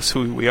to tell us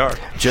who we are.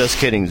 Just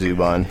kidding,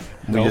 Zubon.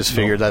 We just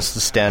figured that's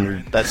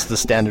the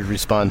standard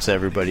response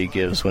everybody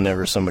gives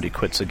whenever somebody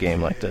quits a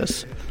game like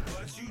this.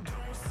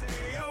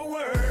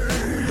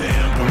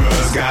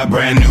 Got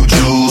brand new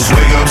jewels.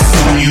 Wake up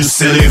soon, you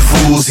silly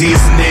fools.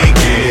 He's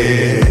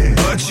naked,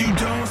 but you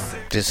don't.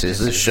 This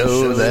is a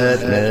show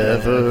that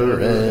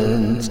never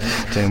ends.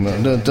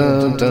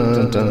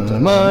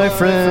 My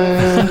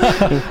friend.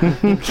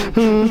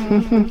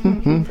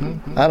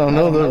 I don't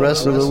know the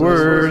rest of the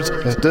words.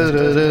 Keep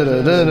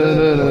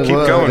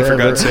going, for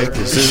God's sake.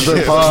 This is the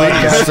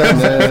podcast that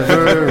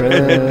never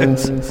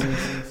ends.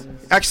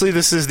 Actually,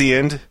 this is the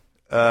end.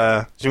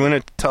 Do you want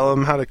to tell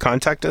them how to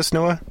contact us,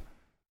 Noah?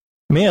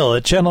 Mail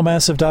at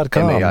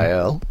channelmassive.com.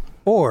 MAIL.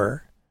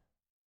 Or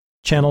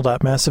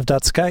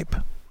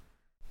channel.massive.skype.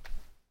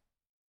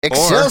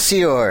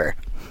 Excelsior!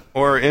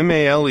 Or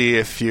MALE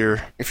if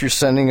you're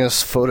sending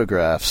us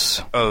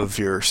photographs of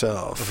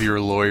yourself. Of your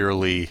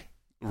lawyerly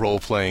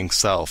role-playing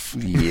self.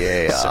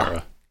 Yeah.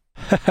 Sarah.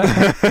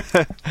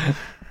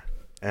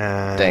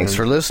 Thanks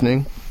for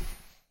listening.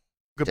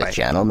 Goodbye. To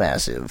Channel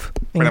Massive.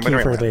 Thank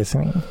you for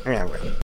listening.